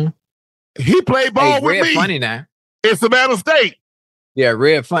 Mm-hmm. He played ball with Red me. Funny now. In Savannah State. Yeah,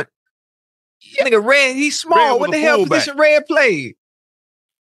 Red Funny. Nigga, Red, he's small. What the hell position Red played?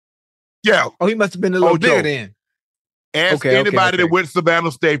 Yeah. Oh, he must have been a little bigger then. Ask anybody that went to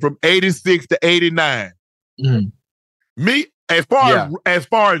Savannah State from 86 to 89. Mm. Me, As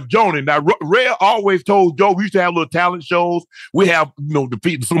far as Joni, now Red always told Joe, we used to have little talent shows. We have,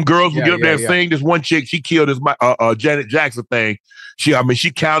 some girls would get up there and sing. This one chick, she killed this Janet Jackson thing.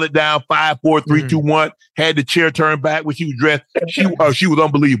 She counted down 5, 4, 3, 2, 1, had the chair turned back when she was dressed. She was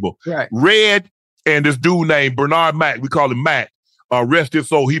unbelievable. Right. Red and this dude named Bernard Mack, we call him Mack, rest his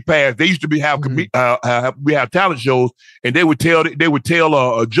soul, he passed. They used to we have talent shows, and they would tell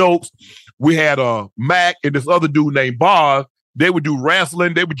jokes. We had Mac and this other dude named Boz. They would do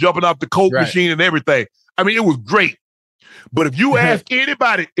wrestling. They were jumping off the Coke machine and everything. I mean, it was great. But if you ask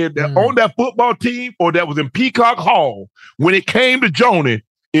anybody on that football team or that was in Peacock Hall, when it came to Joni,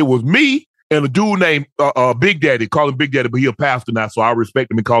 it was me and a dude named Big Daddy. Call him Big Daddy, but he's a pastor now, so I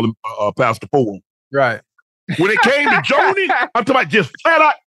respect him and call him Pastor Ford. Right. When it came to Joni, I'm talking about just flat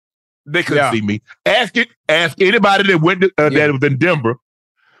out, they couldn't see me. Ask anybody that went that was in Denver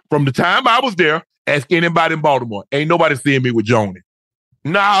from the time I was there. Ask anybody in Baltimore. Ain't nobody seeing me with Joni.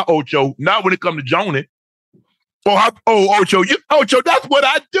 Nah, Ocho. Not when it come to Joni. Ocho, Ocho, that's what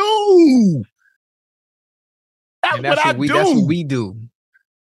I do. That's what we do.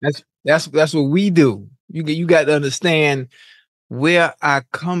 That's what we do. You got to understand where I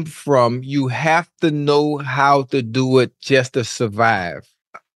come from. You have to know how to do it just to survive.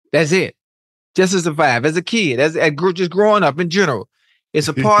 That's it. Just to survive. As a kid, just growing up in general. It's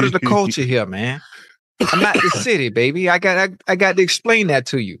a part of the culture here, man. I'm not the city, baby. I got to explain that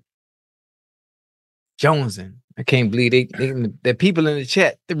to you. Jonesing. I can't believe the people in the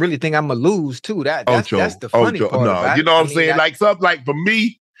chat, they really think I'm gonna lose too. That's the funny part. No, you know what I'm saying? Like something like for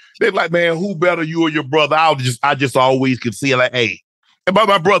me, they're like, man, who better, you or your brother? I just always can see like, hey, and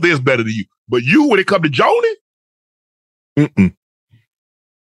my brother is better than you. But you, when it comes to Joni,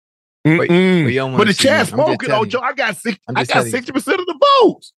 But the chat smoking, Ocho. I got 60% of the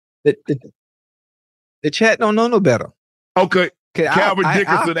votes. The chat don't know no better. Okay. Calvin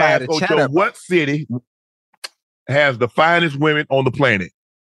Dickerson asked Ocho, what city has the finest women on the planet?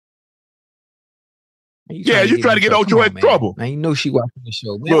 You trying to get Ocho in trouble. Man, you know she watching the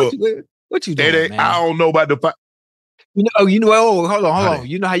show. Man, what you doing, man? I don't know about the hold on.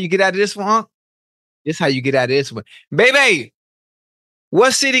 You know how you get out of this one, huh? This how you get out of this one. Baby,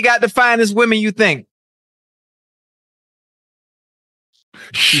 what city got the finest women, you think?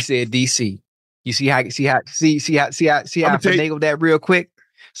 She said DC. You see how I finagled that real quick?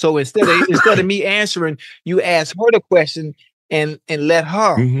 So instead of me answering, you ask her the question and let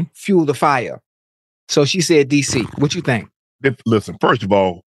her fuel the fire. So she said DC. What you think? Listen, first of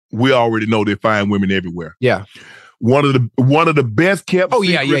all, we already know they find women everywhere. Yeah. One of the best kept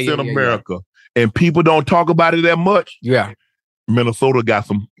secrets in America. And people don't talk about it that much. Yeah. Minnesota got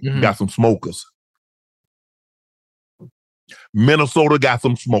some smokers. Minnesota got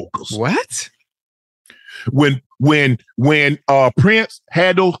some smokers. What? When Prince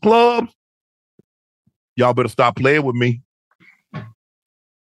had those clubs, y'all better stop playing with me.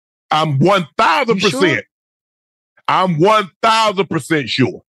 I'm 1,000%. Sure? I'm 1,000%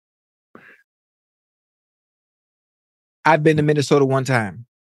 sure. I've been to Minnesota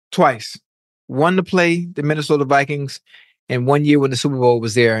twice. One to play the Minnesota Vikings, and 1 year when the Super Bowl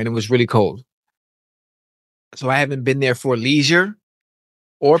was there, and it was really cold. So I haven't been there for leisure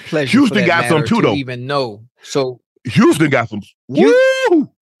or pleasure. Houston got some too, though. Even know. So Houston got some.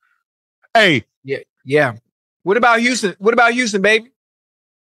 Woo! Hey, yeah. What about Houston? What about Houston, baby?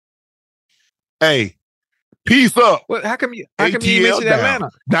 Hey, peace up. How come you mentioned Atlanta?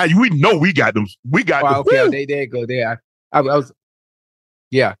 Now we know we got them. We got them. Okay, there you go. There, I was.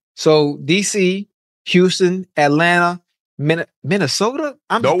 Yeah. So DC, Houston, Atlanta, Minnesota.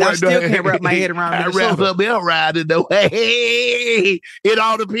 I still can't wrap my head around Minnesota. Hey, it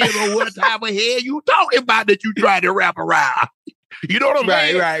all depends on what type of head you talking about that you trying to wrap around. You know what I'm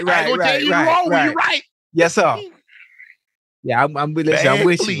saying? Right. I'm gonna tell you wrong when you're right. Yes, sir. Yeah, I'm with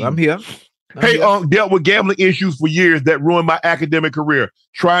you. I'm here. Dealt with gambling issues for years that ruined my academic career.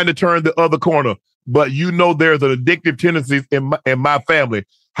 Trying to turn the other corner, but there's an addictive tendency in my family.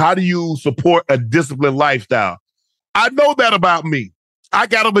 How do you support a disciplined lifestyle? I know that about me. I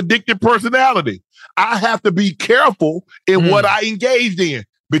got an addictive personality. I have to be careful in what I engaged in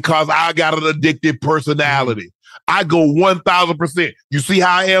because I got an addictive personality. I go 1,000%. You see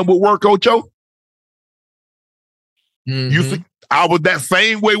how I am with work, Ocho? You see, I was that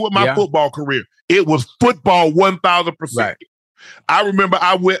same way with my football career. It was football 1,000%. Right. I remember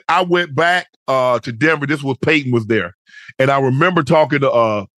I went back to Denver. This was Peyton was there. And I remember talking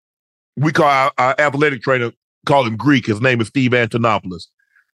to we call our athletic trainer, call him Greek. His name is Steve Antonopoulos.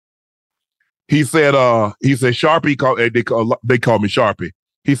 He said Sharpie, they call me Sharpie.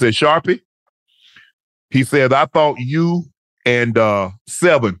 He said, Sharpie, he said, I thought you and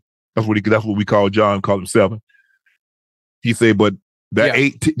 7. That's what we call John. Call him 7. He said, but that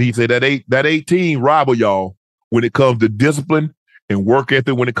 18. He said that 18 rival y'all when it comes to discipline and work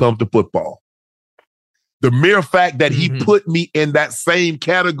ethic. When it comes to football, the mere fact that he put me in that same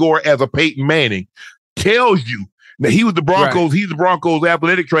category as a Peyton Manning tells you that he was the Broncos. Right. He's the Broncos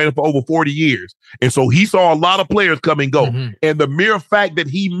athletic trainer for over 40 years, and so he saw a lot of players come and go. And the mere fact that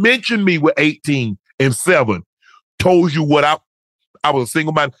he mentioned me with 18 and 7 told you what I was a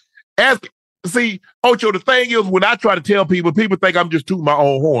single man. See, Ocho, the thing is, when I try to tell people think I'm just tooting my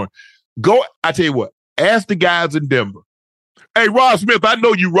own horn. I tell you what, ask the guys in Denver. Hey, Rod Smith, I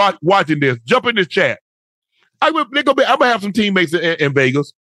know you watching this. Jump in this chat. I'm going to have some teammates in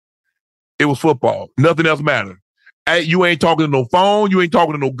Vegas. It was football. Nothing else mattered. Hey, you ain't talking to no phone. You ain't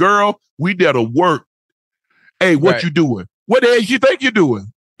talking to no girl. We there to work. Hey, what you doing? What the hell you think you're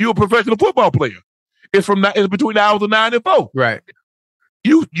doing? You're a professional football player. It's between the hours of 9 and 4. Right.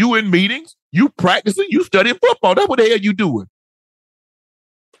 You in meetings, you practicing, you studying football. That's what the hell you doing.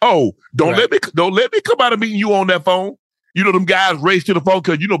 Oh, don't let me come out of meeting you on that phone. You know, them guys race to the phone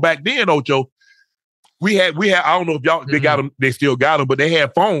because back then, Ocho, we had I don't know if y'all they got them, they still got them, but they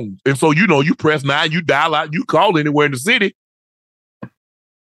had phones. And so you press 9, you dial out, you call anywhere in the city.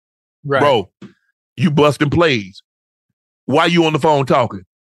 Right. Bro, you busting plays. Why you on the phone talking?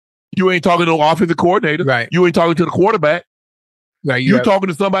 You ain't talking to no offensive coordinator. Right. You ain't talking to the quarterback. Right, you're talking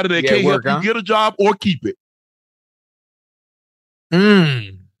to somebody that can't help you get a job or keep it.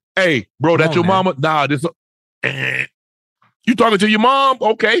 Hey, bro, that's your mama? Nah, you talking to your mom?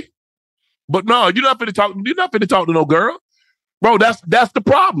 Okay. But no, you're not finna talk to no girl. Bro, that's the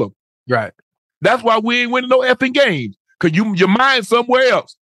problem. Right. That's why we ain't winning no effing games. Cause your mind somewhere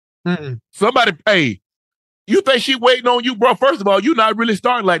else. Somebody, hey, you think she waiting on you, bro? First of all, you're not really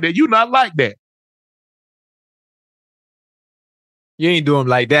starting like that. You're not like that. You ain't doing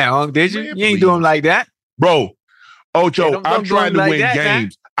like that, huh? Did you? Man, you ain't doing like that. Bro, Ocho, I'm trying to win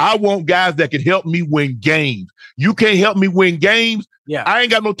games. I want guys that can help me win games. You can't help me win games. Yeah. I ain't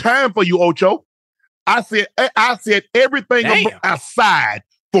got no time for you, Ocho. I said everything aside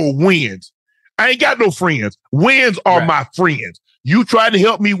for wins. I ain't got no friends. Wins are my friends. You trying to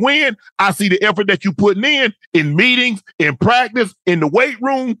help me win. I see the effort that you putting in meetings, in practice, in the weight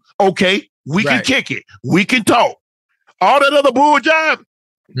room. Okay, we can kick it. We can talk. All that other bull jive,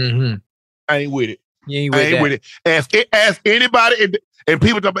 I ain't with it. You ain't with it. Ask anybody, and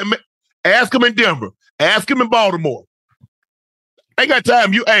people talk. Ask them in Denver. Ask them in Baltimore. I ain't got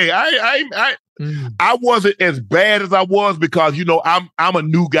time. I wasn't as bad as I was because I'm a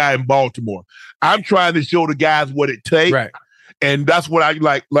new guy in Baltimore. I'm trying to show the guys what it takes, and that's what I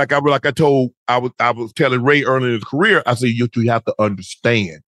like. I was telling Ray early in his career. I said you have to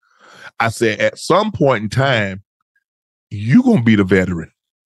understand. I said at some point in time, you're going to be the veteran.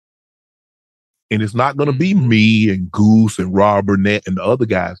 And it's not going to be me and Goose and Rob Burnett and the other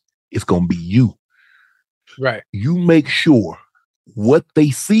guys. It's going to be you. Right. You make sure what they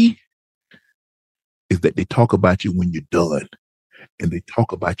see is that they talk about you when you're done. And they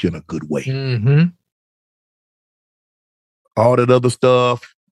talk about you in a good way. All that other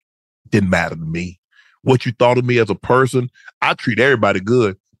stuff didn't matter to me. What you thought of me as a person, I treat everybody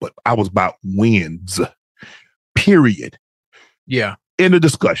good, but I was about wins. Period. Yeah. In the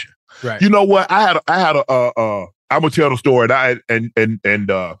discussion. Right. You know what? I had a I'm gonna tell the story.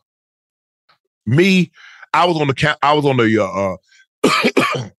 Me, I was on the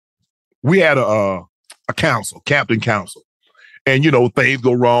we had a captain council. And things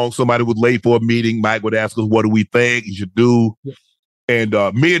go wrong. Somebody was late for a meeting. Mike would ask us, what do we think you should do? Yeah. And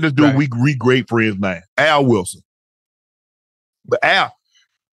me and this dude, we great friends now. Al Wilson. But Al.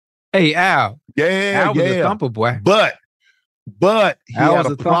 Hey, Al. Yeah, Al was a thumper, boy. But he had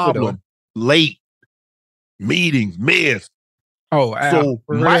a problem. Late. Meetings, missed. Oh, Al. So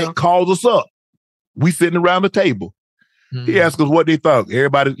Mike calls us up. We sitting around the table. He asked us what they thought.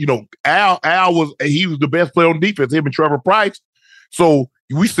 Everybody, Al was the best player on defense, him and Trevor Price. So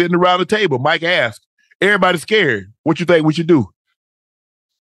we sitting around the table. Mike asked, everybody's scared. What you think we should do?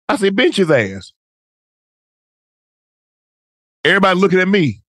 I said, bench his ass. Everybody looking at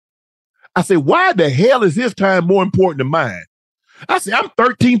me. I said, why the hell is his time more important than mine? I said, I'm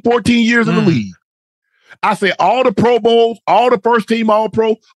 13, 14 years in the league. I said, all the Pro Bowls, all the first team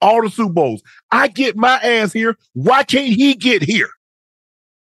All-Pro, all the Super Bowls. I get my ass here. Why can't he get here?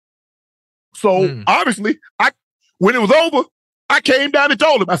 So obviously, when it was over, I came down and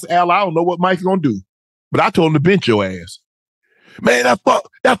told him. I said, Al, I don't know what Mike's gonna do, but I told him to bench your ass. Man, that's fucked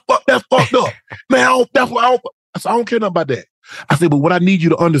up. Man, I said, I don't care nothing about that. I said, but what I need you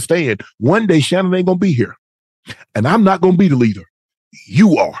to understand, one day Shannon ain't gonna be here. And I'm not going to be the leader.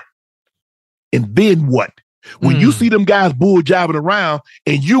 You are. And then what? When you see them guys bull jiving around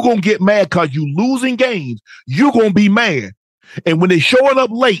and you're going to get mad because you losing games, you're going to be mad. And when they showing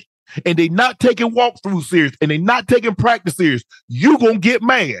up late and they not taking walkthrough serious and they not taking practice serious, you're going to get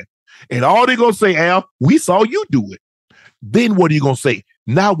mad. And all they're going to say, Al, we saw you do it. Then what are you going to say?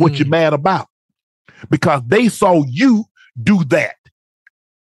 Now what you're mad about? Because they saw you do that.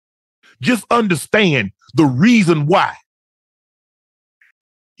 Just understand the reason why.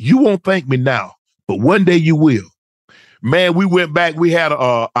 You won't thank me now, but one day you will. Man, we went back. We had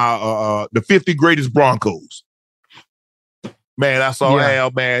the 50 greatest Broncos. Man, I saw Al,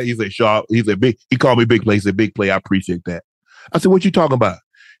 man. He said, Sharp. He said, big. He called me big play. He said, big play. I appreciate that. I said, what you talking about?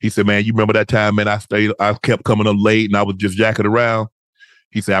 He said, man, you remember that time, man, I kept coming up late and I was just jacking around.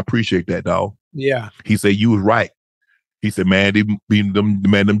 He said, I appreciate that, dog. Yeah. He said, you was right. He said, man,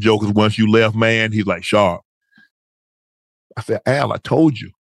 them jokers, once you left, man, he's like, Sharp. I said, Al, I told you.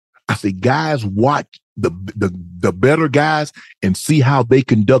 I said, guys, watch the better guys and see how they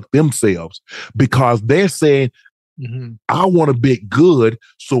conduct themselves because they're saying, I want to be good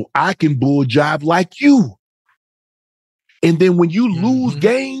so I can bull jive like you. And then when you lose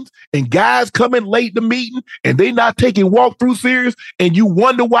games and guys come in late to meeting and they not taking walkthrough serious and you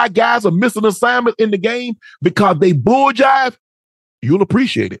wonder why guys are missing assignments in the game because they bull jive, you'll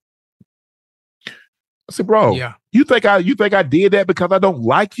appreciate it. I said, bro, you think I did that because I don't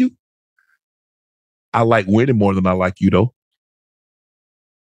like you? I like winning more than I like you, though.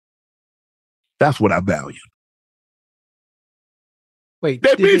 That's what I value. Wait,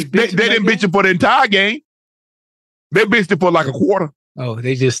 they didn't bitch you for the entire game. They bitched it for like a quarter. Oh,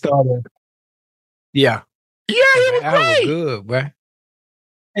 they just started. Yeah. Yeah, it was Al great. was good, bro.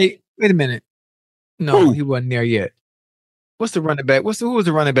 Hey, wait a minute. No, he wasn't there yet. What's the running back? Who was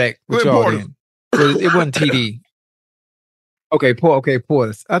the running back with y'all then? It wasn't TD. Okay,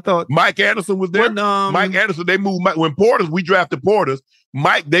 Portis. I thought Mike Anderson was there. Mike Anderson, they moved Mike. When we drafted Portis,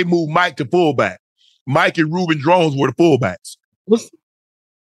 they moved Mike to fullback. Mike and Reuben Drones were the fullbacks.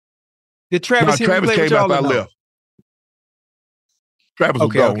 Did Travis came after I left. Travis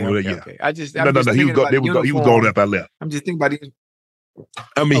was gone. Okay. He was gone after I left. I'm just thinking about it.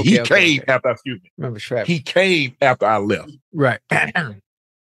 I mean, he came after. Excuse me. Remember Travis? He came after I left. Right.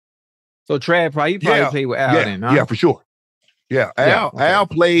 So Trav probably played with Al then, huh? Yeah, for sure. Yeah, Al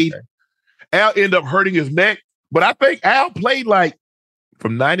played. Okay. Al ended up hurting his neck, but I think Al played like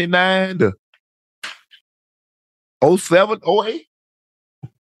from 99 to 07, 08.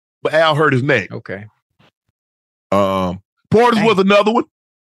 But Al hurt his neck. Okay. Portis was another one.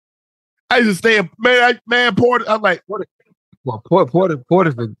 I just saying, man, Portis. I'm like, what? Well,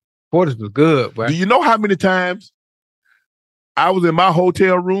 Portis was good, bro. Do you know how many times I was in my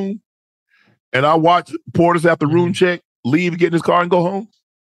hotel room and I watched Portis after room check leave, get in his car, and go home?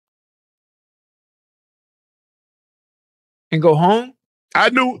 And go home? I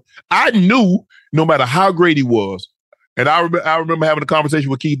knew no matter how great he was. And I remember having a conversation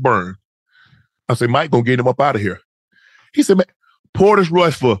with Keith Burns. I said, Mike, gonna get him up out of here. He said, man, Portis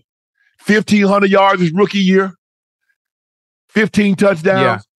rushed for 1,500 yards his rookie year, 15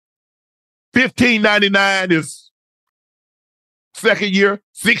 touchdowns, 1,599 his second year,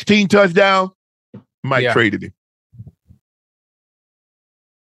 16 touchdowns. Mike traded him.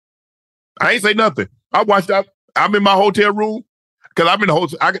 I ain't say nothing. I watched that. I'm in my hotel room because I'm in the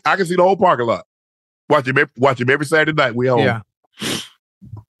hotel. I can see the whole parking lot. Watch him every Saturday night. We home. Yeah.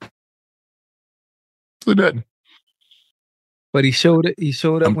 So nothing. But he showed it. He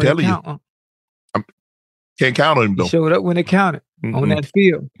showed up. I'm telling you. Can't count on him though. He showed up when it counted on that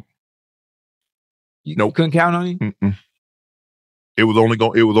field. You couldn't count on him. It was only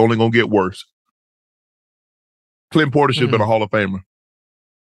gonna get worse. Clint Porter should have been a Hall of Famer.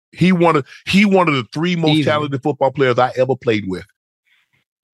 He one of the three most talented football players I ever played with.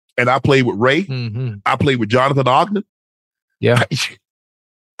 And I played with Ray. I played with Jonathan Ogden. Yeah.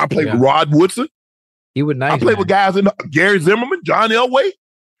 I played with Rod Woodson. He was nice. I played with guys in Gary Zimmerman, John Elway,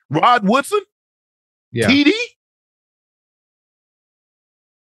 Rod Woodson, TD.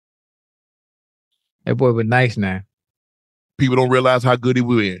 That boy was nice now. People don't realize how good he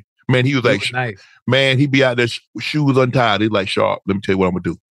was in. Man, he was like, nice. Man, he'd be out there, shoes untied. He's like, Sharp, let me tell you what I'm going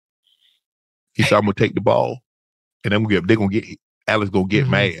to do. He said, I'm going to take the ball, and Alex going to get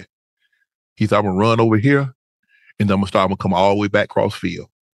mad. He said, I'm going to run over here, and then I'm going to come all the way back across field.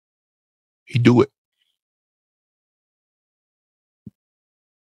 He do it.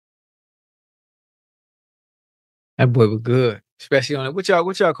 That boy was good, especially on it. What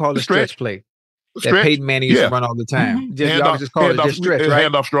y'all call the stretch play? That Peyton Manning used to run all the time. Y'all just call it just stretch,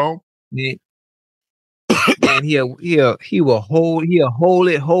 right? Handoff strong. Yeah. man, he'll hold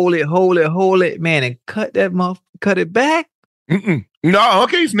it, man, and cut it back. No, I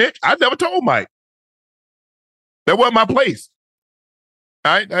can't snitch. I never told Mike. That wasn't my place.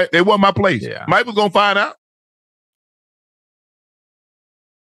 All right, it wasn't my place. Yeah. Mike was gonna find out.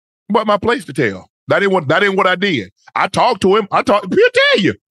 It wasn't my place to tell. That ain't what I did. I talked to him. He'll tell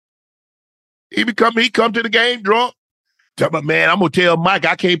you. He come to the game drunk. Tell me, man, I'm gonna tell Mike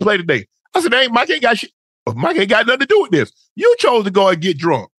I can't play today. I said, hey, Mike ain't got shit. Mike ain't got nothing to do with this. You chose to go and get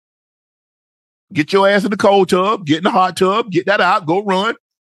drunk. Get your ass in the cold tub, get in the hot tub, get that out, go run.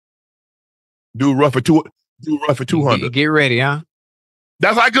 Do rough for 200. Get ready, huh?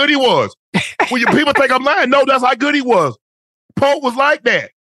 That's how good he was. When people think I'm lying, no, that's how good he was. Pope was like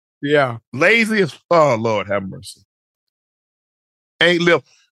that. Yeah. Lazy as, oh, Lord have mercy. Ain't lift.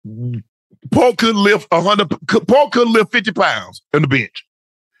 Pope could lift 100. Pope could lift 50 pounds on the bench.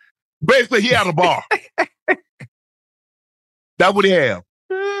 Basically, he had a bar. That's what he had.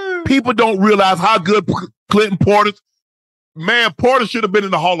 People don't realize how good Clinton Porter. Man, Porter should have been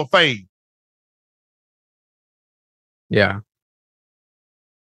in the Hall of Fame. Yeah.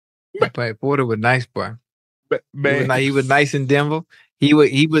 But Porter was nice, boy. Man, he was nice in Denver. He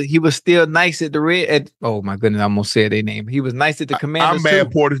was still nice at the Red. Oh my goodness, I almost said their name. He was nice at the Commanders. I'm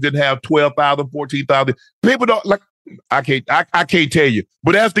mad Porter didn't have 12,000, 14,000. People don't like. I can't tell you,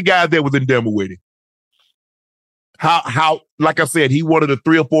 but that's the guy that was in Denver with him. How like I said, he one of the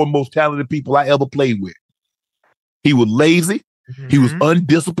 3 or 4 most talented people I ever played with. He was lazy. Mm-hmm. He was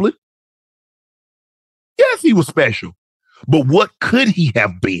undisciplined. Yes, he was special. But what could he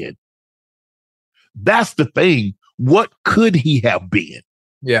have been? That's the thing. What could he have been?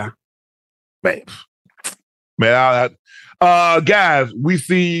 Yeah. Man, guys, we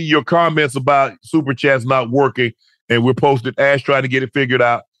see your comments about Super Chats not working, and we're posting Ash trying to get it figured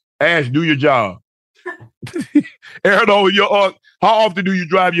out. Ash, do your job. Aaron, how often do you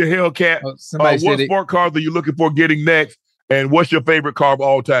drive your Hellcat? What sport cars are you looking for getting next? And what's your favorite car of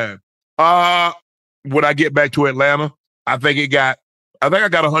all time? When I get back to Atlanta, I think I got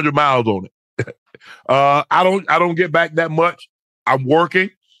 100 miles on it. I don't get back that much. I'm working.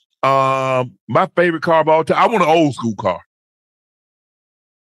 My favorite car of all time. I want an old school car.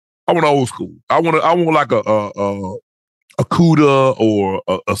 I want an old school. I want like a Cuda or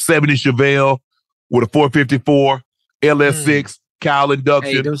a 70 Chevelle with a 454 LS6 Kyle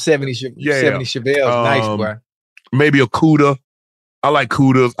induction. Hey, them 70 Chevelles, nice, boy. Maybe a Cuda. I like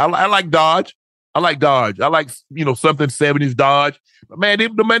Cudas. I like Dodge. I like something 70s Dodge. But man,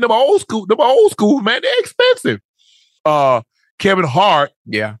 them old school, man, they're expensive. Kevin Hart,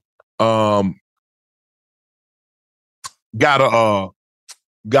 yeah. Got a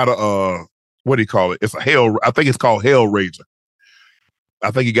what do you call it? It's I think it's called Hellraiser.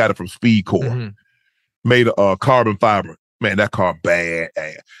 I think he got it from Speed Corps. Mm-hmm. Made a carbon fiber. Man, that car bad.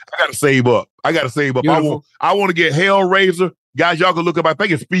 I gotta save up. Beautiful. I want to get Hellraiser. Guys, y'all can look up. I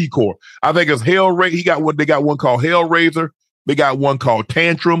think it's Speed Corps. I think it's Hellraiser. They got one called Hellraiser. They got one called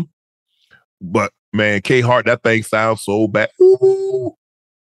Tantrum. But man, K Hart, that thing sounds so bad. Ooh.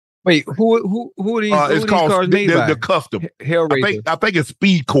 Wait, who are these? It's called cars made by? The custom. Hellraiser. I think it's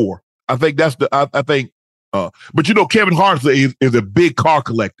Speed Corps. I think that's the. I think. But you know, Kevin Hart is a big car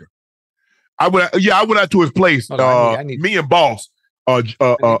collector. I went out to his place. Me and Boss,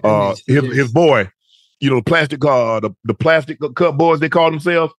 his boy, the plastic the plastic cup boys they call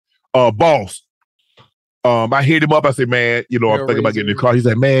themselves, Boss. I hit him up. I said, man, I'm thinking about getting the car. He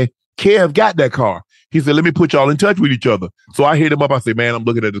said, man, Kev got that car. He said, let me put y'all in touch with each other. So I hit him up. I said, man, I'm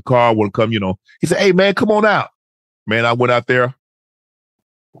looking at the car. I want to come, He said, hey, man, come on out. Man, I went out there.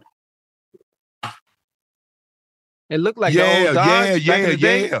 It looked like the old Dodge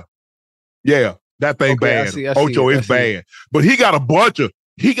Yeah. That thing bad. I see Ocho is bad. But he got a bunch. No,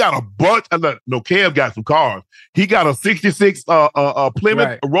 Kev got some cars. He got a 66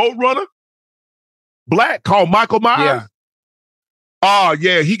 Plymouth Roadrunner, black, called Michael Myers. Yeah. Oh,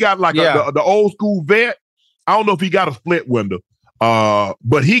 yeah. He got like the old school vet. I don't know if he got a split window.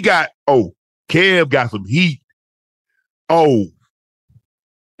 But he got, Kev got some heat. Oh.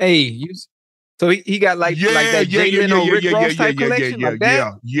 Hey, so he got like that Jalen or Rick Ross type collection? Like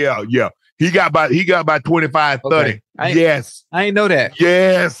that? Yeah. He got about 25, 30. Okay. Yes. I ain't know that.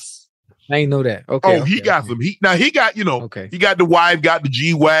 Yes. I ain't know that. Okay. He got some heat. Now he got, he got the wife, got the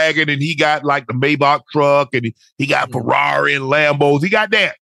G-Wagon, and he got like the Maybach truck, and he got Ferrari and Lambos. He got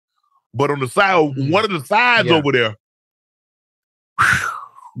that. But on the side, one of the sides over there.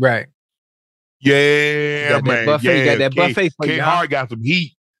 Right. Yeah, man. Buffet. You got that buffet for K Hart got some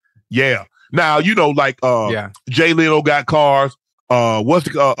heat. Yeah. Now, Jay Leno got cars.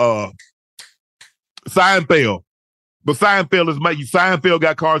 Seinfeld. But Seinfeld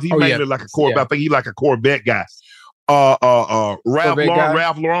got cars. He mainly like a Corvette. I think he like a Corvette guy.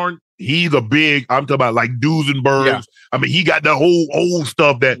 Ralph Lauren, he's a big, I'm talking about like Duesenbergs. Yeah. I mean, he got the whole old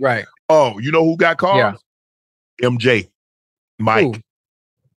stuff that, right. Oh, you know who got cars? Yeah. MJ. Mike. Ooh.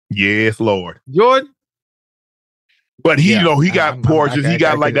 Yes, Lord. Jordan? But he got Porsches. He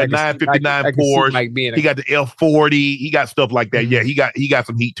got like that 959 Porsche. He got the F40. He got stuff like that. Mm-hmm. Yeah, he got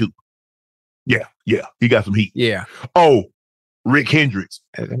some heat too. Yeah, he got some heat. Yeah. Oh, Rick Hendricks.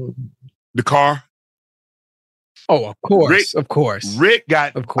 The car. Oh, of course. Of course. Rick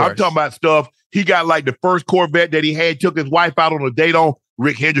got, I'm talking about stuff. He got like the first Corvette that he had, took his wife out on a date on.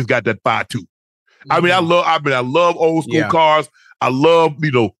 Rick Hendricks got that 5.2. Mm-hmm. I love old school cars. I love,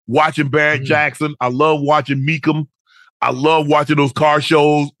 watching Barrett Jackson. I love watching Meekum. I love watching those car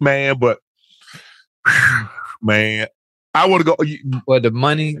shows, man. But man, I want to go. But the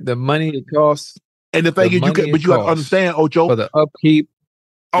money it costs. And the thing is, you got to understand, Ocho, for the upkeep.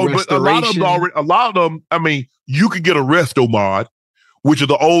 Oh, but a lot of them. I mean, you could get a resto mod, which is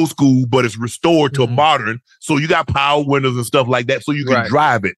the old school, but it's restored to a modern. So you got power windows and stuff like that, so you can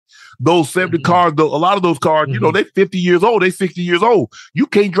drive it. Those 70 cars, a lot of those cars, they're 50 years old, they're 60 years old. You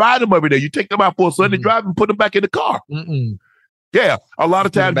can't drive them every day. You take them out for a Sunday drive and put them back in the car. Yeah, a lot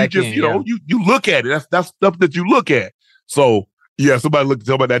of times you just, you look at it. That's stuff that you look at. So yeah, somebody looked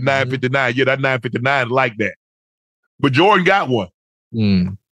about that 959. Yeah, that 959 like that. But Jordan got one. Yeah,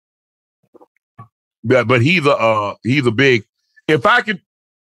 but he's a big. If I could,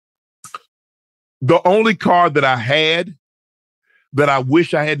 the only car that I had that I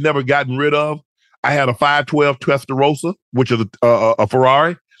wish I had never gotten rid of, I had a 512 Testarossa, which is a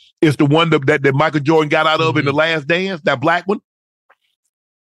Ferrari. It's the one that Michael Jordan got out of in The Last Dance, that black one.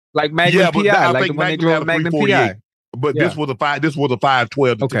 Like Magnum PI, like the one they drove Magnum PI. But this was a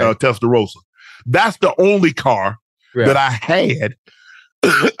 512 Testarossa. That's the only car that I had,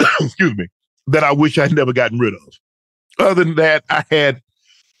 excuse me, that I wish I'd never gotten rid of. Other than that, I had,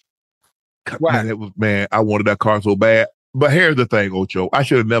 man, I wanted that car so bad. But here's the thing, Ocho, I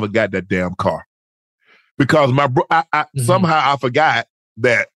should have never got that damn car because somehow I forgot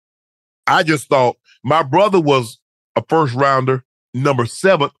that I just thought my brother was a first rounder, number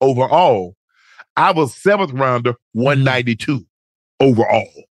 7 overall. I was 7th rounder, 192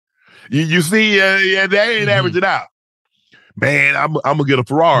 overall. You see, they ain't averaging out. Man, I'm gonna get a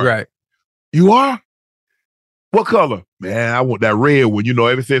Ferrari. Right. You are? What color? Man, I want that red one.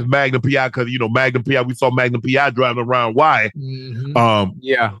 Ever since Magnum PI, because Magnum PI, we saw Magnum PI driving around Wyatt.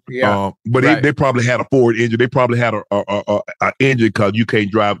 But they probably had a Ford engine. They probably had a engine because you can't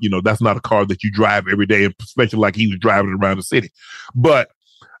drive. That's not a car that you drive every day, especially like he was driving around the city. But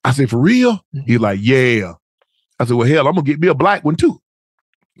I said, for real? He's like, yeah. I said, well, hell, I'm gonna get me a black one too.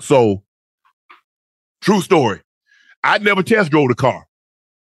 So, true story. I never test drove the car.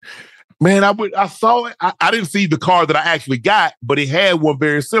 Man, I saw it. I didn't see the car that I actually got, but it had one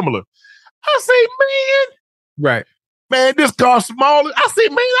very similar. I say, man, this car's smaller. I say,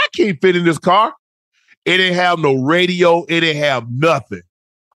 man, I can't fit in this car. It didn't have no radio. It didn't have nothing.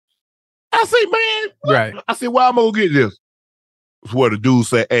 I say, man, I said, why am I gonna get this? That's where the dude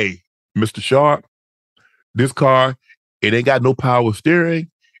said, hey, Mr. Sharp, this car, it ain't got no power steering.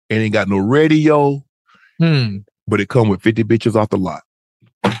 It ain't got no radio. But it come with 50 bitches off the lot.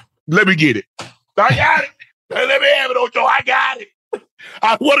 Let me get it. I got it. Let me have it, Ocho. I got it.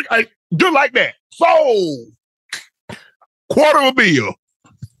 I do like that. So, $250.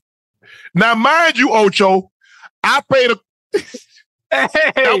 Now, mind you, Ocho, I paid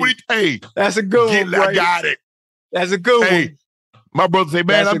Hey, that's a good one. I got it. That's a good one. My brother said,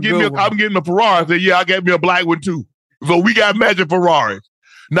 man, I'm getting a Ferrari. I said, yeah, I got me a black one too. So we got matching Ferraris.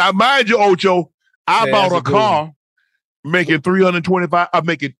 Now, mind you, Ocho, I bought a car making 325. I was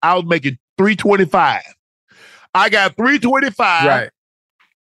making 325. I got 325. Right.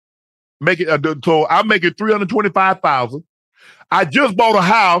 So I'm making 325,000. I just bought a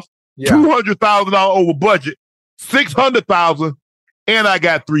house, $200,000 over budget, 600,000, and I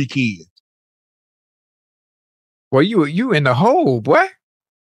got 3 kids. Well, you in the hole, boy.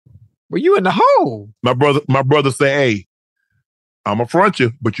 Well, you in the hole. My brother said, hey, I'm a front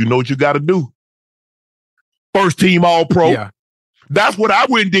you, but you know what you got to do. First team all pro. Yeah. That's what I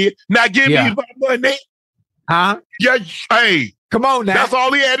went and did. Now give me my money. Huh? Yeah. Hey. Come on now. That's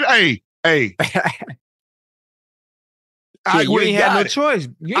all he had. Hey. You ain't had no choice.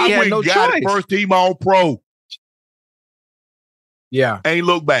 You ain't had no choice. First team all pro. Yeah. Ain't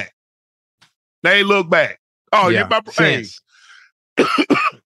look back. They ain't look back. Oh, yeah. Hey.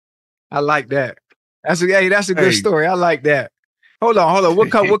 I like that. That's a good story. I like that. Hold on. What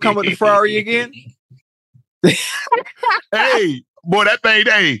come with the Ferrari again? Hey, boy, that thing,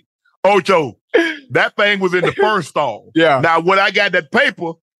 hey, Ocho, that thing was in the first stall. Yeah. Now, when I got that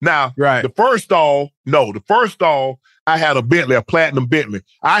paper, the first stall, I had a Bentley, a platinum Bentley.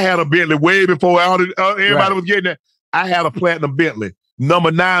 I had a Bentley way before everybody was getting it. I had a platinum Bentley,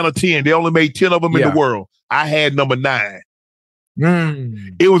 number 9 or 10. They only made 10 of them in the world. I had number 9.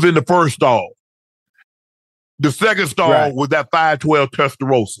 It was in the first stall. The second stall was that 512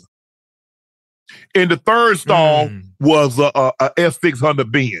 Testarossa. In the third stall was a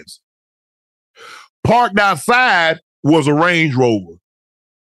S600 Benz. Parked outside was a Range Rover.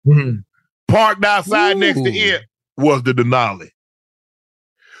 Parked outside next to it was the Denali.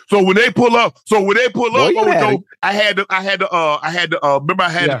 So when they pull up, Ocho, I had to remember I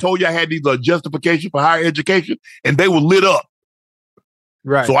had to told you I had these justification for higher education, and they were lit up.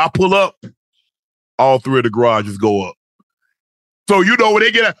 Right. So I pull up, all 3 of the garages go up. So you know when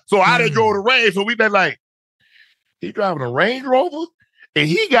they get out, so I done drove the Range, so we been like, he driving a Range Rover, and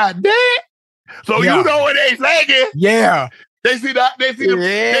he got that. So you know when they singing, they see that they see them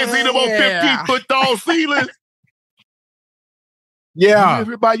on 15-foot tall ceilings. Yeah. You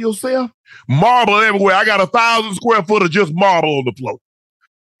live by yourself? Marble everywhere. I got 1,000 square foot of just marble on the floor.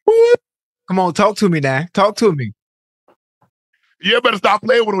 Come on, talk to me now. Talk to me. You better stop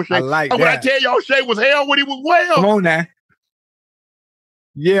playing with him, Shay. I like when I tell y'all Shay was hell when he was well. Come on now.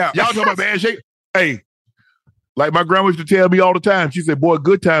 Yeah. Y'all talking about, man, Shay. Hey, like my grandma used to tell me all the time. She said, boy,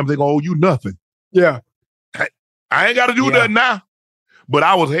 good times ain't gonna owe you nothing. Yeah. I ain't got to do nothing now. But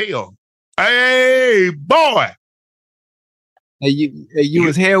I was hell. Hey, boy. Hey, you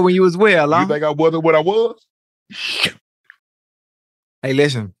was hell when you was well, huh? You think I wasn't what I was? Hey,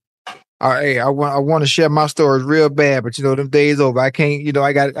 listen. I want to share my stories real bad, but them days over. I can't,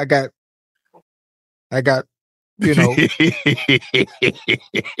 I got,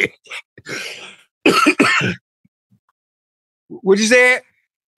 What'd you say?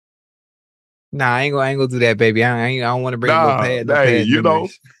 Nah, I ain't gonna do that, baby. I don't want to bring no pad. Hey, I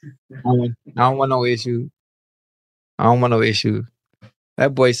don't want no issue. I don't want no issue.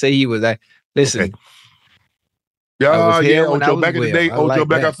 That boy say he was. Listen. Okay. Ocho, back in the day, Ocho,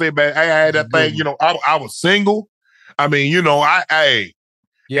 back I said, man, I had that thing, I was single. I mean, and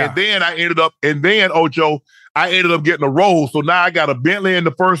then I ended up, Ocho, I ended up getting a Rolls. So now I got a Bentley in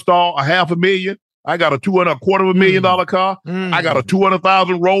the first stall, $500,000. I got a $250,000 car. I got a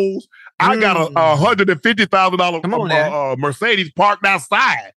 200,000 Rolls. I got a $150,000 Mercedes parked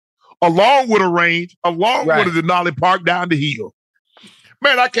outside, along with a Range, along with a Denali parked down the hill.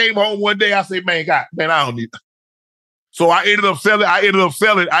 Man, I came home one day. I said, man, I don't need. So I ended up selling the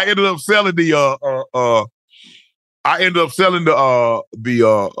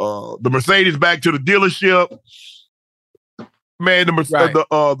Mercedes back to the dealership. Man,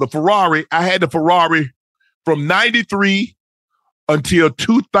 the Ferrari. I had the Ferrari from 93 until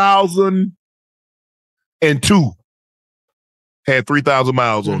 2002. Had 3,000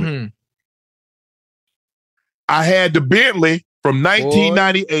 miles on it. I had the Bentley from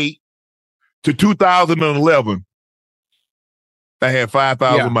 1998 to 2011. I had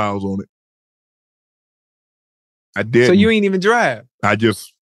 5,000 miles on it. I did. So you ain't even drive.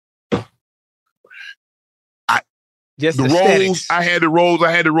 Just the Rolls. I had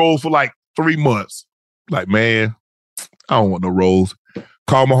the Rolls for like 3 months. Like, man, I don't want no Rolls.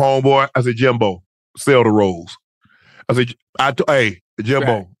 Call my homeboy. I said, Jimbo, sell the Rolls. I said, hey,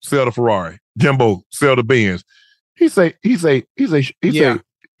 Jimbo, sell the Ferrari. Jimbo, sell the Benz. He say, you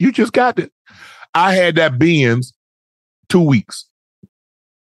just got it. I had that Benz 2 weeks.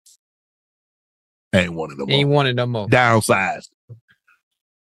 Ain't wanted no more. Downsized.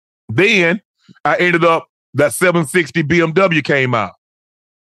 Then I ended up, that 760 BMW came out.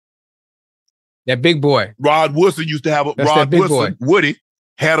 That big boy. Rod Woodson used to have a Woody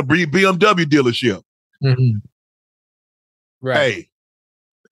had a BMW dealership. Mm-hmm. Right. Hey,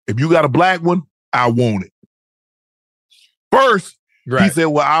 if you got a black one, I want it. First, he said,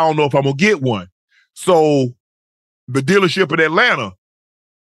 well, I don't know if I'm gonna get one. So the dealership in Atlanta,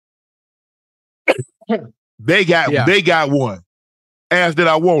 they got one. Asked that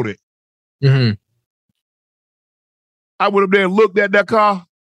I want it. Mm-hmm. I went up there and looked at that car,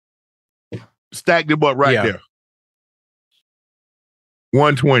 stacked them up there.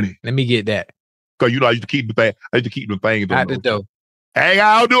 120. Let me get that. Because I used to keep the thing. I used to keep the things out the door. Hey,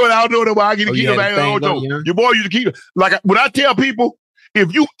 I'll do it. I get to keep the thing. Your boy used to keep it. Like when I tell people,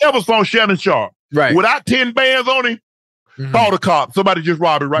 if you ever saw Shannon Sharp without 10 bands on him, call the cops. Somebody just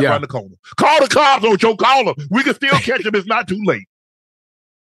robbed him right around the corner. Call the cops, Ocho. Call them. We can still catch him. It's not too late.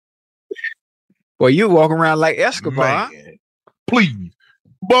 Well, you walk around like Escobar. Man, please.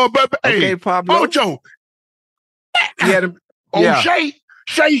 But okay, hey, Pablo. Ocho, on Shay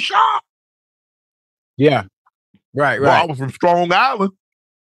Sharp. Yeah. Right. Well, I was from Strong Island.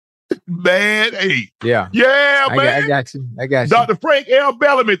 Man, hey. Yeah. Yeah, man. I got you. Dr. Frank L.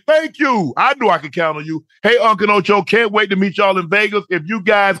 Bellamy, thank you. I knew I could count on you. Hey, Uncle Ocho, can't wait to meet y'all in Vegas. If you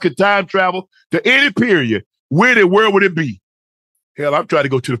guys could time travel to any period, where would it be? Hell, I'm trying to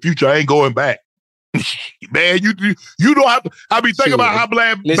go to the future. I ain't going back. Man, you don't have to. I be thinking about how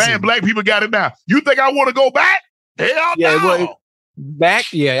bad black people got it now. You think I want to go back? Hell no. Well,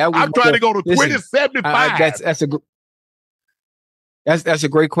 back? Yeah. I'm trying to go to 2075. That's a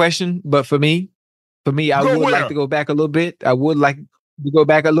great question. But for me, I would like to go back a little bit. I would like to go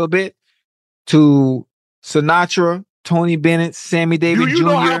back a little bit to Sinatra, Tony Bennett, Sammy Davis Jr. You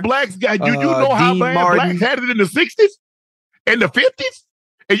know how blacks got you know how bad blacks had it in the 60s and the 50s?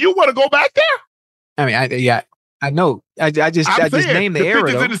 And you want to go back there? I mean, I know. I just named the era.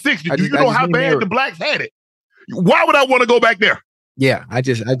 50s and the 60s. Do you know how bad the blacks had it? Why would I want to go back there? Yeah, I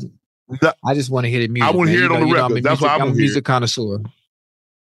just want to hear the music. I want to hear it on the record. That's why I'm a music connoisseur.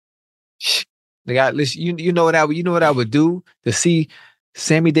 Listen, you know what I would do to see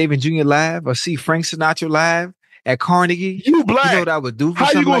Sammy Davis Jr. live or see Frank Sinatra live at Carnegie. You black. You know what I would do?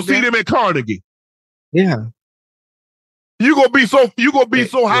 How you gonna see them at Carnegie? Yeah. You gonna be so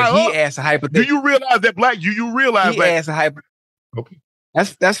high up. He asked a hypothetical. Do you realize that black? You realize he asked a hypothetical. Okay.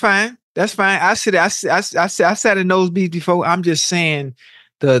 That's fine. That's fine. I sat in nosebleeds before. I'm just saying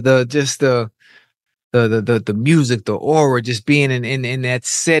the music, the aura, just being in that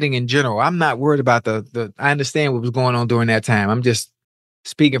setting in general. I'm not worried about I understand what was going on during that time. I'm just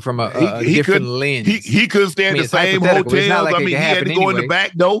speaking from a different lens. He couldn't stay in the same hotel. Like he had to go in the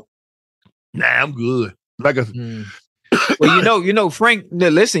back door. Nah, I'm good. Like a well, Frank.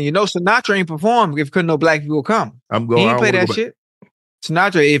 Listen, Sinatra ain't performed if couldn't no black people come. I'm going. He ain't play that shit.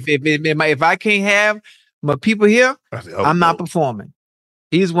 Sinatra, if I can't have my people here, I'm not performing.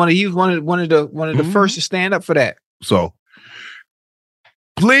 He was one of the first to stand up for that. So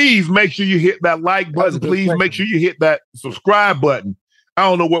please make sure you hit that like button. Please make sure you hit that subscribe button. I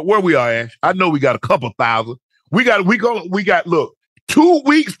don't know where we are, Ash. I know we got a couple thousand. We got look, 2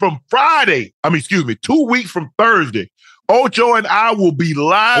 weeks from Friday. 2 weeks from Thursday. Ocho and I will be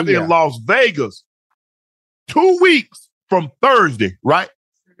live in Las Vegas. 2 weeks from Thursday, right?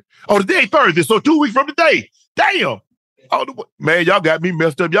 Oh, today Thursday, so 2 weeks from today. Damn. Oh, man, y'all got me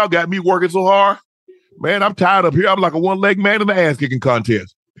messed up. Y'all got me working so hard. Man, I'm tired up here. I'm like a one-leg man in the ass-kicking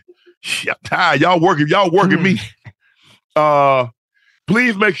contest. I'm tired. Y'all working me.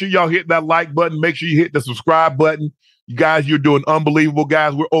 Please make sure y'all hit that like button. Make sure you hit the subscribe button. You guys, you're doing unbelievable,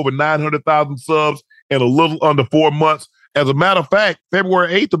 guys. We're over 900,000 subs in a little under 4 months. As a matter of fact,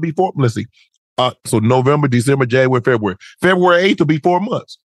 February 8th will be 4. Let's see. So November, December, January, February. February 8th will be 4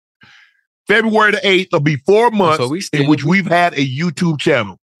 months. February the 8th will be 4 months in which we've had a YouTube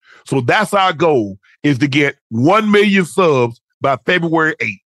channel. So that's our goal, is to get 1 million subs by February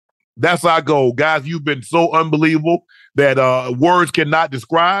 8th. That's our goal. Guys, you've been so unbelievable that words cannot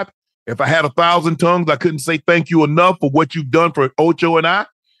describe. If I had 1,000 tongues, I couldn't say thank you enough for what you've done for Ocho and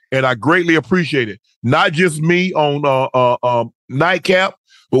I greatly appreciate it. Not just me on Nightcap,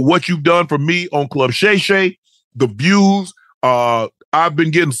 but what you've done for me on Club Shay Shay, the views. I've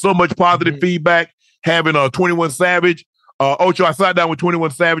been getting so much positive feedback, having 21 Savage. Ocho, I sat down with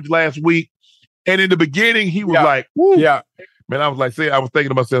 21 Savage last week, and in the beginning, he was like, woo. Yeah. Man, I was thinking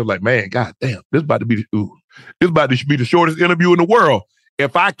to myself, like, man, god damn, this about to be the shortest interview in the world.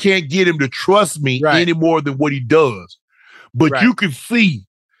 If I can't get him to trust me any more than what he does. But you can see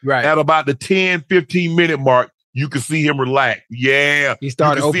at about the 10, 15 minute mark, you can see him relax. Yeah. He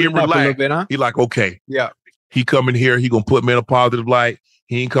started opening up a little bit, huh? He like, okay. Yeah. He coming here. He going to put me in a positive light.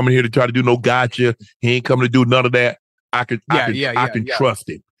 He ain't coming here to try to do no gotcha. He ain't coming to do none of that. I can trust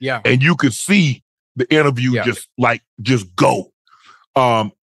him. Yeah. And you could see the interview just go.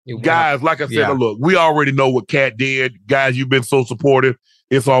 Guys, like I said, look, we already know what Cat did. Guys, you've been so supportive.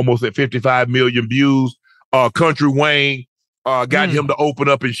 It's almost at 55 million views. Country Wayne got him to open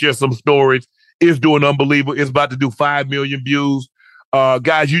up and share some stories. It's doing unbelievable. It's about to do 5 million views.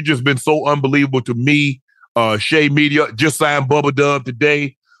 Guys, you just been so unbelievable to me. Shay Media just signed Boutte the Dumb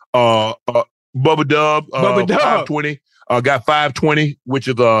today. Boutte the Dumb, 520. Got 520, which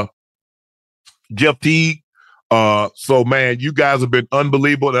is Jeff Teague. So man, you guys have been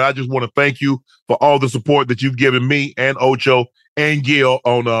unbelievable, and I just want to thank you for all the support that you've given me and Ocho and Gil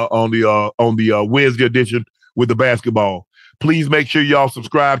on the Wednesday edition with the basketball. Please make sure y'all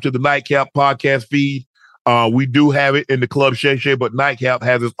subscribe to the Nightcap podcast feed. We do have it in the Club Shay Shay, but Nightcap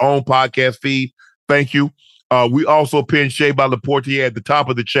has its own podcast feed. Thank you. We also pinned Shay by Laportier at the top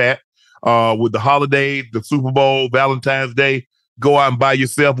of the chat. with the holidays, the Super Bowl, Valentine's Day. Go out and buy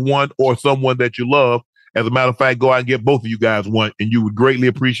yourself one or someone that you love. As a matter of fact, go out and get both of you guys one, and you would greatly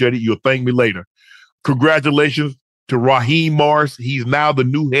appreciate it. You'll thank me later. Congratulations to Raheem Morris. He's now the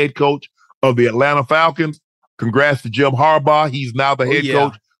new head coach of the Atlanta Falcons. Congrats to Jim Harbaugh. He's now the head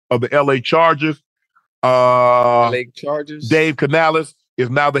coach of the LA Chargers. Dave Canales is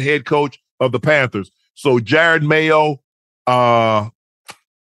now the head coach of the Panthers. So Jared Mayo,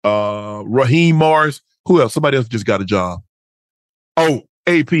 Raheem Morris, who else? Somebody else just got a job. Oh,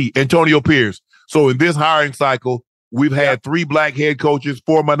 AP, Antonio Pierce. So in this hiring cycle, we've had 3 black head coaches,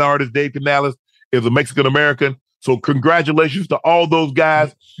 4 minorities. Dave Canales is a Mexican-American. So congratulations to all those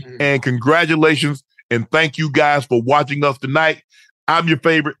guys, and congratulations and thank you guys for watching us tonight. I'm your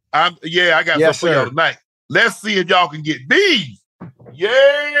favorite. I got something for y'all tonight. Let's see if y'all can get these.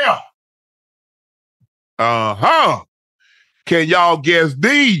 Yeah. Can y'all guess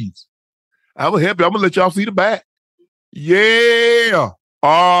these? I'm gonna help you. I'm gonna let y'all see the back. Yeah.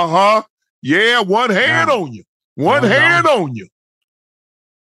 Yeah, one hand on you. One hand on you.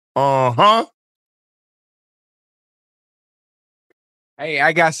 Hey,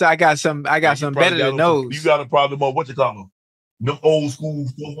 I got some better than those. You got a problem on what you call them? Them old school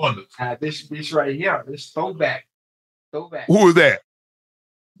 400s. This right here. This throwback. Who is that?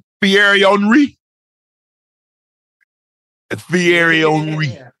 Thierry Henry. Thierry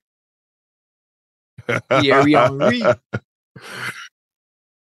Henry. Thierry Henry.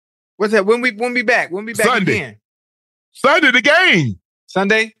 What's that? When we back? When we back Sunday. again? Sunday the game.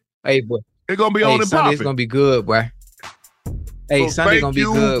 Sunday? Hey, boy. It's gonna be on and Sunday's popping. gonna be good, boy. Hey, So Sunday gonna be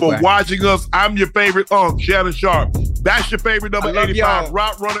good. Thank you for watching us. I'm your favorite Shannon Sharp. That's your favorite number 85. y'all.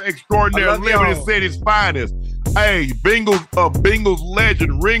 Route runner extraordinaire, I love Liberty y'all. City's finest. Hey, Bengals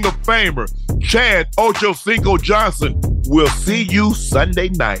legend, Ring of Famer, Chad Ochocinco Johnson. We'll see you Sunday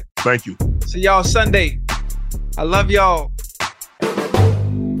night. Thank you. See y'all Sunday. I love y'all.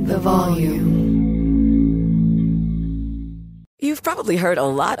 The volume. You've probably heard a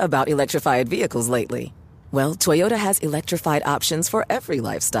lot about electrified vehicles lately. Well, Toyota has electrified options for every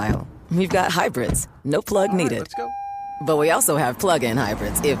lifestyle. We've got hybrids, no plug needed. Let's go. But we also have plug-in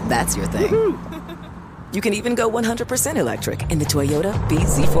hybrids, if that's your thing. You can even go 100% electric in the Toyota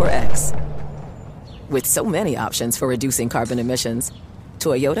BZ4X. With so many options for reducing carbon emissions,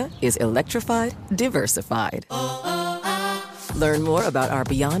 Toyota is electrified, diversified. Learn more about our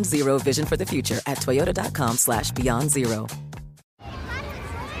Beyond Zero vision for the future at toyota.com/Beyond Zero.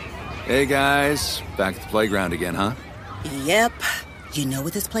 Hey guys, back at the playground again, huh? Yep. You know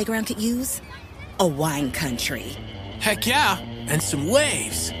what this playground could use? A wine country. Heck yeah, and some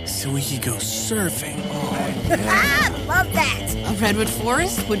waves so we could go surfing. Oh, Ah, love that. A redwood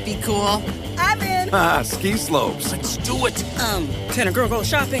forest would be cool. I'm in. Ski slopes. let's do it. Can a girl go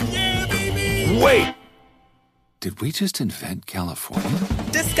shopping? Yeah, baby. Wait! Did we just invent California?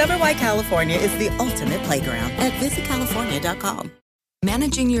 Discover why California is the ultimate playground at visitcalifornia.com.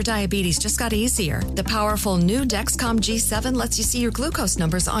 Managing your diabetes just got easier. The powerful new Dexcom G7 lets you see your glucose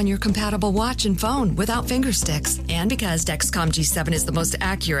numbers on your compatible watch and phone without finger sticks. And because Dexcom G7 is the most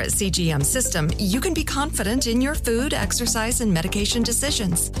accurate CGM system, you can be confident in your food, exercise, and medication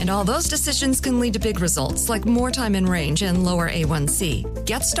decisions. And all those decisions can lead to big results like more time in range and lower A1C.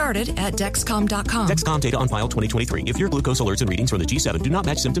 Get started at Dexcom.com. Dexcom data on file 2023. If your glucose alerts and readings from the G7 do not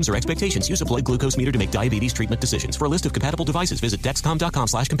match symptoms or expectations, use a blood glucose meter to make diabetes treatment decisions. For a list of compatible devices, visit Dexcom.com/compatibility.